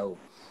ടീച്ചേഴ്സ് ഉണ്ടാവും,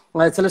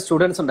 ചില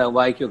സ്റ്റുഡൻസ് ഉണ്ടാവും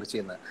വായിക്കുകയൊക്കെ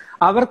ചെയ്യുന്നത്.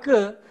 അവർക്ക്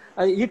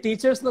ഈ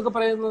ടീച്ചേഴ്സ് എന്നൊക്കെ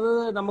പറയുന്നത്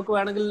നമുക്ക്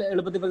വേണമെങ്കിൽ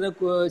എളുപ്പത്തിൽ പറഞ്ഞ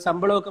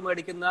ശമ്പളമൊക്കെ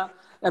മേടിക്കുന്ന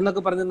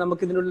എന്നൊക്കെ പറഞ്ഞ്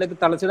നമുക്ക് ഇതിനുള്ളിലേക്ക്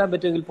തളച്ചിടാൻ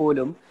പറ്റുമെങ്കിൽ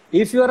പോലും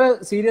if you are A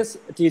serious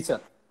teacher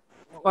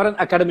or N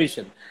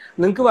academician,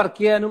 നിങ്ങൾക്ക് വർക്ക്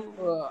ചെയ്യാനും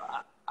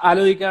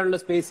ആലോചിക്കാനുള്ള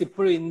സ്പേസ്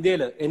ഇപ്പോഴും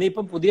ഇന്ത്യയിൽ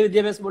ഇനിയിപ്പം പുതിയ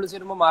വിദ്യാഭ്യാസ പോളിസി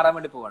വരുമ്പോൾ മാറാൻ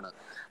വേണ്ടി പോവാണ്.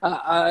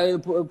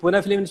 പൂനെ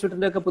ഫിലിം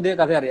ഇൻസ്റ്റിറ്റ്യൂട്ടിന്റെ ഒക്കെ പുതിയ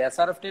കഥ അറിയാം.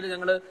 SRFTയിൽ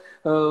ഞങ്ങൾ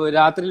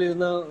രാത്രിയിൽ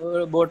ഇരുന്ന്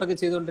ബോട്ടൊക്കെ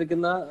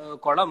ചെയ്തുകൊണ്ടിരിക്കുന്ന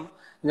കുളം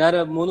ഞാൻ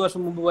 3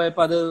 വർഷം മുമ്പ്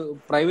പോയപ്പോൾ അത്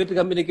പ്രൈവറ്റ്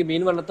കമ്പനിക്ക്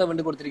മീൻ വളർത്താൻ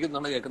വേണ്ടി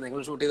കൊടുത്തിരിക്കുന്നതാണ് കേൾക്കുന്നത്.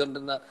 ഞങ്ങൾ ഷൂട്ട്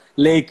ചെയ്തുകൊണ്ടിരുന്ന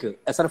ലേക്ക്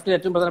SRFT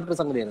ഏറ്റവും പ്രധാനപ്പെട്ട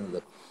സംഗതിയായിരുന്നത്.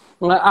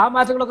 ആ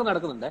മാറ്റങ്ങളൊക്കെ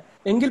നടക്കുന്നുണ്ട്.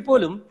 എങ്കിൽ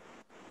പോലും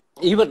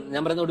ഈവൻ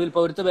ഞാൻ പറയുന്ന ഒടുവിൽ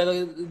പൗരത്വ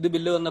ഭേദഗതി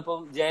ബില്ല് വന്നപ്പോൾ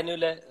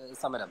JNUവിലെ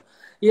സമരം,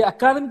 ഈ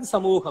അക്കാദമിക്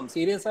സമൂഹം,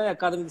 സീരിയസ് ആയ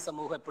അക്കാദമിക്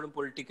സമൂഹം എപ്പോഴും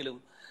പൊളിറ്റിക്കലും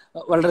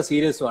വളരെ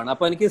സീരിയസുമാണ്.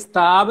 അപ്പൊ എനിക്ക്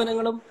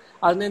സ്ഥാപനങ്ങളും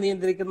അതിനെ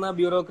നിയന്ത്രിക്കുന്ന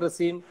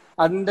ബ്യൂറോക്രസിയും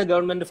അതിന്റെ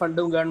ഗവൺമെന്റ്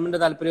ഫണ്ടും ഗവൺമെന്റ്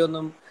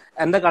താല്പര്യമൊന്നും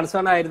എന്റെ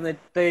കൺസേൺ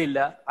ആയിരുന്നിട്ടേ ഇല്ല.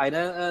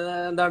 അതിന്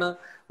എന്താണ്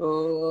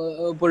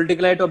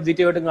പൊളിറ്റിക്കലായിട്ട്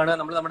ഒബ്ജക്റ്റീവായിട്ടും കാണുക,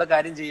 നമ്മൾ നമ്മുടെ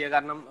കാര്യം ചെയ്യുക.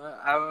 കാരണം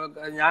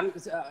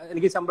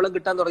എനിക്ക് ശമ്പളം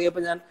കിട്ടാൻ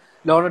തുടങ്ങിയപ്പോൾ ഞാൻ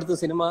ലോൺ എടുത്ത്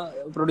സിനിമ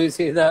പ്രൊഡ്യൂസ്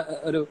ചെയ്ത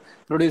ഒരു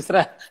പ്രൊഡ്യൂസർ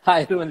ആയ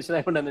ഒരു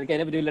മനുഷ്യനായതുകൊണ്ടാണ് എനിക്ക്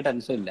അതിനെപ്പറ്റി വലിയ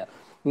ടെൻഷൻ ഇല്ല.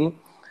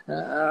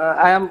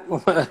 I am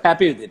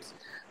happy with it.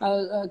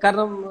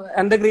 കാരണം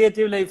എൻ്റെ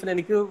ക്രിയേറ്റീവ് ലൈഫിൽ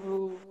എനിക്ക്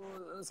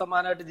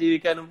സമാനമായിട്ട്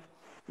ജീവിക്കാനും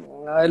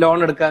ലോൺ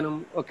എടുക്കാനും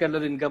ഒക്കെ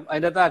ഉള്ളൊരു ഇൻകം,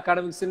 അതിൻ്റെ അകത്ത്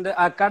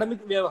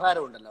അക്കാഡമിക്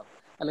വ്യവഹാരം ഉണ്ടല്ലോ,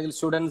 അല്ലെങ്കിൽ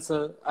സ്റ്റുഡൻസ്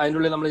അതിൻ്റെ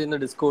ഉള്ളിൽ നമ്മൾ ചെയ്യുന്ന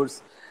ഡിസ്കോഴ്സ്,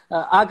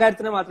 ആ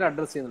കാര്യത്തിനെ മാത്രമേ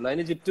അഡ്രസ് ചെയ്യുന്നുള്ളൂ.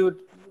 അതിന് ചുറ്റും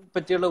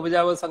പറ്റിയുള്ള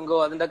ഉപജാപക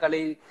സംഘവും അതിന്റെ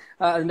കളി,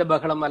 അതിന്റെ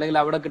ബഹളം, അല്ലെങ്കിൽ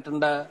അവിടെ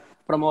കിട്ടേണ്ട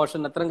പ്രൊമോഷൻ,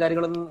 അത്തരം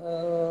കാര്യങ്ങളൊന്നും.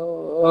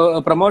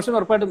 പ്രൊമോഷൻ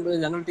ഉറപ്പായിട്ടും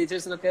ഞങ്ങൾ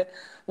ടീച്ചേഴ്സിനൊക്കെ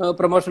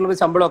പ്രൊമോഷനുള്ള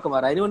ശമ്പളമൊക്കെ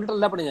മാറും. അതിന് വേണ്ടിയിട്ട്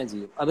എല്ലാ പണി ഞാൻ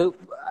ചെയ്യും. അത്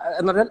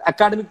എന്ന് പറഞ്ഞാൽ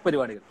അക്കാഡമിക്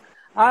പരിപാടികൾ.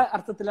 ആ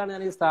അർത്ഥത്തിലാണ്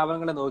ഞാൻ ഈ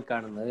സ്ഥാപനങ്ങളെ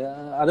നോക്കിക്കാണുന്നത്.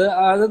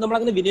 അത്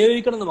നമ്മളങ്ങനെ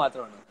വിനിയോഗിക്കണം എന്ന്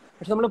മാത്രമാണ്.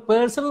 പക്ഷെ നമ്മൾ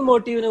പേഴ്സണൽ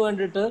മോട്ടീവിന്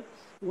വേണ്ടിയിട്ട്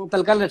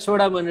തൽക്കാലം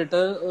രക്ഷപ്പെടാൻ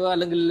വേണ്ടിയിട്ട്,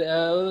 അല്ലെങ്കിൽ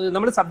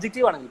നമ്മൾ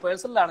സബ്ജക്റ്റീവ് ആണെങ്കിൽ,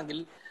 പേഴ്സണൽ ആണെങ്കിൽ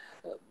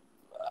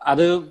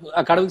അത്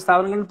അക്കാഡമിക്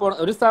സ്ഥാപനങ്ങളിൽ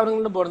ഒരു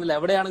സ്ഥാപനങ്ങളിലും പോകണമെന്നില്ല,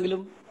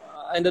 എവിടെയാണെങ്കിലും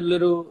അതിൻ്റെ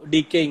ഉള്ളൊരു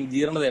ഡീക്കേയിങ്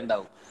ജീർണത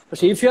ഉണ്ടാവും.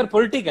 പക്ഷെ ഇഫ് യു ആർ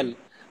പൊളിറ്റിക്കൽ,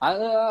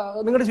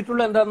 നിങ്ങളുടെ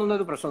ചുറ്റുള്ള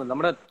എന്താണെന്നുള്ളൊരു പ്രശ്നമില്ല.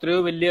 നമ്മുടെ എത്രയോ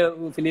വലിയ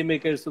ഫിലിം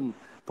മേക്കേഴ്സും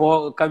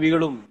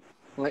കവികളും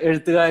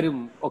എഴുത്തുകാരും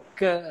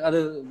ഒക്കെ അത്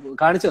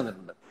കാണിച്ചു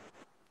തന്നിട്ടുണ്ട്.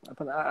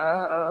 അപ്പൊ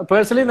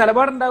പേഴ്സണലി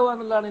നിലപാടുണ്ടാവുക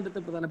എന്നുള്ളതാണ്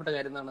ഇതിന്റെ പ്രധാനപ്പെട്ട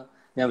കാര്യം എന്നാണ്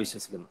ഞാൻ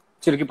വിശ്വസിക്കുന്നത്.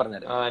 ചുരുക്കി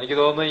പറഞ്ഞാൽ എനിക്ക്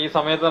തോന്നുന്നു ഈ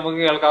സമയത്ത് നമുക്ക്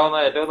കേൾക്കാവുന്ന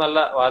ഏറ്റവും നല്ല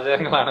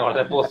വാചകങ്ങളാണ്,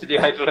 വളരെ പോസിറ്റീവ്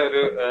ആയിട്ടുള്ള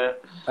ഒരു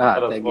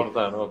റെസ്പോൺസ്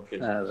ആണ്. ഓക്കെ,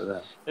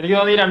 എനിക്ക്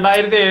തോന്നുന്നു ഈ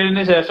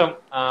 2007 ശേഷം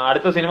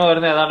അടുത്ത സിനിമ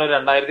വരുന്ന ഏതാണ്ട് ഒരു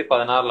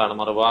 2016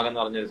 മറുഭാഗം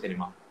എന്ന് പറഞ്ഞൊരു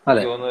സിനിമ.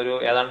 എനിക്ക് തോന്നുന്നു ഒരു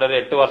ഏതാണ്ട് ഒരു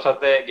 8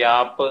 വർഷത്തെ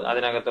ഗ്യാപ്പ്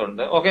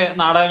അതിനകത്തുണ്ട്. ഓക്കെ,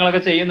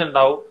 നാടകങ്ങളൊക്കെ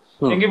ചെയ്യുന്നുണ്ടാവും.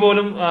 എങ്കിൽ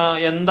പോലും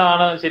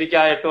എന്താണ് ശരിക്കും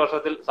ആ 8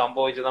 വർഷത്തിൽ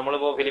സംഭവിച്ചത്?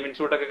 നമ്മളിപ്പോ ഫിലിം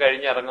ഇൻസ്റ്റിറ്റ്യൂട്ട് ഒക്കെ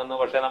കഴിഞ്ഞ് ഇറങ്ങുന്നു,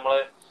 പക്ഷെ നമ്മള്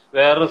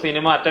വേറൊരു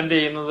സിനിമ അറ്റൻഡ്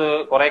ചെയ്യുന്നത്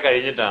കുറെ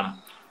കഴിഞ്ഞിട്ടാണ്.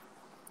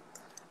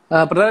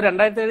 പ്രധാനം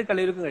 2007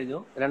 കളിയൊരുക്കം കഴിഞ്ഞു.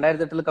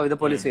 2008 കവിത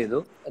പോലീസ് ചെയ്തു.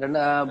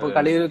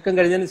 കളിയൊരുക്കം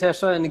കഴിഞ്ഞതിന്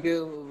ശേഷം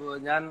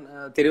ഞാൻ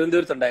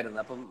തിരുവനന്തപുരത്തുണ്ടായിരുന്നു.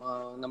 അപ്പം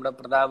നമ്മുടെ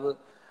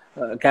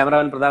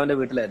ക്യാമറാമാൻ പ്രതാപിന്റെ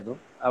വീട്ടിലായിരുന്നു.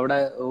 അവിടെ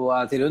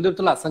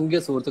തിരുവനന്തപുരത്തുള്ള അസംഖ്യ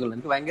സുഹൃത്തുക്കൾ,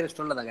 എനിക്ക് ഭയങ്കര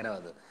ഇഷ്ടമുള്ള നഗരം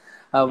അത്.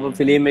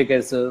 ഫിലിം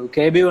മേക്കേഴ്സ്,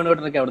 KB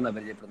വേണുവേട്ടനൊക്കെ അവിടെ നിന്നാണ്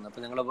പരിചയപ്പെടുന്നത്.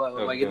 അപ്പൊ ഞങ്ങൾ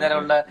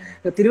വൈകുന്നേരമുള്ള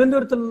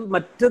തിരുവനന്തപുരത്തുള്ള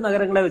മറ്റ്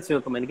നഗരങ്ങളെ വെച്ച്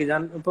നോക്കുമ്പോൾ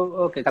ഞാൻ ഇപ്പൊ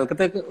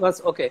കൽക്കത്തക്ക്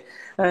ഓക്കെ,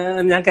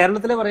 ഞാൻ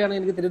കേരളത്തിലെ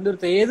പറയുകയാണെങ്കിൽ എനിക്ക്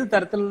തിരുവനന്തപുരത്ത് ഏത്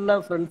തരത്തിലുള്ള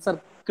ഫ്രണ്ട്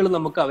സർക്കിൾ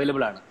നമുക്ക്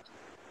അവൈലബിൾ ആണ്.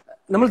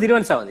 നമ്മൾ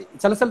തീരുമാനിച്ചാൽ മതി.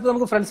 ചില സ്ഥലത്ത്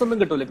നമുക്ക് ഫ്രണ്ട്സ് ഒന്നും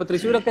കിട്ടൂല. ഇപ്പൊ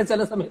തൃശ്ശൂരൊക്കെ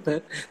ചില സമയത്ത്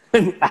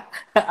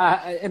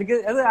എനിക്ക്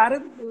അത്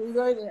ആരും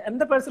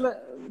എന്റെ പേഴ്സണൽ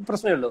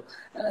പ്രശ്നമേ ഉള്ളൂ.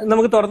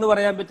 നമുക്ക് തുറന്നു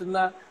പറയാൻ പറ്റുന്ന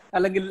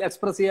അല്ലെങ്കിൽ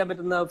എക്സ്പ്രസ് ചെയ്യാൻ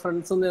പറ്റുന്ന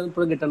ഫ്രണ്ട്സ് ഒന്നും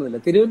എപ്പോഴും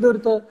കിട്ടണമെന്നില്ല.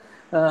 തിരുവനന്തപുരത്ത്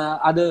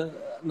അത്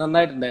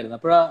നന്നായിട്ടുണ്ടായിരുന്നു.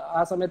 അപ്പോൾ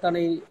ആ സമയത്താണ്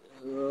ഈ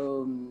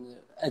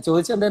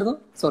ചോദിച്ചെന്തായിരുന്നു,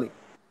 സോറി,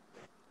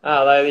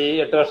 അതായത് ഈ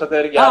 8 വർഷത്തെ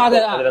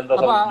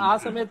അപ്പൊ ആ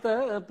സമയത്ത്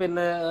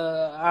പിന്നെ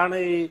ആണ്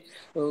ഈ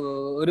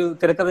ഒരു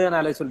തിരക്കഥ ഞാൻ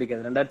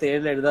ആലോചിച്ചുകൊണ്ടിരിക്കുന്നത്.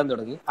 2007 എഴുതാൻ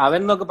തുടങ്ങി. അവൻ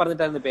എന്നൊക്കെ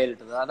പറഞ്ഞിട്ടായിരുന്നു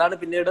പേരിട്ടത്. അതാണ്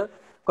പിന്നീട്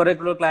കുറെ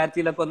കൂടെ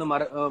ക്ലാരിറ്റിയിലൊക്കെ ഒന്ന്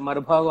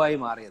മറുഭാഗമായി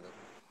മാറിയത്.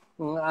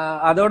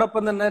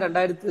 അതോടൊപ്പം തന്നെ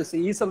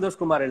സന്തോഷ്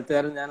കുമാർ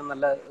എഴുത്തുകാരൻ ഞാനും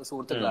നല്ല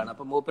സുഹൃത്തുക്കളാണ്.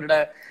 അപ്പൊ മൂപ്പരുടെ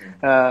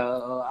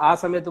ആ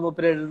സമയത്ത്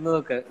മൂപ്പര്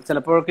എഴുതുന്നതൊക്കെ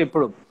ചിലപ്പോഴൊക്കെ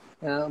ഇപ്പോഴും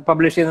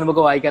പബ്ലിഷ് ചെയ്ത്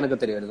നമുക്ക് വായിക്കാനൊക്കെ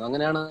തരുമായിരുന്നു.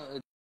 അങ്ങനെയാണ്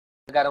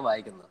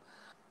വായിക്കുന്നത്.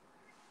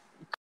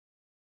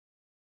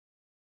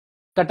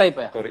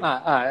 കട്ടായിപ്പോയ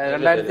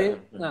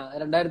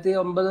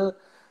 2009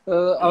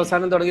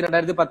 അവസാനം തുടങ്ങി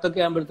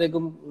 2010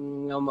 ആകുമ്പോഴത്തേക്കും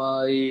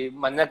ഈ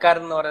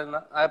മഞ്ഞക്കാരൻ എന്ന് പറയുന്ന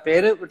ആ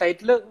പേര്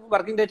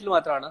വർക്കിംഗ് ടൈറ്റിൽ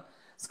മാത്രമാണ്,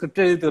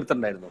 സ്ക്രിപ്റ്റ് എഴുതി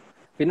തീർത്തിട്ടുണ്ടായിരുന്നു.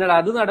 പിന്നീട്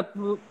അത്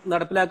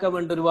നടപ്പിലാക്കാൻ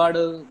വേണ്ടി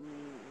ഒരുപാട്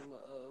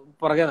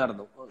പുറകെ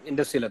നടന്നു.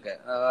 ഇൻഡസ്ട്രിയിലൊക്കെ.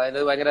 അതായത്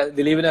ഭയങ്കര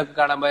ദിലീപിനൊക്കെ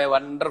കാണാൻ പോയ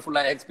വണ്ടർഫുൾ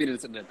ആയ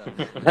എക്സ്പീരിയൻസ് ഉണ്ട് കേട്ടോ.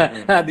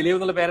 ദിലീപ്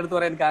എന്നുള്ള പേരെടുത്ത്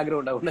പറയാൻ എനിക്ക് ആഗ്രഹം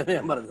ഉണ്ടാവും,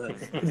 ഞാൻ പറഞ്ഞത്.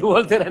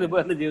 ഇതുപോലത്തെ ഒരു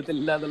അനുഭവം എന്റെ ജീവിതത്തിൽ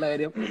ഇല്ല എന്നുള്ള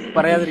കാര്യം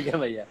പറയാതിരിക്കാൻ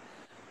വയ്യ.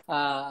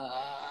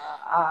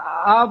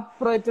 ആ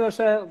പ്രോജക്റ്റ്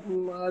പക്ഷെ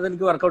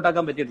അതെനിക്ക് വർക്കൗട്ട്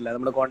ആക്കാൻ പറ്റിയിട്ടില്ല.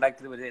 നമ്മുടെ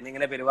കോൺടാക്ട്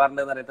ഇങ്ങനെ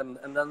പെരുമാറേണ്ടതെന്ന് അറിയത്തുണ്ട്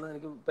എന്താണെന്ന്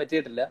എനിക്ക്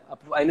പറ്റിയിട്ടില്ല.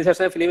 അപ്പൊ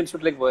അതിനുശേഷം ഫിലിം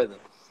ഇൻസ്റ്റിറ്റ്യൂട്ടിലേക്ക് പോയത്.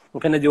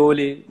 പിന്നെ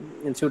ജോലി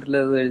ഇൻസ്റ്റിറ്റ്യൂട്ടിൽ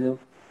കഴിഞ്ഞു.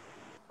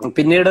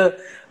 പിന്നീട്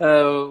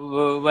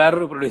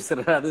വേറൊരു പ്രൊഡ്യൂസർ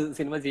അത്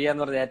സിനിമ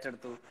ചെയ്യാന്ന് പറഞ്ഞ്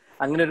ഏറ്റെടുത്തു.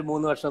 അങ്ങനെ ഒരു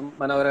 3 വർഷം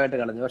മനോഹരമായിട്ട്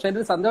കളഞ്ഞു. പക്ഷെ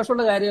അതിന്റെ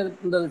സന്തോഷമുള്ള കാര്യം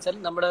എന്താണെന്ന് വെച്ചാൽ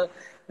നമ്മുടെ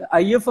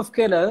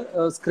IFFKയില്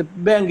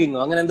സ്ക്രിപ്റ്റ് ബാങ്കിങ്ങോ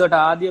അങ്ങനെ എന്തോട്ട്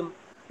ആദ്യം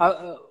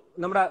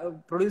നമ്മുടെ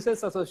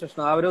പ്രൊഡ്യൂസേഴ്സ്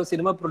അസോസിയേഷനോ അവരോ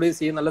സിനിമ പ്രൊഡ്യൂസ്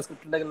ചെയ്യും നല്ല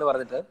സ്ക്രിപ്റ്റ് ഉണ്ടെന്ന്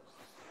പറഞ്ഞിട്ട്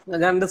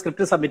ഞാൻ എന്റെ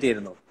സ്ക്രിപ്റ്റ് സബ്മിറ്റ്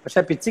ചെയ്തിരുന്നു.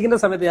 പക്ഷെ പിച്ചിങ്ങിന്റെ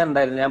സമയത്ത് ഞാൻ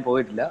ഉണ്ടായിരുന്നു, ഞാൻ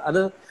പോയിട്ടില്ല.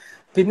 അത്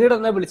പിന്നീട്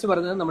എന്നെ വിളിച്ചു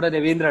പറഞ്ഞത് നമ്മുടെ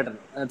രവീന്ദ്രേട്ടൻ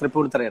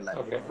തൃപ്പൂണിത്തറയുള്ള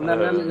എന്നാൽ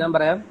ഞാൻ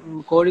പറയാം,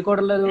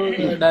 കോഴിക്കോടുള്ള ഒരു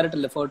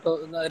ഡയറക്ടറില്ലേ ഫോട്ടോ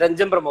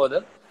രഞ്ജൻ പ്രമോദ്,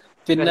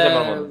 പിന്നെ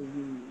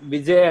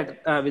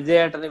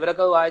വിജയേട്ടൻ,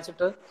 ഇവരൊക്കെ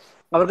വായിച്ചിട്ട്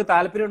അവർക്ക്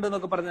താല്പര്യം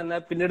ഉണ്ടെന്നൊക്കെ പറഞ്ഞ് എന്നെ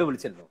പിന്നീട്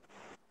വിളിച്ചിരുന്നു.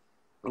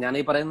 ഞാൻ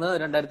ഈ പറയുന്നത്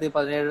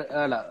 2017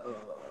 അല്ല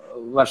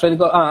വർഷം,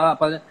 എനിക്ക്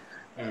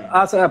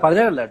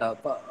 17 കേട്ടോ,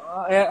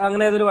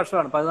 അങ്ങനെ ഏതൊരു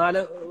വർഷമാണ്,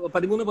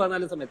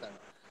 13-14 സമയത്താണ്.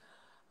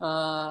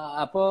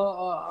 അപ്പോ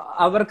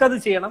അവർക്കത്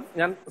ചെയ്യണം,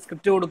 ഞാൻ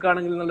സ്ക്രിപ്റ്റ്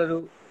കൊടുക്കുകയാണെങ്കിൽ എന്നുള്ളൊരു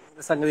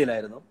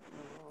സംഗതിയിലായിരുന്നു.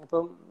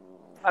 അപ്പം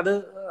അത്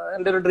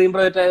എൻ്റെ ഒരു ഡ്രീം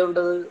പ്രോജക്റ്റ്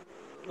ആയതുകൊണ്ട്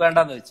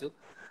വേണ്ടാന്ന് വെച്ചു.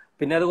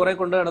 പിന്നെ അത് കുറെ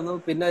കൊണ്ട് നടന്നു.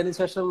 പിന്നെ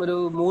അതിനുശേഷം ഒരു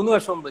 3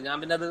 വർഷം മുമ്പ് ഞാൻ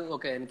പിന്നെ അത്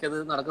എനിക്കത്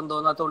നടക്കും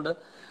തോന്നാത്തതുകൊണ്ട്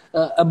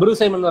അബ്രു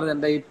സൈമൺ എന്ന് പറഞ്ഞ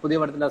എന്റെ ഈ പുതിയ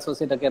പടത്തിന്റെ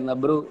അസോസിയേറ്റ് ഒക്കെ ആയിരുന്നു.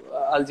 അബ്രു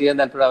അത് ചെയ്യാൻ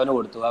താല്പര്യം അവന്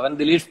കൊടുത്തു. അവൻ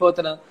ദിലീഷ്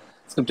പോത്തിന്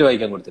സ്ക്രിപ്റ്റ്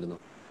വായിക്കാൻ കൊടുത്തിരുന്നു.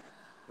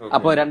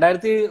 അപ്പൊ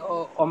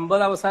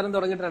 2009 അവസാനം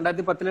തുടങ്ങിയിട്ട്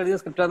 2010 എഴുതിയ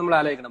സ്ക്രിപ്റ്റ് നമ്മൾ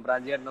ആലോചിക്കണം,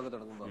 ബ്രാഞ്ചിയായിട്ടൊക്കെ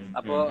തുടങ്ങുമ്പോൾ.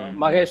 അപ്പോ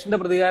മഹേഷിന്റെ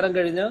പ്രതികാരം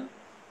കഴിഞ്ഞ്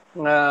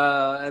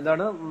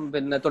എന്താണ്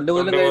പിന്നെ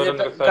തൊണ്ടുമുതലും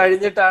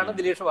കഴിഞ്ഞിട്ടാണ്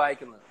ദിലീഷ്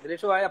വായിക്കുന്നത്.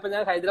 അപ്പൊ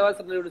ഞാൻ ഹൈദരാബാദ്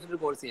സെന്ററിൽ വിളിച്ചിട്ട്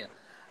കോഴ്സ് ചെയ്യാം.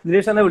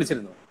 ദിലീഷ് എന്നെ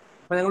വിളിച്ചിരുന്നു.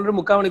 അപ്പൊ ഞങ്ങളൊരു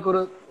 3/4 മണിക്കൂർ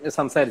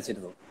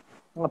സംസാരിച്ചിരുന്നു.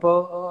 അപ്പോ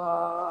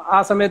ആ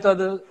സമയത്ത്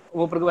അത്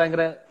മൂപ്പർക്ക്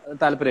ഭയങ്കര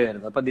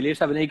താല്പര്യമായിരുന്നു. അപ്പൊ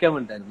ദിലീഷ് അഭിനയിക്കാൻ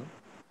വേണ്ടിയിട്ടായിരുന്നു.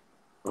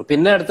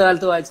 പിന്നെ അടുത്ത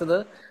കാലത്ത് വായിച്ചത്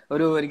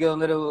എനിക്ക്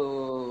തോന്നുന്നൊരു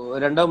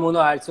 2-3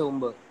 ആഴ്ച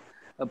മുമ്പ്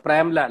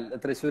പ്രേംലാൽ,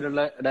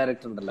 തൃശ്ശൂരുള്ള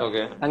ഡയറക്ടർ ഉണ്ടല്ലോ,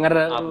 അങ്ങനെ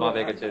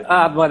ആത്മഹത്യയൊക്കെ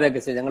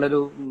ചെയ്തു. ഞങ്ങളൊരു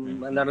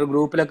ഒരു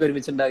ഗ്രൂപ്പിലൊക്കെ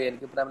ഒരുമിച്ചുണ്ടാകുക.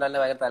 എനിക്ക് പ്രേംലാലിനെ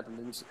ഭയങ്കര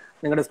താല്പര്യം,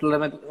 നിങ്ങളുടെ സ്കൂളിലെ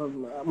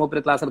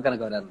മൂപ്പര് ക്ലാസ്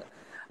എടുക്കാനൊക്കെ വരാറുണ്ട്.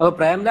 അപ്പൊ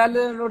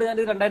പ്രേംലാലിനോട് ഞാൻ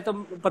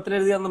 2010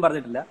 എഴുതിയൊന്നും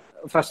പറഞ്ഞിട്ടില്ല,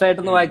 ഫ്രഷ്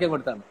ആയിട്ടൊന്ന് വായിക്കാൻ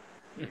കൊടുത്താണ്.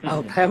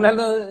 അപ്പൊ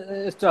പ്രേംലാലിന്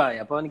ഇഷ്ടമായി.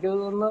 അപ്പൊ എനിക്ക്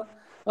തോന്നുന്നു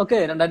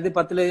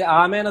 2010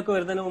 ആമേനൊക്കെ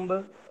വരുന്നതിന് മുമ്പ്,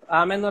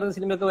 ആമേൻ എന്ന് പറയുന്ന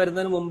സിനിമയൊക്കെ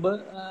വരുന്നതിന് മുമ്പ്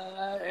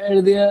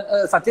എഴുതിയ,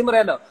 സത്യം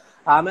പറയാലോ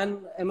ആമേൻ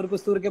എമിർ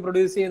കുസ്തൂരിക്ക്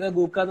പ്രൊഡ്യൂസ് ചെയ്ത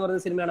ഗൂക്ക എന്ന്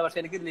പറയുന്ന സിനിമയാണ്. പക്ഷെ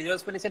എനിക്ക്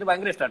ലിജോസ് പെലിശ്ശേരി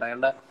ഭയങ്കര ഇഷ്ടമാണ്.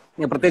 അയാളുടെ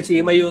പ്രത്യേകിച്ച്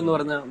ഈമയു എന്ന്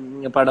പറഞ്ഞ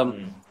പടം,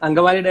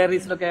 അങ്കമാലി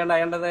ഡയറീസിലൊക്കെ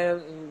അയാളുടേതായ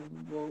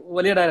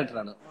വലിയ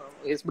ഡയറക്ടറാണ്,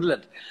 ഈസ്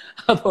ബ്രില്യന്റ്.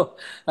 അപ്പോ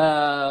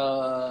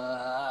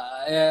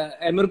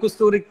എമിർ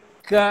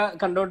കുസ്തൂരിക്ക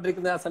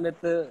കണ്ടോണ്ടിരിക്കുന്ന ആ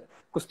സമയത്ത്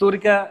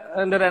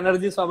കുസ്തൂരിക്കന്റെ ഒരു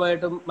എനർജി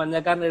സ്വാഭാവികമായിട്ടും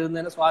മഞ്ഞക്കാരൻ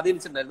എഴുതുന്നതിനെ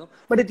സ്വാധീനിച്ചിട്ടുണ്ടായിരുന്നു.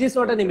 But it is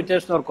not N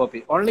imitation or copy,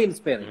 only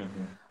inspiring.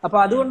 അപ്പൊ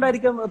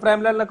അതുകൊണ്ടായിരിക്കും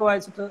പ്രേംലാലിനൊക്കെ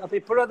വായിച്ചിട്ട് അപ്പൊ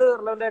ഇപ്പോഴും അത്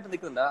റിലവന്റ് ആയിട്ട്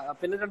നിൽക്കുന്നുണ്ട്.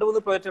 പിന്നെ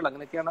 2-3 പ്രോജക്റ്റുകൾ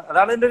അങ്ങനെയൊക്കെയാണ്.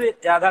 അതാണ് ഇതിന്റെ ഒരു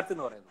യാഥാർത്ഥ്യം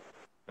എന്ന് പറയുന്നത്.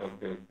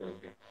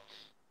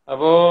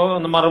 അപ്പോ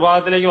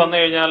മറുഭാഗത്തിലേക്ക് വന്നു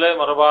കഴിഞ്ഞാൽ,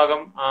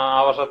 മറുഭാഗം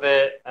ആ വർഷത്തെ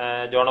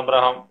ജോൺ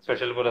അബ്രഹാം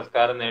സ്പെഷ്യൽ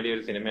പുരസ്കാരം നേടിയ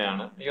ഒരു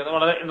സിനിമയാണ്. എനിക്കത്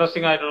വളരെ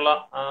ഇൻട്രസ്റ്റിംഗ് ആയിട്ടുള്ള,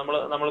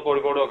 നമ്മൾ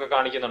കോഴിക്കോടും ഒക്കെ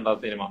കാണിക്കുന്നുണ്ട് ആ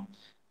സിനിമ.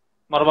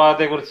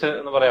 മറുഭാഗത്തെ കുറിച്ച്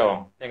ഒന്ന് പറയാമോ,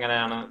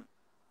 എങ്ങനെയാണ്?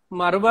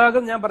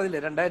 മറുഭാഗം ഞാൻ പറഞ്ഞില്ലേ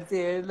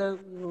 2007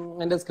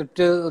 എന്റെ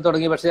സ്ക്രിപ്റ്റ്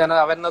തുടങ്ങി. പക്ഷെ ഞാൻ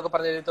അവൻ എന്നൊക്കെ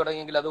പറഞ്ഞ്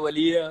തുടങ്ങിയെങ്കിൽ അത്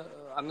വലിയ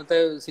അന്നത്തെ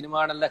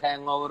സിനിമകളുടെ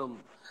ഹാങ് ഓവറും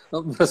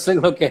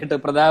പ്രശ്നങ്ങളൊക്കെ ആയിട്ട്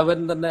പ്രതാപൻ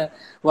തന്നെ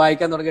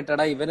വായിക്കാൻ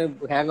തുടങ്ങിയിട്ടാണ് ഇവന്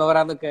ഹാങ്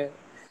ഓവറാന്നൊക്കെ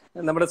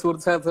നമ്മുടെ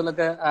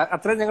സുഹൃത്തുക്കളൊക്കെ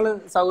അത്രയും ഞങ്ങള്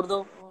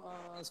സൗഹൃദവും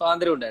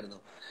സ്വാതന്ത്ര്യം ഉണ്ടായിരുന്നു.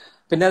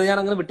 പിന്നെ അത് ഞാൻ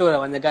അങ്ങനെ വിട്ടുപോരാ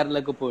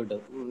മഞ്ഞക്കാരനിലേക്ക് പോയിട്ട്.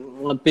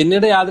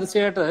 പിന്നീട്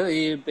യാദൃശ്യമായിട്ട്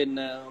ഈ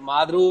പിന്നെ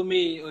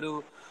മാതൃഭൂമി ഒരു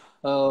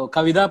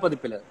കവിതാ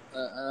പതിപ്പില്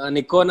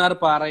നിക്കോനാർ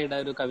പാറയുടെ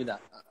ഒരു കവിത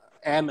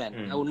ഏമാൻ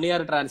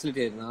ഉണ്ണിയാർ ട്രാൻസ്ലേറ്റ്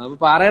ചെയ്തിരുന്നു. അപ്പൊ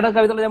പാറയുടെ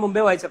കവിതകൾ ഞാൻ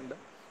മുമ്പേ വായിച്ചിട്ടുണ്ട്.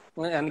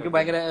 എനിക്ക്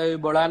ഭയങ്കര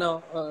ബൊളാനോ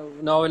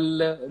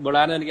നോവലില്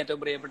ബൊളാനോ എനിക്ക് ഏറ്റവും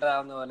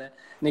പ്രിയപ്പെട്ടതാകുന്ന പോലെ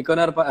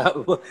നിക്കോനാർ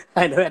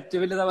അതിന്റെ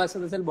ഏറ്റവും വലിയ തമാശ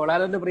എന്ന് വെച്ചാൽ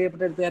ബൊളാനോന്റെ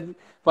പ്രിയപ്പെട്ട എഴുത്തുകാരൻ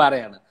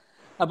പാറയാണ്.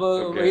 അപ്പൊ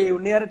ഈ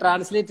ഉണ്ണിയാർ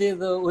ട്രാൻസ്ലേറ്റ്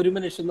ചെയ്ത് ഒരു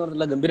മനുഷ്യൻ എന്ന്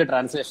പറഞ്ഞുള്ള ഗംഭീര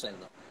ട്രാൻസ്ലേഷൻ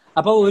ആയിരുന്നു.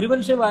 അപ്പൊ ഒരു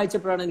മനുഷ്യൻ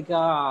വായിച്ചപ്പോഴാണ് എനിക്ക്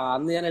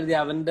അന്ന് ഞാൻ എഴുതിയ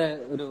അവന്റെ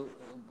ഒരു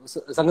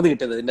സംഗതി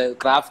കിട്ടിയത്, ഇതിന്റെ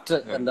ക്രാഫ്റ്റ്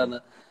എന്താന്ന്,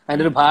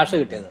 അതിന്റെ ഒരു ഭാഷ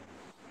കിട്ടിയത്.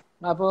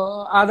 അപ്പോ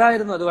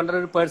അതായിരുന്നു അത്. വളരെ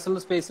ഒരു പേഴ്സണൽ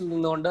സ്പേസിൽ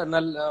നിന്നുകൊണ്ട്,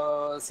 എന്നാൽ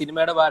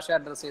സിനിമയുടെ ഭാഷ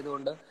അഡ്രസ്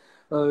ചെയ്തുകൊണ്ട്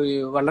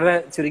വളരെ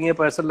ചുരുങ്ങിയ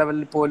പേഴ്സണൽ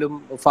ലെവലിൽ പോലും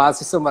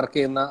ഫാസിസം വർക്ക്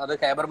ചെയ്യുന്ന, അത്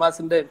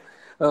ഹേബർമാസിന്റെ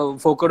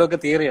ഫോക്കോഡൊക്കെ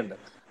തിയറി ഉണ്ട്.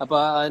 അപ്പൊ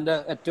അതിന്റെ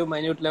ഏറ്റവും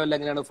മൈന്യൂട്ട് ലെവലിൽ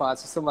എങ്ങനെയാണ്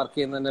ഫാസിസം വർക്ക്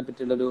ചെയ്യുന്നതിനെ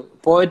പറ്റിയുള്ളൊരു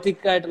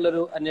പോയറ്റിക്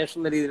ആയിട്ടുള്ളൊരു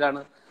അന്വേഷണ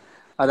രീതിയിലാണ്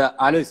അത്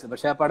ആലോചിച്ചത്.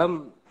 പക്ഷെ ആ പടം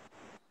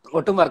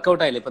ഒട്ടും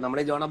വർക്കൗട്ട് ആയില്ല. ഇപ്പൊ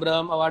നമ്മുടെ ജോൺ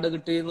അബ്രഹാം അവാർഡ്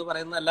കിട്ടി എന്ന്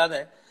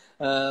പറയുന്നതല്ലാതെ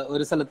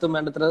ഒരു സ്ഥലത്തും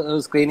വേണ്ടത്ര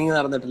സ്ക്രീനിങ്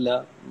നടന്നിട്ടില്ല.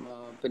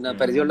 പിന്നെ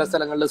പരിചയമുള്ള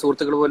സ്ഥലങ്ങളിൽ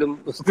സുഹൃത്തുക്കൾ പോലും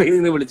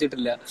സ്ക്രീനിങ്ങിന്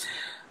വിളിച്ചിട്ടില്ല.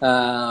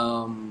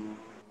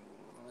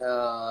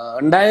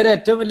 ഉണ്ടായൊരു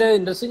ഏറ്റവും വലിയ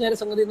ഇൻട്രസ്റ്റിംഗ് ആയ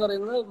സംഗതി എന്ന്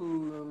പറയുന്നത്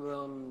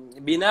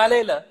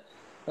ബിനാലയില്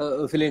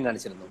ഫിലിം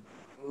കാണിച്ചിരുന്നു.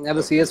 അത്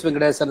CS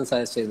വെങ്കടേശ്വരൻ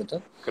സജസ്റ്റ് ചെയ്തിട്ട്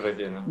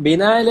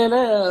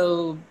ബിനാലയിലെ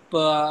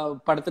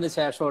പടത്തിന്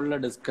ശേഷമുള്ള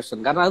ഡിസ്കഷൻ,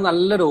 കാരണം അത്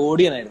നല്ലൊരു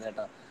ഓഡിയൻ ആയിരുന്നു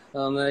കേട്ടോ.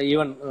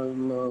 ഈവൻ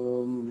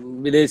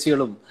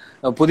വിദേശികളും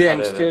പുതിയ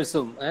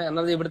യങ്സ്റ്റേഴ്സും.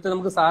 എന്നാൽ ഇവിടുത്തെ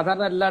നമുക്ക്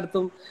സാധാരണ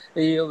എല്ലായിടത്തും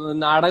ഈ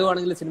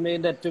നാടകമാണെങ്കിലും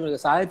സിനിമയുടെ ഏറ്റവും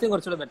സാഹിത്യം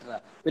കുറച്ചുകൂടെ ബെറ്ററാ.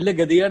 വലിയ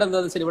ഗതികേട്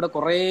എന്താണെന്ന് വെച്ചാൽ ഇവിടെ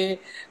കുറെ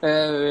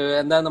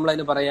എന്താ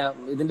നമ്മളതിന് പറയാ,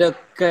 ഇതിന്റെ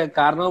ഒക്കെ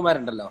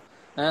കാരണവന്മാരുണ്ടല്ലോ,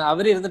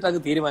 അവരിരുന്നിട്ട്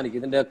അങ്ങ് തീരുമാനിക്കും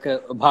ഇതിന്റെ ഒക്കെ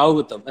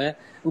ഭാവുകത്വം.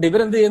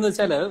 ഇവരെന്ത് ചെയ്യുന്ന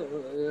വെച്ചാല്,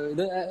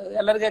 ഇത്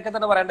എല്ലാവരും കേൾക്കാൻ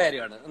തന്നെ പറയേണ്ട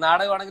കാര്യമാണ്,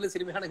 നാടകമാണെങ്കിലും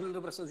സിനിമയാണെങ്കിലും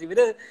ഒരു പ്രശ്നം.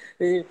 ഇവര്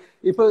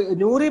ഇപ്പൊ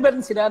നൂറി ബെൻ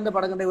സിരാറിന്റെ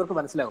പടം കണ്ട ഇവർക്ക്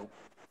മനസ്സിലാവും,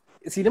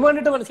 സിനിമ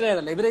കണ്ടിട്ട്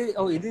മനസ്സിലായതല്ല ഇവര്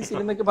ഇത്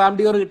സിനിമയ്ക്ക്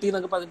പാംഡിയോർ കിട്ടി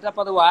എന്നൊക്കെ പറഞ്ഞിട്ട്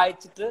അപ്പൊ അത്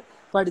വായിച്ചിട്ട്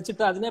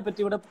പഠിച്ചിട്ട്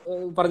അതിനെപ്പറ്റി ഇവിടെ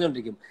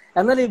പറഞ്ഞുകൊണ്ടിരിക്കും.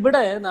 എന്നാൽ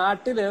ഇവിടെ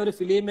നാട്ടില് ഒരു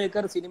ഫിലിം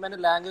മേക്കർ സിനിമയുടെ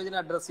ലാംഗ്വേജിനെ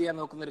അഡ്രസ് ചെയ്യാൻ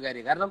നോക്കുന്ന ഒരു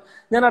കാര്യം. കാരണം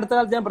ഞാൻ അടുത്ത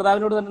കാലത്ത് ഞാൻ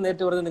പ്രതാപിനോട് തന്നെ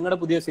നേരിട്ട് പറഞ്ഞു, നിങ്ങളുടെ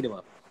പുതിയ സിനിമ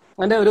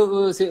എന്റെ ഒരു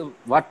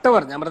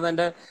വട്ടവർ ഞാൻ പറഞ്ഞ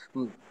എന്റെ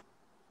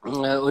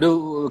ഒരു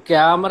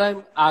ക്യാമറ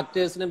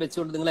ആക്ടേഴ്സിനെ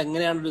വെച്ചുകൊണ്ട് നിങ്ങൾ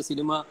എങ്ങനെയാണ് ഒരു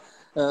സിനിമ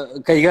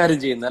കൈകാര്യം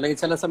ചെയ്യുന്നത്, അല്ലെങ്കിൽ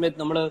ചില സമയത്ത്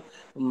നമ്മള്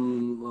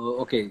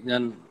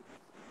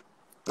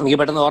എനിക്ക്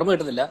പെട്ടെന്ന് ഓർമ്മ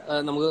കിട്ടുന്നില്ല,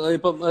 നമുക്ക്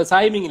ഇപ്പം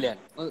സായി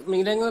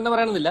മിങ്ങിലെന്ന് തന്നെ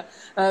പറയണമെന്നില്ല,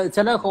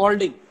 ചില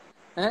ഹോൾഡിങ്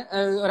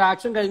ഒരു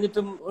ആക്ഷൻ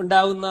കഴിഞ്ഞിട്ടും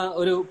ഉണ്ടാകുന്ന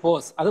ഒരു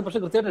പോസ്, അത്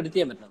പക്ഷെ കൃത്യമായിട്ട് എഡിറ്റ്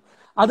ചെയ്യാൻ പറ്റണം.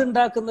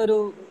 അതുണ്ടാക്കുന്ന ഒരു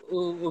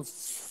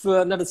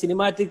എന്താണ്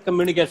സിനിമാറ്റിക്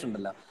കമ്മ്യൂണിക്കേഷൻ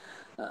ഉണ്ടല്ലോ,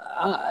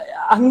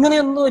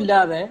 അങ്ങനെയൊന്നും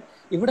ഇല്ലാതെ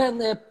ഇവിടെ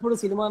എപ്പോഴും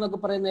സിനിമ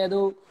എന്നൊക്കെ പറയുന്ന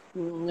ഏതോ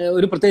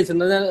ഒരു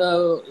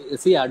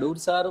പ്രത്യേകിച്ച് അടൂർ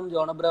സാറും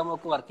ജോൺ അബ്രഹാമും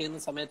ഒക്കെ വർക്ക് ചെയ്യുന്ന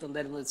സമയത്ത്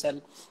എന്തായിരുന്നു വെച്ചാൽ,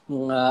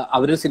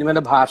 അവര്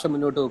സിനിമയുടെ ഭാഷ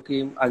മുന്നോട്ട്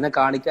വെക്കുകയും അതിനെ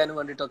കാണിക്കാനും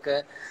വേണ്ടിയിട്ടൊക്കെ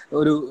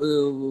ഒരു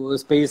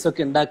സ്പേസ്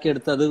ഒക്കെ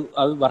ഉണ്ടാക്കിയെടുത്ത് അത്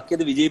വർക്ക്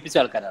ചെയ്ത് വിജയിപ്പിച്ച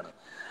ആൾക്കാരാണ്.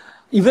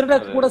 ഇവരുടെ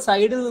കൂടെ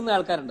സൈഡിൽ നിന്ന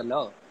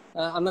ആൾക്കാരുണ്ടല്ലോ,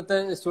 അന്നത്തെ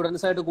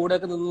സ്റ്റുഡൻസ് ആയിട്ട്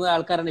കൂടെയൊക്കെ നിന്ന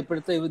ആൾക്കാരാണ്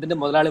ഇപ്പോഴത്തെ ഇതിന്റെ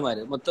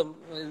മുതലാളിമാര്, മൊത്തം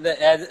ഇതിന്റെ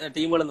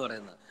ടീമുകൾ എന്ന്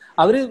പറയുന്നത്.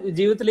 അവര്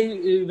ജീവിതത്തിൽ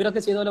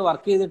ഇവരൊക്കെ ചെയ്ത പോലെ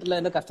വർക്ക് ചെയ്തിട്ടില്ല,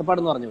 അതിന്റെ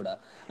കഷ്ടപ്പാടെന്ന് പറഞ്ഞുകൂടാ.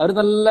 അവർ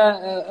നല്ല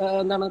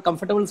എന്താണ്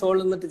കംഫർട്ടബിൾ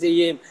സോളിൽ നിന്നിട്ട്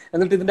ചെയ്യുകയും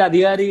എന്നിട്ട് ഇതിന്റെ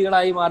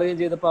അധികാരികളായി മാറുകയും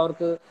ചെയ്തപ്പോൾ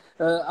അവർക്ക്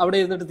അവിടെ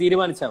ഇരുന്നിട്ട്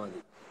തീരുമാനിച്ചാൽ മതി.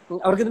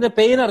 അവർക്ക് ഇതിന്റെ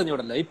പെയിൻ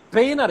അറിഞ്ഞൂടല്ലോ, ഈ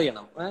പെയിൻ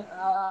അറിയണം.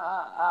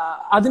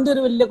 അതിന്റെ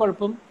ഒരു വലിയ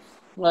കുഴപ്പം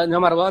ഞാൻ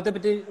മറുഭാഗത്തെ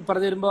പറ്റി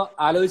പറഞ്ഞു വരുമ്പോ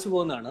ആലോചിച്ചു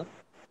പോകുന്നതാണ്.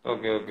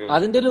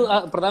 അതിന്റെ ഒരു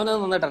പ്രധാന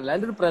നന്നായിട്ടല്ല,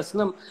 അതിന്റെ ഒരു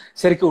പ്രശ്നം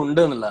ശരിക്കും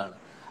ഉണ്ട് എന്നുള്ളതാണ്.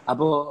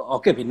 അപ്പോ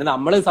പിന്നെ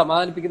നമ്മൾ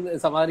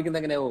സമാധാനിക്കുന്ന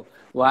എങ്ങനെയോ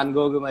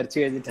വാൻഗോഗ് മരിച്ചു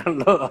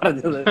കഴിഞ്ഞിട്ടാണല്ലോ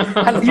പറഞ്ഞത്,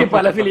 അല്ലെങ്കിൽ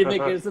പല ഫിലിം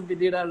മേക്കേഴ്സും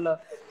പിന്നീടാണല്ലോ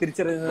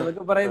തിരിച്ചറിയുന്നത്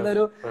എന്നൊക്കെ പറയുന്ന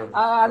ഒരു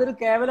അതൊരു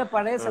കേവല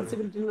പഴയ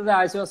സെൻസിബിലിറ്റിയുടെ ഒരു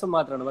ആശ്വാസം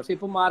മാത്രമാണ്. പക്ഷെ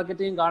ഇപ്പൊ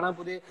മാർക്കറ്റിംഗ് കാണാൻ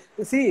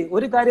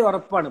ഒരു കാര്യം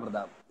ഉറപ്പാണ്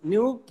പ്രതാപ്,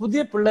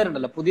 പുതിയ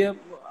പിള്ളേരുണ്ടല്ലോ, പുതിയ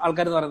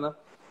ആൾക്കാർ എന്ന് പറയുന്ന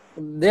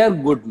ദേ ആർ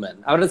ഗുഡ് മാൻ.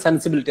 അവരുടെ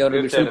സെൻസിബിലിറ്റി,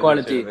 അവരുടെ വിഷ്വൽ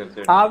ക്വാളിറ്റി,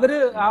 അവര്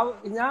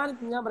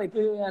ഞാൻ പറയും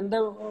ഇപ്പൊ എന്റെ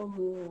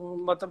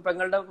മൊത്തം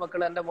പെങ്ങളുടെ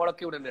മക്കൾ എന്റെ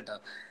മോളൊക്കെ ഇവിടെ ഉണ്ട് കേട്ടോ.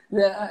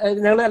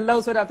 ഞങ്ങൾ എല്ലാ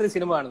ദിവസവും രാത്രി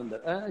സിനിമ കാണുന്നുണ്ട്.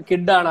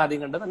 കിഡാണ് ആദ്യം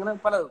കണ്ടത്, അങ്ങനെ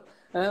പലതും.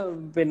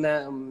 പിന്നെ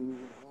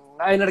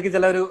അതിനിടയ്ക്ക്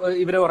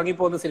ഇവരെ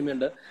ഉറങ്ങിപ്പോകുന്ന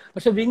സിനിമയുണ്ട്.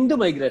 പക്ഷെ വിങ്ഡ്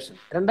മൈഗ്രേഷൻ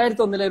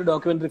 2001 ഒരു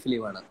ഡോക്യുമെന്ററി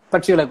ഫിലിമാണ്,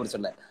 പക്ഷികളെ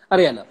കുറിച്ചുള്ള,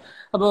 അറിയാലോ.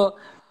 അപ്പോ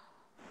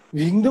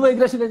വിങ്ഡ്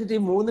മൈഗ്രേഷൻ കഴിഞ്ഞിട്ട്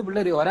ഈ 3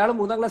 പിള്ളേര്, ഒരാൾ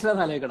 3ാം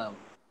ക്ലാസ്സിലാണെന്ന് ആലോചിക്കണം,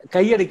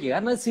 കൈയടിക്കുക.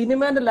 കാരണം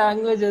സിനിമേന്റെ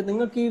ലാംഗ്വേജ്,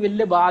 നിങ്ങൾക്ക് ഈ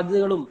വലിയ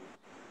ബാധ്യതകളും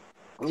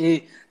ഈ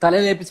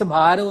തലയിലേപ്പിച്ച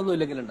ഭാരമൊന്നും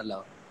ഇല്ലെങ്കിലുണ്ടല്ലോ,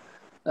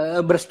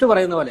 ബ്രഷ്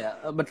പറയുന്ന പോലെയാ,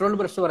 പെട്രോൾ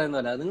ബ്രഷ് പറയുന്ന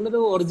പോലെയാ.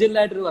 നിങ്ങളൊരു ഒറിജിനൽ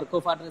ആയിട്ടൊരു work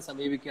of ആർട്ടിനെ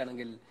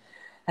സമീപിക്കുകയാണെങ്കിൽ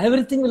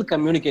everything will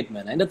communicate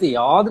മാൻ. അതിൻ്റെ അകത്ത്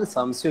യാതൊരു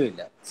സംശയവും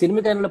ഇല്ല.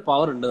 സിനിമയ്ക്ക് അതിനുള്ള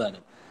പവർ ഉണ്ട്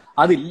താനും.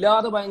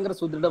 അതില്ലാതെ ഭയങ്കര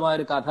സുദൃഢമായ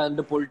ഒരു കഥ,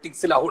 അതിന്റെ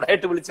പൊളിറ്റിക്സ്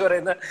ലൗഡായിട്ട് വിളിച്ചു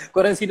പറയുന്ന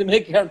കുറെ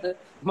സിനിമയൊക്കെയാണ്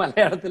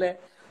മലയാളത്തിലെ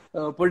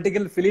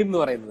പൊളിറ്റിക്കൽ ഫിലിം എന്ന്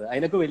പറയുന്നത്.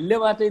 അതിനൊക്കെ വലിയ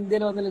മാറ്റം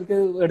ഇന്ത്യയിൽ വന്നാൽ എനിക്ക്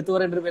എടുത്തു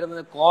പറയേണ്ട ഒരു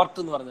പേരുന്നത് കോർട്ട്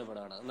എന്ന് പറഞ്ഞ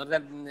പടമാണ്. എന്ന്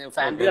പറഞ്ഞാൽ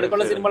ഫാമിലി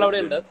അടക്കമുള്ള സിനിമകൾ അവിടെ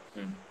ഉണ്ട്.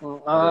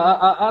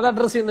 അത്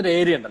അഡ്രസ് ചെയ്യുന്ന ഒരു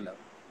ഏരിയ ഉണ്ടല്ലോ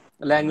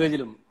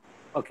ലാംഗ്വേജിലും.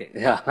 ഓക്കെ,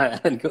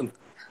 എനിക്കൊന്ന്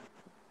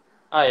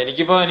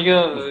എനിക്ക്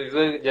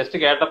ഇത് ജസ്റ്റ്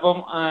കേട്ടപ്പം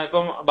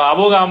ഇപ്പം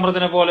ബാബു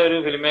കാമ്രത്തിനെ പോലെ ഒരു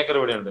ഫിലിം മേക്കർ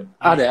ഇവിടെ ഉണ്ട്,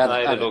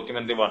 അതായത്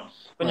ഡോക്യുമെന്ററി പാണ്.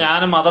 ഇപ്പൊ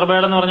ഞാൻ മദർ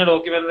ബേർഡ് എന്ന് പറഞ്ഞ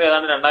ഡോക്യുമെന്ററി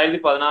ഏതാണ്ട്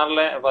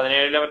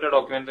 2017 മറ്റോ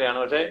ഡോക്യുമെന്ററി ആണ്.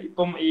 പക്ഷെ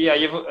ഇപ്പം ഈ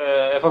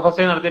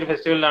FFSA നടത്തിയ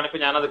ഫെസ്റ്റിവലിലാണ് ഇപ്പൊ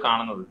ഞാനത്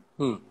കാണുന്നത്.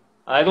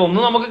 അതായത്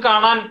ഒന്നും നമുക്ക്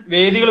കാണാൻ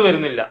വേദികൾ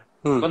വരുന്നില്ല,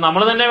 ഇപ്പൊ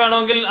നമ്മൾ തന്നെ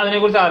വേണമെങ്കിൽ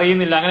അതിനെക്കുറിച്ച്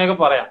അറിയുന്നില്ല, അങ്ങനെയൊക്കെ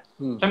പറയാം.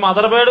 പക്ഷെ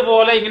മദർ ബേർഡ്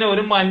പോലെ ഇങ്ങനെ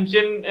ഒരു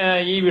മനുഷ്യൻ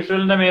ഈ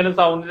വിഷ്വലിന്റെ മേലും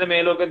സൗണ്ടിന്റെ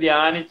മേലും ഒക്കെ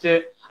ധ്യാനിച്ച്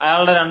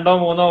അയാളുടെ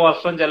 2-3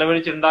 വർഷം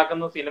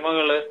ചെലവഴിച്ചുണ്ടാക്കുന്ന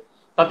സിനിമകള്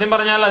സത്യം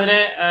പറഞ്ഞാൽ അതിനെ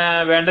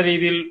വേണ്ട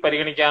രീതിയിൽ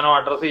പരിഗണിക്കാനോ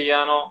അഡ്രസ്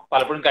ചെയ്യാനോ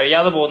പലപ്പോഴും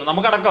കഴിയാതെ പോകുന്നു.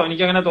 നമുക്കടക്കം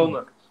എനിക്ക് അങ്ങനെ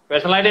തോന്നുന്നു.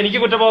 പേഴ്സണലായിട്ട് എനിക്ക്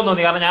കുറ്റബോധം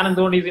തോന്നി. കാരണം ഞാൻ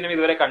എന്തുകൊണ്ട് ഈ സിനിമ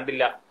ഇതുവരെ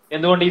കണ്ടില്ല,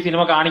 എന്തുകൊണ്ട് ഈ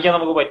സിനിമ കാണിക്കാൻ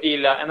നമുക്ക്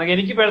പറ്റിയില്ല എന്നൊക്കെ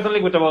എനിക്ക്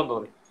പേഴ്സണലി കുറ്റബോധം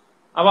തോന്നി.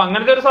 അപ്പൊ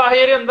അങ്ങനത്തെ ഒരു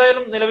സാഹചര്യം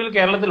എന്തായാലും നിലവിൽ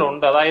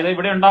കേരളത്തിലുണ്ട്. അതായത്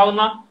ഇവിടെ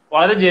ഉണ്ടാവുന്ന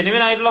വളരെ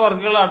ജെന്യുവൻ ആയിട്ടുള്ള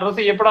വർക്കുകൾ അഡ്രസ്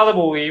ചെയ്യപ്പെടാതെ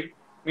പോവുകയും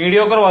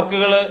മീഡിയോക്കർ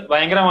വർക്കുകൾ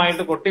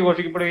ഭയങ്കരമായിട്ട്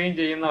കൊട്ടിഘോഷിക്കപ്പെടുകയും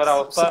ചെയ്യുന്ന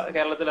ഒരവസ്ഥ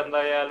കേരളത്തിൽ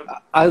എന്തായാലും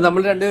അത്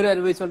നമ്മൾ രണ്ടുപേരും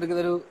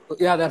അനുഭവിച്ചുകൊണ്ടിരിക്കുന്ന ഒരു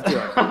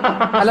യാഥാർത്ഥ്യമാണ്.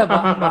 അല്ല,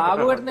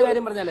 ബാബുവേട്ടന്റെ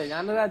കാര്യം പറഞ്ഞാലേ,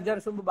 ഞാനൊരു 5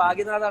 വർഷം മുമ്പ്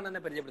ഭാഗ്യനാഥാണ്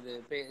എന്നെ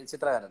പരിചയപ്പെടുത്തിയത്,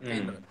 ചിത്രകാരൻ.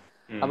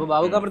 അപ്പൊ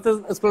ബാബു കാപ്പുറത്ത്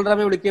സ്കൂൾ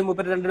ഡ്രാമ വിളിക്കുകയും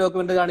 2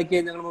 ഡോക്യുമെന്റ്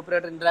കാണിക്കുകയും ഞങ്ങൾ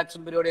 2 ഇന്ററാക്ഷൻ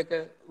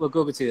പരിപാടിയൊക്കെ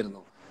വെക്കുകയൊക്കെ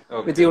ചെയ്തിരുന്നു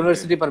വിത്ത്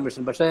യൂണിവേഴ്സിറ്റി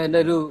പെർമിഷൻ. പക്ഷെ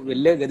എന്റെ ഒരു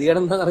വലിയ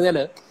ഗതികേടെന്ന്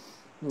പറഞ്ഞാല്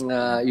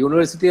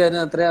യൂണിവേഴ്സിറ്റി അതിന്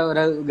അത്ര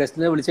ഒരു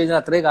ഗസ്റ്റിനെ വിളിച്ചു കഴിഞ്ഞാൽ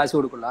അത്രേ കാശ്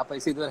കൊടുക്കുള്ളൂ. ആ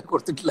പൈസ ഇതുവരെ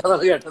കൊടുത്തിട്ടില്ല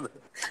എന്നാണ് കേട്ടത്.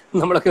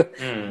 നമ്മളൊക്കെ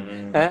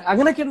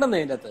അങ്ങനെയൊക്കെ ഉണ്ടെന്നേ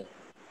അതിൻ്റെ അകത്ത്.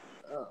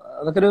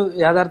 അതൊക്കെ ഒരു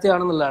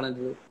യാഥാർത്ഥ്യമാണെന്നുള്ളതാണ്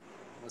ഒരു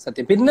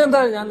സത്യം.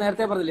 പിന്നെന്താ, ഞാൻ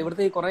നേരത്തെ പറഞ്ഞില്ല,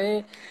 ഇവിടുത്തെ ഈ കുറെ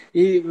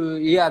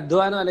ഈ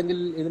അധ്വാനം അല്ലെങ്കിൽ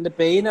ഇതിന്റെ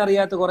പെയിൻ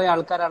അറിയാത്ത കുറെ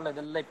ആൾക്കാരാണല്ലോ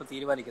ഇതെല്ലാം ഇപ്പൊ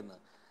തീരുമാനിക്കുന്നത്.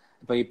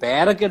 ഇപ്പൊ ഈ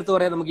പേരൊക്കെ എടുത്ത്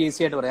പറയാൻ നമുക്ക്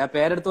ഈസി ആയിട്ട് പറയാം. ആ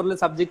പേരെടുത്ത് പറഞ്ഞാൽ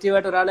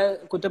സബ്ജക്റ്റീവായിട്ട് ഒരാളെ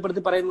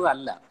കുറ്റപ്പെടുത്തി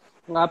പറയുന്നതല്ല.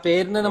 ആ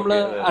പേരിനെ നമ്മൾ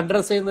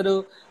അഡ്രസ് ചെയ്യുന്നൊരു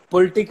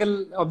പൊളിറ്റിക്കൽ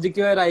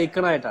ഒബ്ജക്റ്റീവായ ഒരു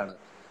ഐക്കണായിട്ടാണ്.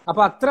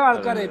 അപ്പൊ അത്ര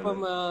ആൾക്കാരെ ഇപ്പം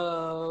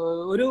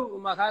ഒരു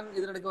മഹാൻ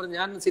ഇതിനിടയ്ക്ക് പറഞ്ഞു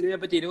ഞാൻ സിനിമയെ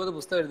പറ്റി 20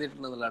 പുസ്തകം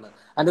എഴുതിയിട്ടുണ്ട് എന്നുള്ളതാണ്.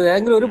 അതിന്റെ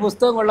ഏതെങ്കിലും ഒരു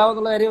പുസ്തകം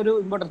കൊള്ളാമെന്നുള്ള കാര്യം ഒരു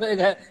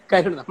ഇമ്പോർട്ടന്റ്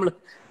കാര്യമാണ്. നമ്മൾ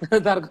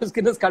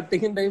താർക്കോസ്കിന്റെ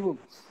സ്കൾപ്റ്റിംഗിന്റെ ടൈമും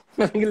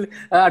അല്ലെങ്കിൽ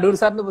അടൂർ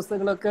സാറിന്റെ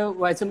പുസ്തകങ്ങളൊക്കെ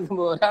വായിച്ചു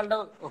നോക്കുമ്പോൾ ഒരാളുടെ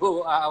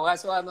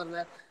അവകാശമാണെന്ന്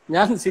പറഞ്ഞാൽ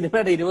ഞാൻ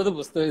സിനിമയുടെ 20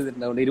 പുസ്തകം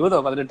എഴുതിയിട്ടുണ്ടാവും, 20ഓ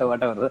 18ഓ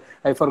whatever,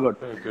 ഐ ഫോർഗോട്ട്.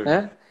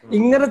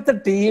 ഇങ്ങനത്തെ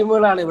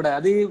ടീമുകളാണ് ഇവിടെ.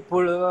 അത് ഈ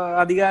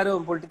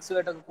അധികാരവും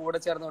പൊളിറ്റിക്സുമായിട്ടൊക്കെ കൂടെ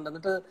ചേർന്നുകൊണ്ട്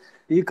എന്നിട്ട്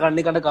ഈ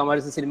കണ്ണി കണ്ട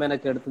കമേഴ്സ്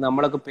സിനിമേനൊക്കെ എടുത്ത്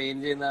നമ്മളൊക്കെ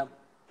പെയിന്റ് ചെയ്യുന്ന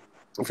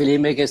ഫിലിം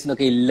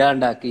മേക്കേഴ്സിനൊക്കെ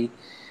ഇല്ലാണ്ടാക്കി.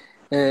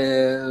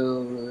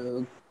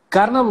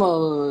 കാരണം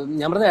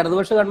ഞാൻ പറഞ്ഞ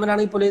ഇടതുപക്ഷ ഗവൺമെന്റ്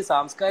ആണെങ്കിൽ പോലും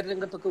സാംസ്കാരിക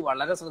രംഗത്തൊക്കെ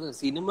വളരെ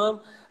സിനിമ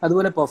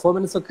അതുപോലെ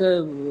പെർഫോമൻസ് ഒക്കെ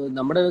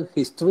നമ്മുടെ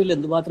ഹിസ്റ്ററിയിൽ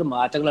എന്തുമാത്രം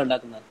മാറ്റങ്ങൾ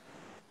ഉണ്ടാക്കുന്നത്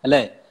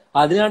അല്ലെ.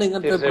 അതിനാണ്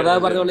ഇങ്ങനത്തെ പ്രധാന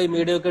പറഞ്ഞ പോലെ ഈ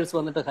മീഡിയോക്കേഴ്സ്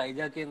വന്നിട്ട്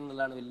ഹൈജാക്ക്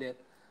ചെയ്യുന്നതാണ് വലിയ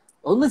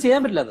ഒന്നും ചെയ്യാൻ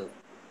പറ്റില്ല. അത്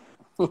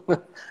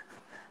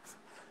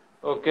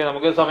ഓക്കെ,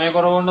 നമുക്ക്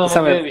സമയക്കുറവുകൊണ്ട്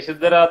നമുക്ക്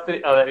വിശുദ്ധ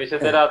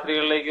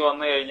രാത്രികളിലേക്ക്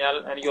വന്നു കഴിഞ്ഞാൽ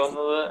എനിക്ക്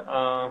തോന്നുന്നത്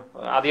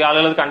അധികം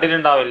ആളുകൾ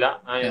കണ്ടിട്ടുണ്ടാവില്ല.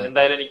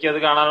 എന്തായാലും എനിക്കത്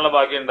കാണാനുള്ള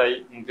ഭാഗ്യം ഉണ്ടായി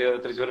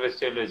തൃശ്ശൂർ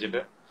ഫെസ്റ്റിവലിൽ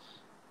വെച്ചിട്ട്.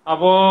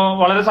 അപ്പോ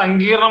വളരെ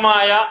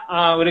സങ്കീർണമായ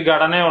ഒരു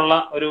ഘടനയുള്ള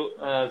ഒരു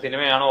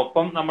സിനിമയാണ്.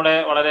 ഒപ്പം നമ്മുടെ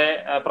വളരെ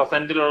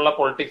പ്രസന്റിലുള്ള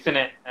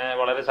പൊളിറ്റിക്സിനെ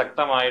വളരെ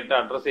ശക്തമായിട്ട്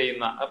അഡ്രസ്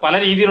ചെയ്യുന്ന, പല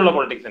രീതിയിലുള്ള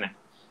പൊളിറ്റിക്സിനെ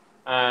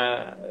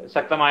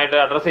ശക്തമായിട്ട്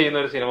അഡ്രസ് ചെയ്യുന്ന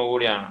ഒരു സിനിമ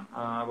കൂടിയാണ്.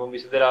 അപ്പം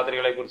വിശുദ്ധ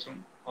രാത്രികളെ കുറിച്ചും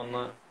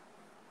ഒന്ന്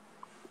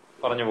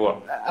പറഞ്ഞു പോവാം.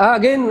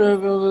 അഗൈൻ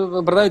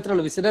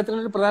ഇത്രയുള്ളൂ.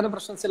 വിശുദ്ധത്തിനൊരു പ്രധാന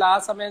പ്രശ്നം ആ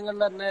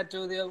സമയങ്ങളിൽ തന്നെ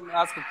ഏറ്റവും അധികം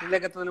ആ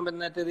സ്ക്രിപ്റ്റിലേക്ക് എത്തുന്നതിന്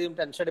മുമ്പ് ഏറ്റവും അധികം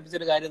ടെൻഷൻ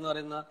അടിപ്പിച്ചൊരു കാര്യം എന്ന്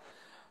പറയുന്ന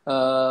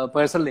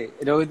പേഴ്സണലി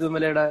രോഹിത്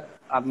വിമലയുടെ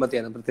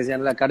ആത്മഹത്യയാണ്. പ്രത്യേകിച്ച്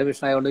ഞാൻ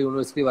അക്കാഡമിഷൻ ആയതുകൊണ്ട്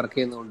യൂണിവേഴ്സിറ്റി വർക്ക്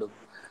ചെയ്യുന്നതുകൊണ്ടും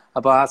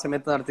അപ്പൊ ആ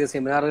സമയത്ത് നടത്തിയ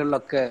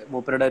സെമിനാറുകളിലൊക്കെ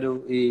മൂപ്പരുടെ ഒരു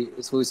ഈ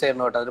സൂയിസൈഡ്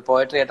നോട്ട് അതൊരു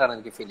പോയട്രി ആയിട്ടാണ്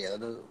എനിക്ക് ഫീൽ ചെയ്തത്.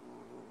 അത്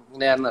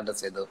ഇങ്ങനെയാണെന്ന്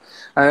അഡ്രസ് ചെയ്തു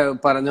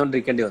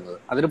പറഞ്ഞുകൊണ്ടിരിക്കേണ്ടി വന്നത്.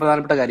 അതൊരു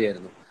പ്രധാനപ്പെട്ട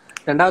കാര്യമായിരുന്നു.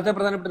 രണ്ടാമത്തെ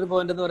പ്രധാനപ്പെട്ട ഒരു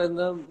പോയിന്റ് എന്ന്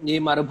പറയുന്നത് ഈ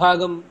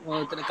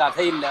മറുഭാഗത്തിന്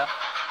കഥയില്ല.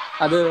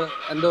 അത്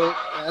എന്തോ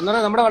എന്ന്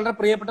പറഞ്ഞാൽ നമ്മുടെ വളരെ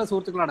പ്രിയപ്പെട്ട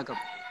സുഹൃത്തുക്കളടക്കം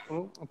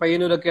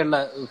പയ്യന്നൂരൊക്കെയുള്ള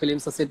ഫിലിം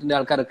സൊസൈറ്റിന്റെ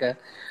ആൾക്കാരൊക്കെ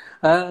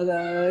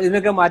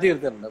ഇതിനൊക്കെ മാറ്റി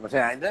നിർത്തിയിട്ടുണ്ട്. പക്ഷെ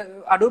അതിന്റെ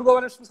അടൂർ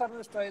ഗോപാലകൃഷ്ണൻ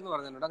സാറിന് ഇഷ്ടമായി എന്ന്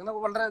പറഞ്ഞിട്ടുണ്ട്. അങ്ങനെ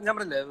വളരെ ഞാൻ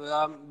പറഞ്ഞില്ലേ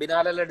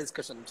ബിനാലയിലെ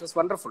discussion it was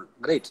wonderful,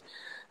 great.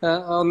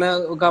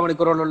 1.25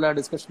 മണിക്കൂറോളമുള്ള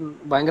discussion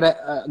ഭയങ്കര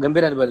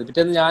ഗംഭീര അനുഭവം.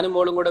 പിറ്റേന്ന് ഞാനും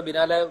മോളും കൂടെ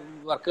ബിനാലെ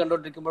വർക്ക്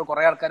കണ്ടുകൊണ്ടിരിക്കുമ്പോൾ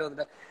കുറെ ആൾക്കാർ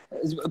വന്നിട്ട്,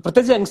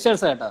 പ്രത്യേകിച്ച്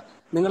യങ്സ്റ്റേഴ്സ് ആയിട്ടാ,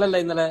 നിങ്ങളല്ല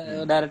ഇന്നലെ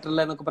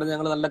ഡയറക്ടറല്ല എന്നൊക്കെ പറഞ്ഞ്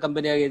ഞങ്ങൾ നല്ല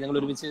കമ്പനിയായി ഞങ്ങൾ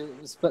ഒരുമിച്ച്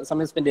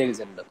സമയം സ്പെൻഡ്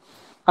ചെയ്യുന്നുണ്ട്.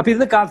 അപ്പൊ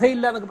ഇതിന്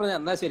കഥയില്ല എന്നൊക്കെ പറഞ്ഞാൽ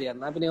എന്നാ ശരി,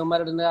 എന്നാ പിന്നെ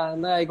ഇവന്മാരുടെ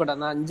എന്നാ ആയിക്കോട്ടെ,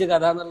 എന്നാ 5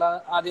 കഥ എന്നുള്ള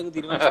ആദ്യം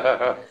തീരുമാനിച്ചു.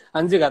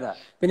 5 കഥ.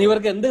 പിന്നെ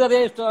ഇവർക്ക് എന്ത്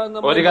കഥയാണ് ഇഷ്ടമാണെന്ന്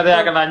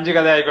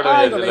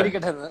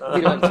ഇരിക്കട്ടെ എന്ന്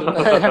തീരുമാനിച്ചു.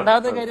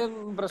 രണ്ടാമത്തെ കാര്യം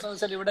പ്രശ്നം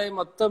വെച്ചാൽ ഇവിടെ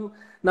മൊത്തം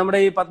നമ്മുടെ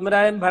ഈ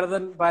പത്മരായൻ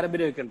ഭരതൻ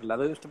പാരമ്പര്യമൊക്കെ ഉണ്ടല്ലോ,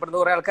 അത് ഇഷ്ടപ്പെടുന്ന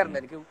കുറെ ആൾക്കാരുണ്ട്.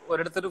 എനിക്ക്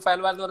ഒരിടത്തൊരു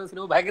ഫയൽവാർ എന്ന് പറയുന്ന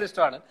സിനിമ ഭയങ്കര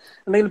ഇഷ്ടമാണ്.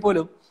 ഉണ്ടെങ്കിൽ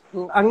പോലും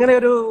അങ്ങനെ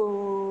ഒരു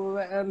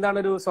എന്താണ്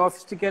ഒരു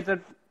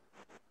സോഫിസ്റ്റിക്കേറ്റഡ്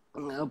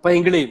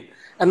പൈങ്കിളിയും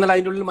എന്നാൽ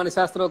അതിൻ്റെ ഉള്ളിൽ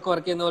മനഃശാസ്ത്രമൊക്കെ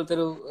വർക്ക് ചെയ്യുന്ന പോലത്തെ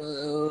ഒരു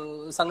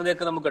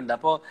സംഗതിയൊക്കെ നമുക്കുണ്ട്.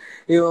 അപ്പോൾ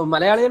ഈ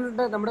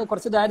മലയാളികളുടെ നമ്മുടെ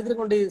കുറച്ച് ദാരിദ്ര്യം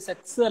കൊണ്ട് ഈ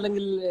സെക്സ്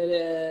അല്ലെങ്കിൽ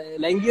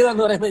ലൈംഗികത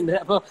എന്ന് പറയുന്നുണ്ട്.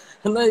 അപ്പോൾ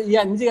എന്നാൽ ഈ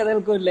 5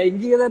 കഥകൾക്ക്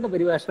ലൈംഗികതയുടെ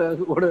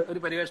ഒരു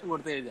പരിവേഷം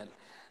കൊടുത്തു കഴിഞ്ഞാൽ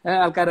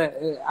ആൾക്കാരെ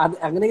അത്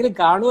അങ്ങനെയെങ്കിലും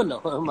കാണുമല്ലോ,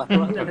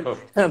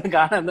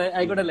 കാണാൻ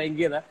ആയിക്കോട്ടെ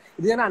ലൈംഗികത.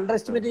 ഇത് ഞാൻ അണ്ടർ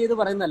എസ്റ്റിമേറ്റ് ചെയ്ത്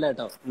പറയുന്നല്ല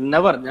കേട്ടോ,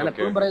 നെവർ. ഞാൻ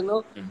എപ്പോഴും പറയുന്നു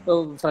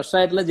ഫ്രഷ്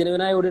ആയിട്ടുള്ള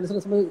ജെനുവിനായ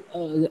ഓഡിയൻസിനെ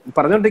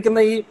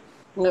പറഞ്ഞുകൊണ്ടിരിക്കുന്ന ഈ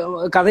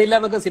കഥയില്ല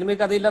എന്നൊക്കെ സിനിമയിൽ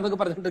കഥയില്ല എന്നൊക്കെ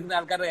പറഞ്ഞുകൊണ്ടിരിക്കുന്ന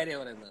ആൾക്കാരുടെ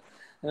കാര്യമാണ് പറയുന്നത്.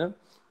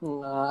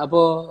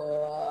 അപ്പോ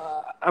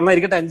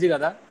അന്നായിരിക്കട്ടെ 5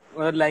 കഥ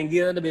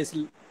ലൈംഗികതയുടെ ബേസിൽ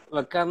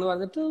വെക്കാന്ന്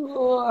പറഞ്ഞിട്ട്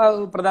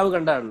പ്രതാപ്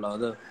കണ്ടാണല്ലോ.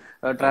 അത്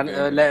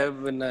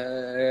പിന്നെ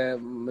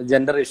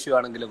ജെൻഡർ ഇഷ്യൂ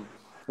ആണെങ്കിലും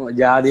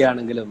ജാതി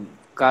ആണെങ്കിലും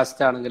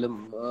കാസ്റ്റ് ആണെങ്കിലും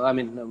ഐ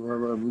മീൻ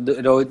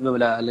രോഹിത്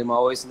വിമല അല്ലെങ്കിൽ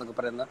മാവോയിസ്റ്റ് എന്നൊക്കെ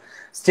പറയുന്ന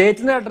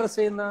സ്റ്റേറ്റിനെ അഡ്രസ്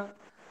ചെയ്യുന്ന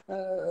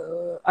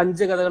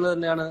 5 കഥകൾ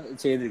തന്നെയാണ്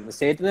ചെയ്തിരിക്കുന്നത്.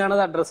 സ്റ്റേറ്റിനെയാണ്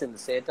അത് അഡ്രസ്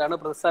ചെയ്യുന്നത്, സ്റ്റേറ്റാണ്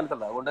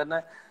പ്രതിസ്ഥാനത്തുള്ളത്. അതുകൊണ്ട് തന്നെ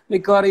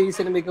മിക്കവാറും ഈ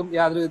സിനിമയ്ക്കും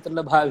യാതൊരു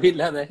വിധത്തിലുള്ള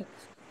ഭാവിയില്ലാതെ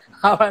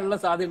ആവാനുള്ള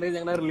സാധ്യത ഉണ്ടെങ്കിൽ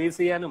ഞങ്ങളെ റിലീസ്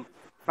ചെയ്യാനും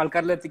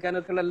ആൾക്കാരിൽ എത്തിക്കാനും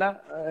ഒക്കെ ഉള്ള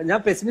ഞാൻ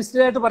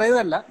പെസിമിസ്റ്റിക്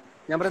പറയുന്നതല്ല,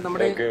 ഞാൻ പറയാം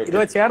നമ്മുടെ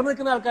ഇതുവരെ ചേർന്ന്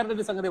നിൽക്കുന്ന ആൾക്കാരുടെ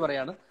ഒരു സംഗതി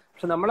പറയാണ്.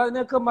 പക്ഷെ നമ്മൾ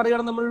അതിനൊക്കെ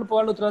മറികടന്ന് നമ്മൾ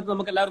പോകാനുള്ള ഉത്തരവാദിത്വം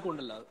നമുക്ക് എല്ലാവർക്കും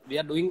ഉണ്ടല്ലോ. V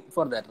are doing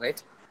for that,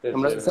 right?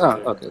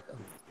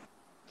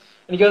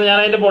 എനിക്കത് ഞാൻ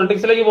അതിന്റെ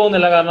പൊളിറ്റിക്സിലേക്ക്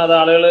പോകുന്നില്ല, കാരണം അത്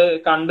ആളുകൾ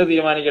കണ്ട്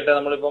തീരുമാനിക്കട്ടെ.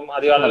 നമ്മളിപ്പം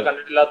അധികം ആളുകൾ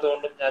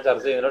കണ്ടിട്ടില്ലാത്തതുകൊണ്ടും ഞാൻ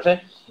ചർച്ച ചെയ്യുന്നില്ല. പക്ഷെ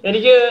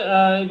എനിക്ക്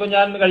ഇപ്പൊ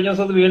ഞാൻ കഴിഞ്ഞ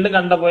ദിവസം വീണ്ടും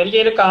കണ്ടപ്പോൾ എനിക്ക്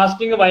അതിന്റെ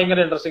കാസ്റ്റിംഗ് ഭയങ്കര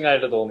ഇൻട്രസ്റ്റിംഗ്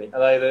ആയിട്ട് തോന്നി.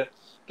 അതായത്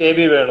KB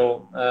വേണു,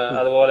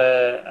 അതുപോലെ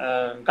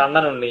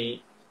കണ്ണനുണ്ണി,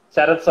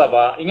 ശരത് സഭ,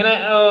 ഇങ്ങനെ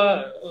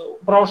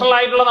പ്രൊഫഷണൽ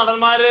ആയിട്ടുള്ള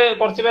നടന്മാര്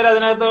കുറച്ചുപേര്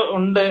അതിനകത്ത്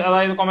ഉണ്ട്.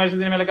 അതായത് കൊമേഴ്ഷ്യൽ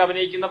സിനിമയിലൊക്കെ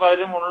അഭിനയിക്കുന്ന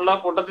പലരും ഉള്ള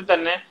കൂട്ടത്തിൽ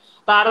തന്നെ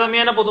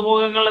താരതമ്യേന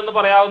പുതുമുഖങ്ങൾ എന്ന്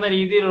പറയാവുന്ന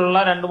രീതിയിലുള്ള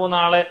 2-3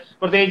 ആളെ,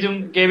 പ്രത്യേകിച്ചും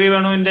KB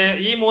വേണുവിന്റെ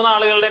ഈ 3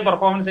 ആളുകളുടെ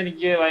പെർഫോമൻസ്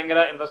എനിക്ക് ഭയങ്കര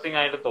ഇൻട്രസ്റ്റിംഗ്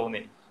ആയിട്ട്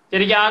തോന്നി.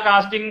 ശരിക്കും ആ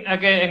കാസ്റ്റിംഗ്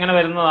ഒക്കെ എങ്ങനെ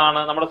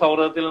വരുന്നതാണ്, നമ്മുടെ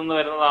സൗഹൃദത്തിൽ നിന്ന്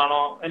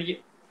വരുന്നതാണോ? എനിക്ക്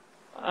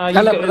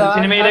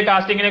സിനിമയിലെ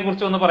കാസ്റ്റിങ്ങിനെ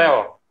കുറിച്ച് ഒന്ന്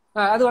പറയാമോ?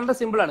 അത് വളരെ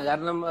സിമ്പിൾ ആണ്.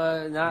 കാരണം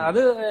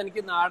അത്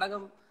എനിക്ക്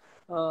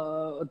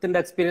നാടകത്തിന്റെ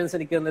എക്സ്പീരിയൻസ്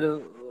എനിക്ക് തന്നൊരു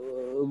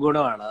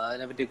ഗുണമാണ്.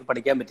 അതിനെപ്പറ്റി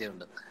പഠിക്കാൻ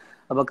പറ്റിയിട്ടുണ്ട്.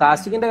 അപ്പൊ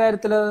കാസ്റ്റിങ്ങിന്റെ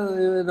കാര്യത്തിൽ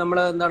നമ്മൾ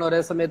എന്താണ്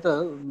ഒരേ സമയത്ത്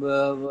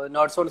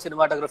നോട്ട്സ് ഓൺ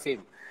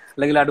സിനിമാറ്റോഗ്രഫിയും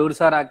അല്ലെങ്കിൽ അടൂർ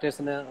സാർ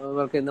ആക്ടേഴ്സിന്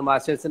അവർക്ക് ഇന്ന്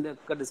മാസ്റ്റേഴ്സിന്റെ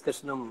ഒക്കെ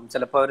ഡിസ്കഷനും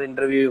ചിലപ്പോൾ അവർ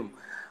ഇന്റർവ്യൂവും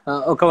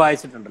ഒക്കെ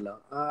വായിച്ചിട്ടുണ്ടല്ലോ.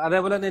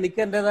 അതേപോലെ തന്നെ എനിക്ക്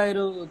എന്റേതായ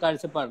ഒരു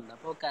കാഴ്ചപ്പാടുണ്ട്.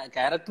 അപ്പോൾ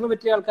ക്യാരക്ടറിന്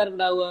പറ്റിയ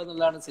ആൾക്കാരുണ്ടാവുക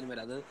എന്നുള്ളതാണ്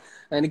സിനിമയിൽ. അത്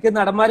എനിക്ക്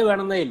നടന്മാര്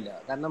വേണമെന്നേ ഇല്ല.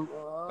 കാരണം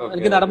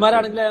എനിക്ക്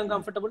നടന്മാരാണെങ്കിലും ഞാൻ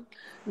കംഫർട്ടബിൾ,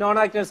 നോൺ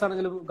ആക്ടേഴ്സ്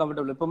ആണെങ്കിലും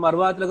കംഫർട്ടബിൾ. ഇപ്പൊ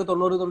മറുഭാഗത്തിലൊക്കെ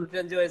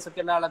 90-95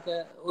 വയസ്സൊക്കെ ഉള്ള ആളൊക്കെ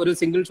ഒരു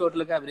സിംഗിൾ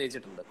ഷോട്ടിലൊക്കെ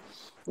അഭിനയിച്ചിട്ടുണ്ട്.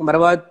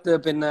 മറുഭാഗത്ത്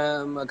പിന്നെ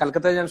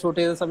കൽക്കത്ത ഞാൻ ഷൂട്ട്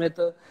ചെയ്ത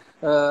സമയത്ത്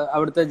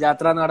അവിടുത്തെ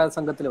ജാത്രാ നാടക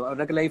സംഘത്തിലും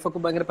അവരുടെയൊക്കെ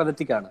ലൈഫൊക്കെ ഭയങ്കര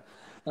പതറ്റിക്കാണ്.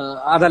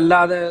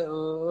 അതല്ലാതെ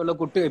ഉള്ള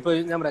കുട്ടികൾ, ഇപ്പൊ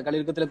ഞാൻ പറയാം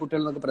കളിയുക്കത്തിലെ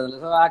കുട്ടികൾ എന്നൊക്കെ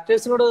പറയുന്നത്. സോ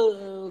ആക്ടേഴ്സിനോട്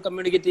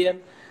കമ്മ്യൂണിക്കേറ്റ് ചെയ്യാൻ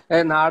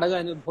നാടക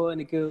അനുഭവം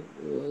എനിക്ക്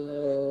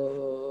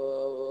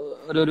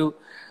ഒരു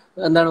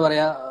എന്താണ്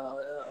പറയാ,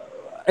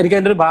 എനിക്ക്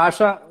അതിന്റെ ഒരു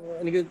ഭാഷ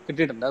എനിക്ക്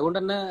കിട്ടിയിട്ടുണ്ട്. അതുകൊണ്ട്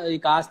തന്നെ ഈ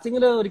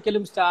കാസ്റ്റിങ്ങിൽ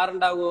ഒരിക്കലും സ്റ്റാർ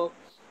ഉണ്ടാവുമോ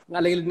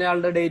അല്ലെങ്കിൽ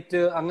ഇന്നയാളുടെ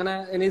ഡേറ്റ് അങ്ങനെ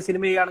ഇനി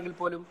സിനിമ ചെയ്യുകയാണെങ്കിൽ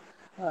പോലും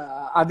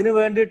അതിന്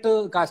വേണ്ടിയിട്ട്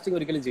കാസ്റ്റിംഗ്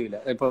ഒരിക്കലും ചെയ്യില്ല.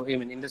 ഇപ്പൊ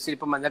ഇൻഡസ്ട്രി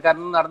ഇപ്പൊ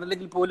മഞ്ഞക്കാരൻ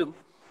നടന്നില്ലെങ്കിൽ പോലും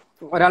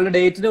ഒരാളുടെ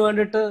ഡേറ്റിന്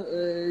വേണ്ടിയിട്ട്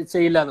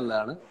ചെയ്യില്ല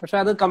എന്നുള്ളതാണ്. പക്ഷെ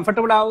അത്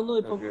കംഫർട്ടബിൾ ആവുന്നു.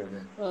 ഇപ്പം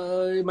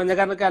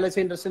മഞ്ഞക്കാരനൊക്കെ ആലോചിച്ച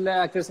ഇൻഡസ്ട്രിയിലെ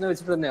ആക്ടേഴ്സിനെ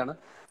വെച്ചിട്ട് തന്നെയാണ്.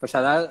 പക്ഷെ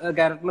അത്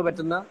ക്യാരക്ടറിന്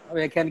പറ്റുന്ന,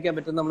 വ്യാഖ്യാനിക്കാൻ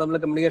പറ്റുന്ന, നമ്മളെ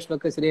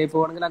കമ്മ്യൂണിക്കേഷനൊക്കെ ശരിയായി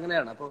പോവുകയാണെങ്കിൽ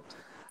അങ്ങനെയാണ്. അപ്പോൾ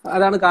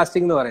അതാണ്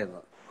കാസ്റ്റിംഗ് എന്ന്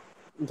പറയുന്നത്.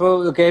 ഇപ്പൊ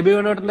KB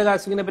വേണുവേട്ടന്റെ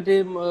കാസ്റ്റിങ്ങിനെ പറ്റി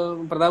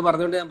പ്രതാപ്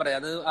പറഞ്ഞുകൊണ്ട് ഞാൻ പറയാം.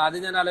 അത്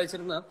ആദ്യം ഞാൻ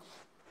ആലോചിച്ചിരുന്ന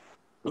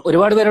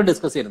ഒരുപാട് പേരോട്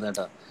ഡിസ്കസ് ചെയ്യുന്നത്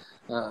കേട്ടോ,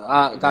 ആ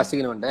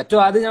കാസ്റ്റിങ്ങിന് വേണ്ടി.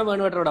 ഏറ്റവും ആദ്യം ഞാൻ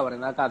വേണുവേട്ടനോടാ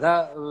പറയുന്നത്, ആ കഥ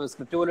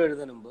സ്ക്രിപ്റ്റ് പോലും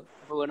എഴുതുന്നതിന് മുമ്പ്.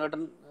 അപ്പൊ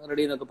വേണുവേട്ടൻ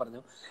റെഡി എന്നൊക്കെ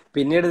പറഞ്ഞു.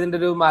 പിന്നീട് ഇതിന്റെ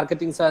ഒരു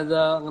മാർക്കറ്റിംഗ് സാധ്യത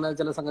അങ്ങനെ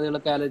ചില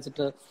സംഗതികളൊക്കെ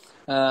ആലോചിച്ചിട്ട്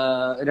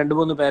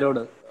 2-3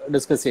 പേരോട്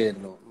ഡിസ്കസ്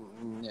ചെയ്തിരുന്നു.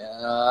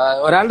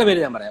 ഒരാളുടെ പേര്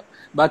ഞാൻ പറയാം,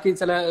 ബാക്കി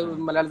ചില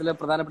മലയാളത്തിലെ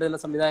പ്രധാനപ്പെട്ട ചില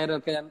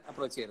സംവിധായകരൊക്കെ ഞാൻ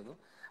അപ്രോച്ച് ചെയ്തിരുന്നു.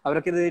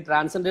 അവരൊക്കെ ഇത്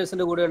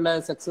ട്രാൻസ്ജെൻഡേഴ്സിന്റെ കൂടെയുള്ള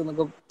സെക്സ്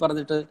എന്നൊക്കെ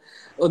പറഞ്ഞിട്ട്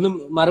ഒന്നും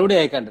മറുപടി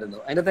അയക്കാണ്ടിരുന്നു.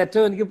 അതിനകത്ത്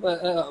ഏറ്റവും എനിക്ക്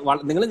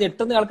നിങ്ങൾ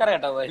ഞെട്ടുന്ന ആൾക്കാരെ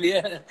കേട്ടോ, വലിയ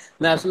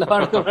നാഷണൽ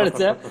അവാർഡ്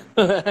പഠിച്ച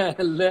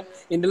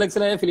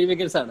ഇന്റലക്ച്വലായ ഫിലിം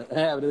മേക്കേഴ്സ് ആണ്.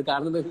 അവരിത്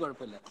കാണുന്നത്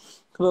കുഴപ്പമില്ല.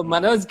 അപ്പൊ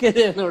മനോജ് കെ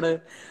എന്നോട്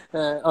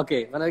okay,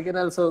 Manoj K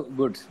also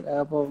good.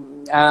 അപ്പം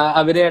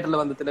അവരായിട്ടുള്ള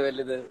ബന്ധത്തിന്റെ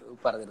വലിയത്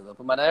പറഞ്ഞിരുന്നു.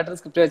 അപ്പൊ മനോജായിട്ട്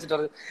സ്ക്രിപ്റ്റ് വെച്ചിട്ട്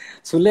പറഞ്ഞു,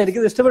 സുനിൽ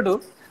എനിക്കിത് ഇഷ്ടപ്പെട്ടു,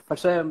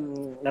 പക്ഷെ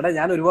എടാ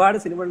ഞാൻ ഒരുപാട്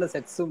സിനിമകളിലെ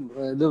സെക്സും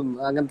ഇതും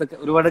അങ്ങനത്തെ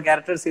ഒരുപാട്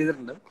ക്യാരക്ടേഴ്സ്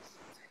ചെയ്തിട്ടുണ്ട്,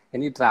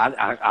 ഇനി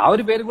ആ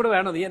ഒരു പേരും കൂടെ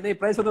വേണം, നീ എന്നെ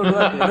ഇപ്രാവശ്യം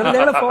ഒഴിവാക്കി.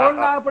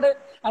 ഫോണിലാപ്പടെ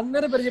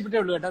അന്നേരം പരിചയപ്പെട്ടേ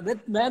ഉള്ളൂ കേട്ടോ.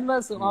 മാൻ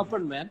was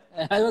open man,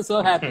 I was so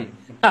happy.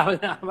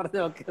 ഞാൻ പറഞ്ഞ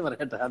ഓക്കെ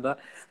പറയട്ടെ, അതാ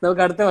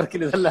നമുക്ക് അടുത്ത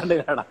വർക്കിൽ ഇതല്ലാണ്ട്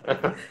കാണാം.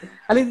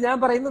 അല്ല, ഇത് ഞാൻ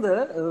പറയുന്നത്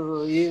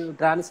ഈ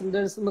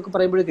ട്രാൻസ്ജെൻഡേഴ്സ് എന്നൊക്കെ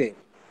പറയുമ്പോഴേക്കേ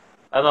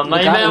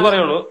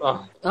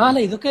അല്ല,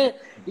 ഇതൊക്കെ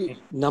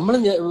നമ്മൾ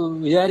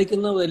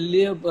വിചാരിക്കുന്ന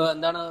വലിയ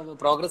എന്താണ്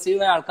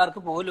പ്രോഗ്രസീവായ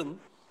ആൾക്കാർക്ക് പോലും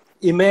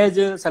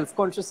ഇമേജ്, സെൽഫ്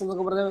കോൺഷ്യസ്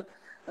എന്നൊക്കെ പറഞ്ഞ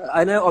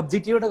അതിനെ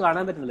ഒബ്ജക്റ്റീവായിട്ട്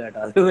കാണാൻ പറ്റുന്നില്ല കേട്ടോ.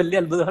 അത് വലിയ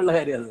അത്ഭുതമുള്ള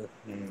കാര്യം. അത്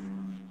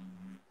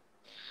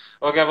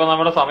ഓക്കെ, അപ്പൊ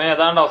നമ്മുടെ സമയം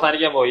ഏതാണ്ട്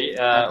അവസാനിക്കാൻ പോയി.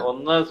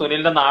 ഒന്ന്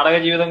സുനിലിന്റെ നാടക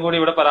ജീവിതം കൂടി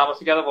ഇവിടെ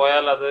പരാമർശിക്കാതെ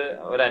പോയാൽ അത്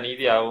ഒരു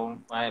അനീതിയാവും.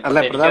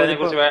 എനിക്കതിനെ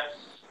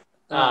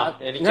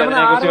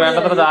കുറിച്ച്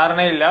വേണ്ടത്ര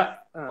ധാരണയില്ല.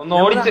 ഒന്ന്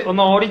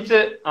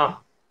ഓടിച്ച്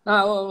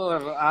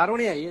 6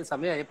 മണിയായി,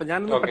 സമയമായി. ഇപ്പൊ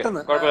ഞാൻ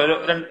പെട്ടെന്ന്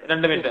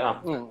 2 മിനിറ്റ്.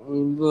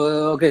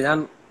 ഓക്കെ, ഞാൻ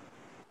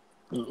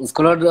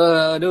സ്കൂളോട്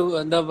ഒരു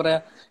എന്താ പറയാ,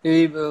 ഈ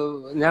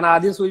ഞാൻ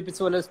ആദ്യം സൂചിപ്പിച്ച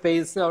പോലെ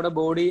സ്പേസ്, അവിടെ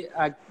ബോഡി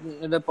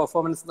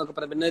പെർഫോമൻസ് എന്നൊക്കെ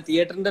പറയാം. പിന്നെ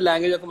തിയേറ്ററിന്റെ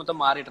ലാംഗ്വേജ് ഒക്കെ മൊത്തം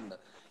മാറിയിട്ടുണ്ട്.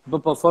 ഇപ്പൊ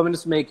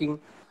പെർഫോമൻസ് മേക്കിംഗ്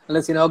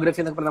അല്ലെങ്കിൽ സിനോഗ്രഫി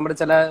എന്നൊക്കെ പറഞ്ഞാൽ നമ്മുടെ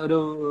ചില ഒരു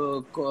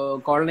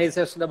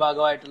കോളനൈസേഷന്റെ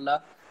ഭാഗമായിട്ടുള്ള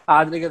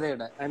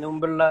ആധുനികതയുടെ അതിന്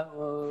മുമ്പുള്ള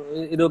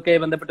ഇതൊക്കെ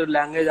ബന്ധപ്പെട്ട ഒരു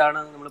ലാംഗ്വേജ് ആണ്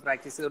നമ്മൾ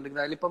പ്രാക്ടീസ്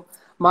ചെയ്തുകൊണ്ടിരിക്കുന്നത്. അതിലിപ്പം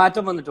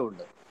മാറ്റം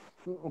വന്നിട്ടുമുണ്ട്.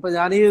 അപ്പൊ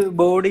ഞാൻ ഈ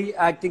ബോഡി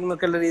ആക്ടിംഗ്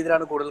എന്നൊക്കെ ഉള്ള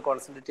രീതിയിലാണ് കൂടുതൽ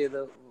കോൺസെൻട്രേറ്റ്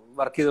ചെയ്ത്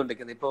വർക്ക്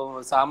ചെയ്തുകൊണ്ടിരിക്കുന്നത്. ഇപ്പൊ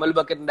സാമുൽ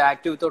ബക്കറ്റിന്റെ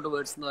ആക്ട് വിത്തൗട്ട്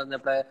വേർഡ്സ് എന്ന്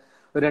പറഞ്ഞപ്പോഴേ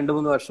ഒരു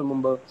 2-3 വർഷം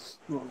മുമ്പ്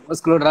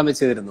സ്കൂൾ ഡ്രാമ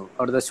ചെയ്തിരുന്നു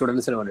അവിടുത്തെ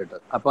സ്റ്റുഡൻസിന് വേണ്ടിയിട്ട്.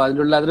 അപ്പൊ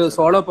അതിനുള്ള അതൊരു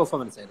സോളോ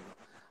പെർഫോമൻസ് ആയിരുന്നു.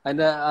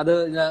 അത്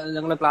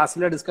ഞങ്ങളുടെ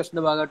ക്ലാസ്സിലെ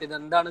ഡിസ്കഷന്റെ ഭാഗമായിട്ട് ഇത്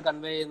എന്താണ്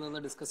കൺവേ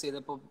ചെയ്യുന്നതെന്ന് ഡിസ്കസ്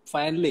ചെയ്തപ്പോൾ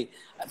ഫൈനലി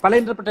പല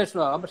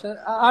ഇന്റർപ്രിട്ടേഷനും ആവാം, പക്ഷെ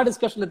ആ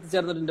ഡിസ്കഷനിൽ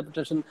എത്തിച്ചേർന്ന ഒരു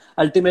ഇന്റർപ്രിട്ടേഷൻ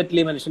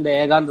അൾട്ടിമേറ്റ്ലി മനുഷ്യന്റെ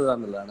ഏകാന്തത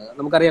എന്നുള്ളതാണ്.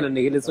 നമുക്കറിയാലോ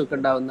നിഹിലിസം ഒക്കെ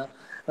ഉണ്ടാവുന്ന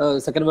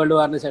സെക്കൻഡ് വേൾഡ്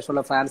വാറിന്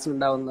ശേഷമുള്ള ഫ്രാൻസിൽ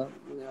ഉണ്ടാവുന്ന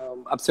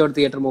അബ്സേർഡ്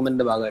തിയേറ്റർ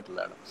മൂവ്മെന്റിന്റെ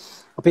ഭാഗമായിട്ടുള്ളതാണ്.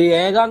 അപ്പൊ ഈ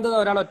ഏകാന്തത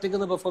ഒരാൾ ഒറ്റയ്ക്ക്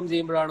നിന്ന് പെർഫോം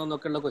ചെയ്യുമ്പോഴാണോ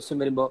എന്നൊക്കെയുള്ള ക്വസ്റ്റ്യൻ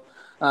വരുമ്പോൾ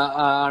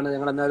ആണ്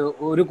ഞങ്ങൾ എന്നാ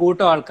ഒരു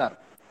കൂട്ടം ആൾക്കാർ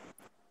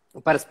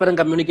പരസ്പരം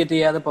കമ്മ്യൂണിക്കേറ്റ്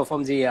ചെയ്യാതെ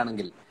പെർഫോം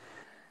ചെയ്യുകയാണെങ്കിൽ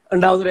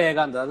ഉണ്ടാവുന്നൊരു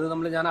ഏകാന്തത.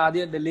 അത് ഞാൻ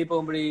ആദ്യം ഡൽഹി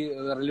പോകുമ്പോഴേ ഈ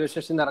റെയിൽവേ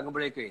സ്റ്റേഷനിൽ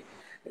ഇറങ്ങുമ്പോഴേക്കേ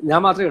ഞാൻ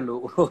മാത്രമേ ഉള്ളൂ,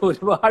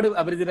 ഒരുപാട്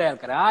അപരിചിതരായ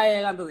ആൾക്കാർ. ആ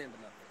ഏകാന്തത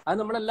ഉണ്ടല്ലോ, അത്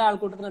നമ്മളെല്ലാ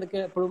ആൾക്കൂട്ടത്തിനിടയ്ക്ക്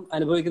എപ്പോഴും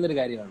അനുഭവിക്കുന്ന ഒരു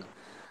കാര്യമാണ്.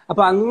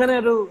 അപ്പൊ അങ്ങനെ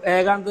ഒരു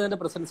ഏകാന്തതയുടെ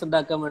പ്രസൻസ്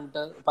ഉണ്ടാക്കാൻ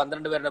വേണ്ടിയിട്ട്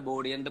 12 പേരുടെ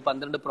ബോഡി ഉണ്ട്,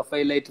 12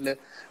 പ്രൊഫൈൽ ലൈറ്റിൽ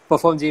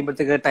പെർഫോം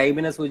ചെയ്യുമ്പോഴത്തേക്ക്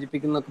ടൈമിനെ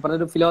സൂചിപ്പിക്കുന്നൊക്കെ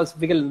പറഞ്ഞൊരു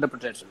ഫിലോസഫിക്കൽ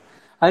ഇന്റർപ്രിട്ടേഷൻ.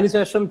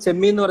 അതിനുശേഷം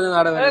ചെമ്മീൻ എന്ന് പറഞ്ഞ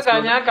നാടകം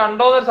ഞാൻ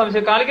കണ്ടോന്നൊരു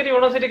സംശയം, കാലിക്കറ്റ്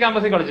യൂണിവേഴ്സിറ്റി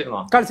ക്യാമ്പസിൽ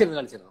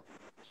കളിച്ചിരുന്നു.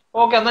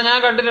 ഓക്കെ, എന്നാ ഞാൻ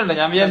കണ്ടിട്ടുണ്ട്.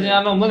 ഞാൻ വിചാരിച്ചു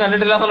ഞാൻ ഒന്നും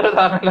കണ്ടിട്ടില്ല എന്നുള്ളൊരു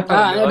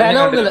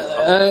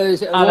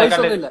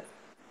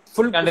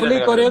ഫുള്ളി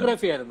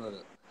കൊറിയോഗ്രാഫി ആയിരുന്നു അത്.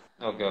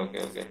 ഓക്കെ.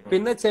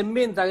 പിന്നെ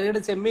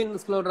ചെമ്മീൻ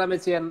സ്ലോ ഡ്രാമ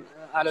ചെയ്യാൻ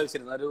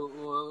ആലോചിച്ചിരുന്നു. ഒരു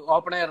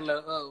ഓപ്പൺ എയറിൽ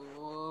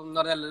എന്ന്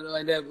പറഞ്ഞാൽ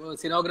അതിന്റെ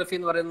സിനോഗ്രഫി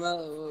എന്ന് പറയുന്ന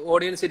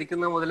ഓഡിയൻസ്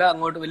ഇരിക്കുന്ന മുതൽ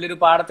അങ്ങോട്ട് വലിയൊരു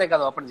പാടത്തേക്ക്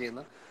അത് ഓപ്പൺ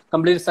ചെയ്യുന്നത്.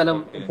 കംപ്ലീറ്റ് സ്ഥലം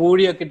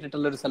പൂഴിയൊക്കെ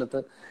ഇട്ടിട്ടുള്ള ഒരു സ്ഥലത്ത്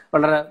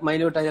വളരെ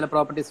മൈന്യൂട്ടായ ചില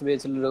പ്രോപ്പർട്ടീസ്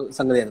ഉപയോഗിച്ചുള്ളൊരു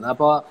സംഗതിയായിരുന്നു.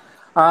 അപ്പോൾ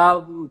ആ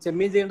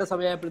ചെമ്മീൻ ചെയ്യേണ്ട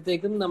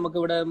സമയമായപ്പോഴത്തേക്കും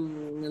നമുക്കിവിടെ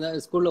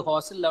സ്കൂളിൽ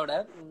ഹോസ്റ്റലിൽ അവിടെ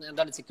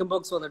എന്താണ് ചിക്കൻ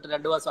ബോക്സ് വന്നിട്ട്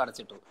 2 മാസം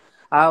അടച്ചിട്ടു.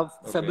 ആ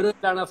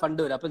ഫെബ്രുവരിയിലാണ്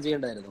ഫണ്ട് വരും, അപ്പം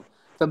ചെയ്യേണ്ടായിരുന്നു.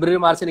 ഫെബ്രുവരി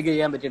മാർച്ച് എനിക്ക്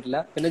ചെയ്യാൻ പറ്റിയിട്ടില്ല.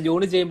 പിന്നെ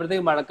ജൂണിൽ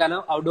ചെയ്യുമ്പോഴത്തേക്കും മഴക്കാലം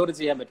ഔട്ട്ഡോർ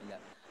ചെയ്യാൻ പറ്റില്ല.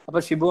 അപ്പൊ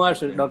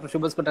ഡോക്ടർ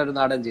ഷിബുമാഷ് ഒരു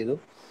നാടകം ചെയ്തു.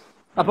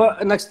 അപ്പൊ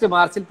നെക്സ്റ്റ്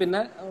മാർച്ചിൽ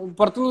പിന്നെ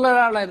പുറത്തുനിന്നുള്ള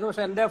ഒരാളായിരുന്നു,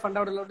 പക്ഷെ എന്റെ ഫണ്ട്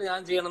അവിടെ ഉള്ളതുകൊണ്ട്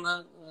ഞാൻ ചെയ്യണമെന്ന്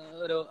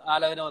ഒരു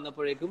ആലോചന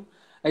വന്നപ്പോഴേക്കും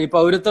ഈ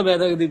പൗരത്വ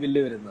ഭേദഗതി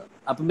ബില്ല് വരുന്നത്.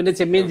 അപ്പം പിന്നെ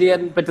ചെമ്മീൻ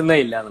ചെയ്യാൻ പറ്റുന്നേ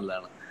ഇല്ല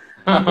എന്നുള്ളതാണ്.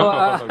 അപ്പൊ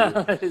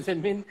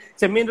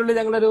ചെമ്മീൻ്റെ ഉള്ളിൽ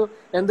ഞങ്ങളൊരു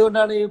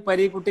എന്തുകൊണ്ടാണ് ഈ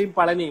പരീക്കുട്ടിയും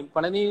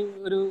പളനി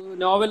ഒരു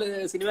നോവൽ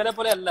സിനിമയെ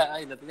പോലെ അല്ല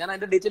അതിനകത്ത്. ഞാൻ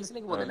അതിന്റെ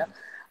ഡീറ്റെയിൽസിലേക്ക് പോകുന്നില്ല.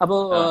 അപ്പോ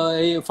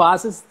ഈ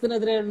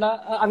ഫാസിസത്തിനെതിരെയുള്ള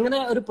അങ്ങനെ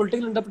ഒരു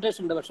പൊളിറ്റിക്കൽ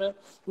ഇന്റർപ്രിട്ടേഷൻ ഉണ്ട്. പക്ഷെ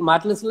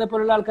മാർട്ടിനിസ്റ്റിനെ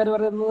പോലുള്ള ആൾക്കാർ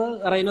പറയുന്നത്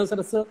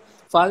റൈനോസറസ്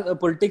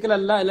പൊളിറ്റിക്കൽ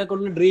അല്ല,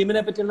 അല്ലെങ്കിൽ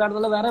ഡ്രീമിനെ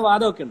പറ്റിയുള്ളതാണെന്നുള്ള വേറെ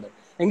വാദമൊക്കെ ഉണ്ട്.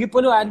 എങ്കിൽ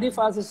പോലും ആന്റി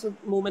ഫാസിസ്റ്റ്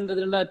മൂവ്മെന്റ്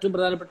അതിലുള്ള ഏറ്റവും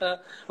പ്രധാനപ്പെട്ട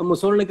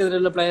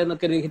മുസോളിനിക്കെതിരെയുള്ള പ്ലേ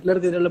എന്നൊക്കെ,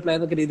 ഹിറ്റ്ലർക്കെതിരെയുള്ള പ്ലേ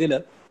എന്നൊക്കെ രീതിയിൽ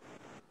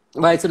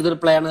വായിച്ചെടുത്തൊരു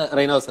പ്ലേ ആണ്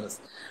റൈനോസറസ്.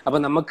 അപ്പൊ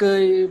നമുക്ക്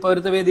ഈ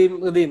പൗരത്വവേദിയും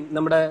ഇതേയും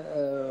നമ്മുടെ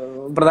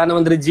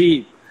പ്രധാനമന്ത്രി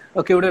ജിയും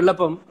ഒക്കെ ഇവിടെ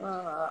ഉള്ളപ്പം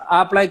ആ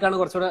പ്ലേക്കാണ്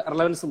കുറച്ചുകൂടെ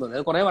റിലവൻസ്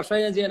തോന്നുന്നത്. കുറെ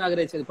വർഷമായി ഞാൻ ചെയ്യാൻ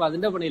ആഗ്രഹിച്ചത്. ഇപ്പൊ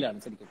അതിന്റെ പണിയിലാണ്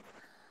ശരിക്കും.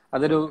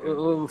 അതൊരു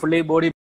ഫുള്ളി ബോഡി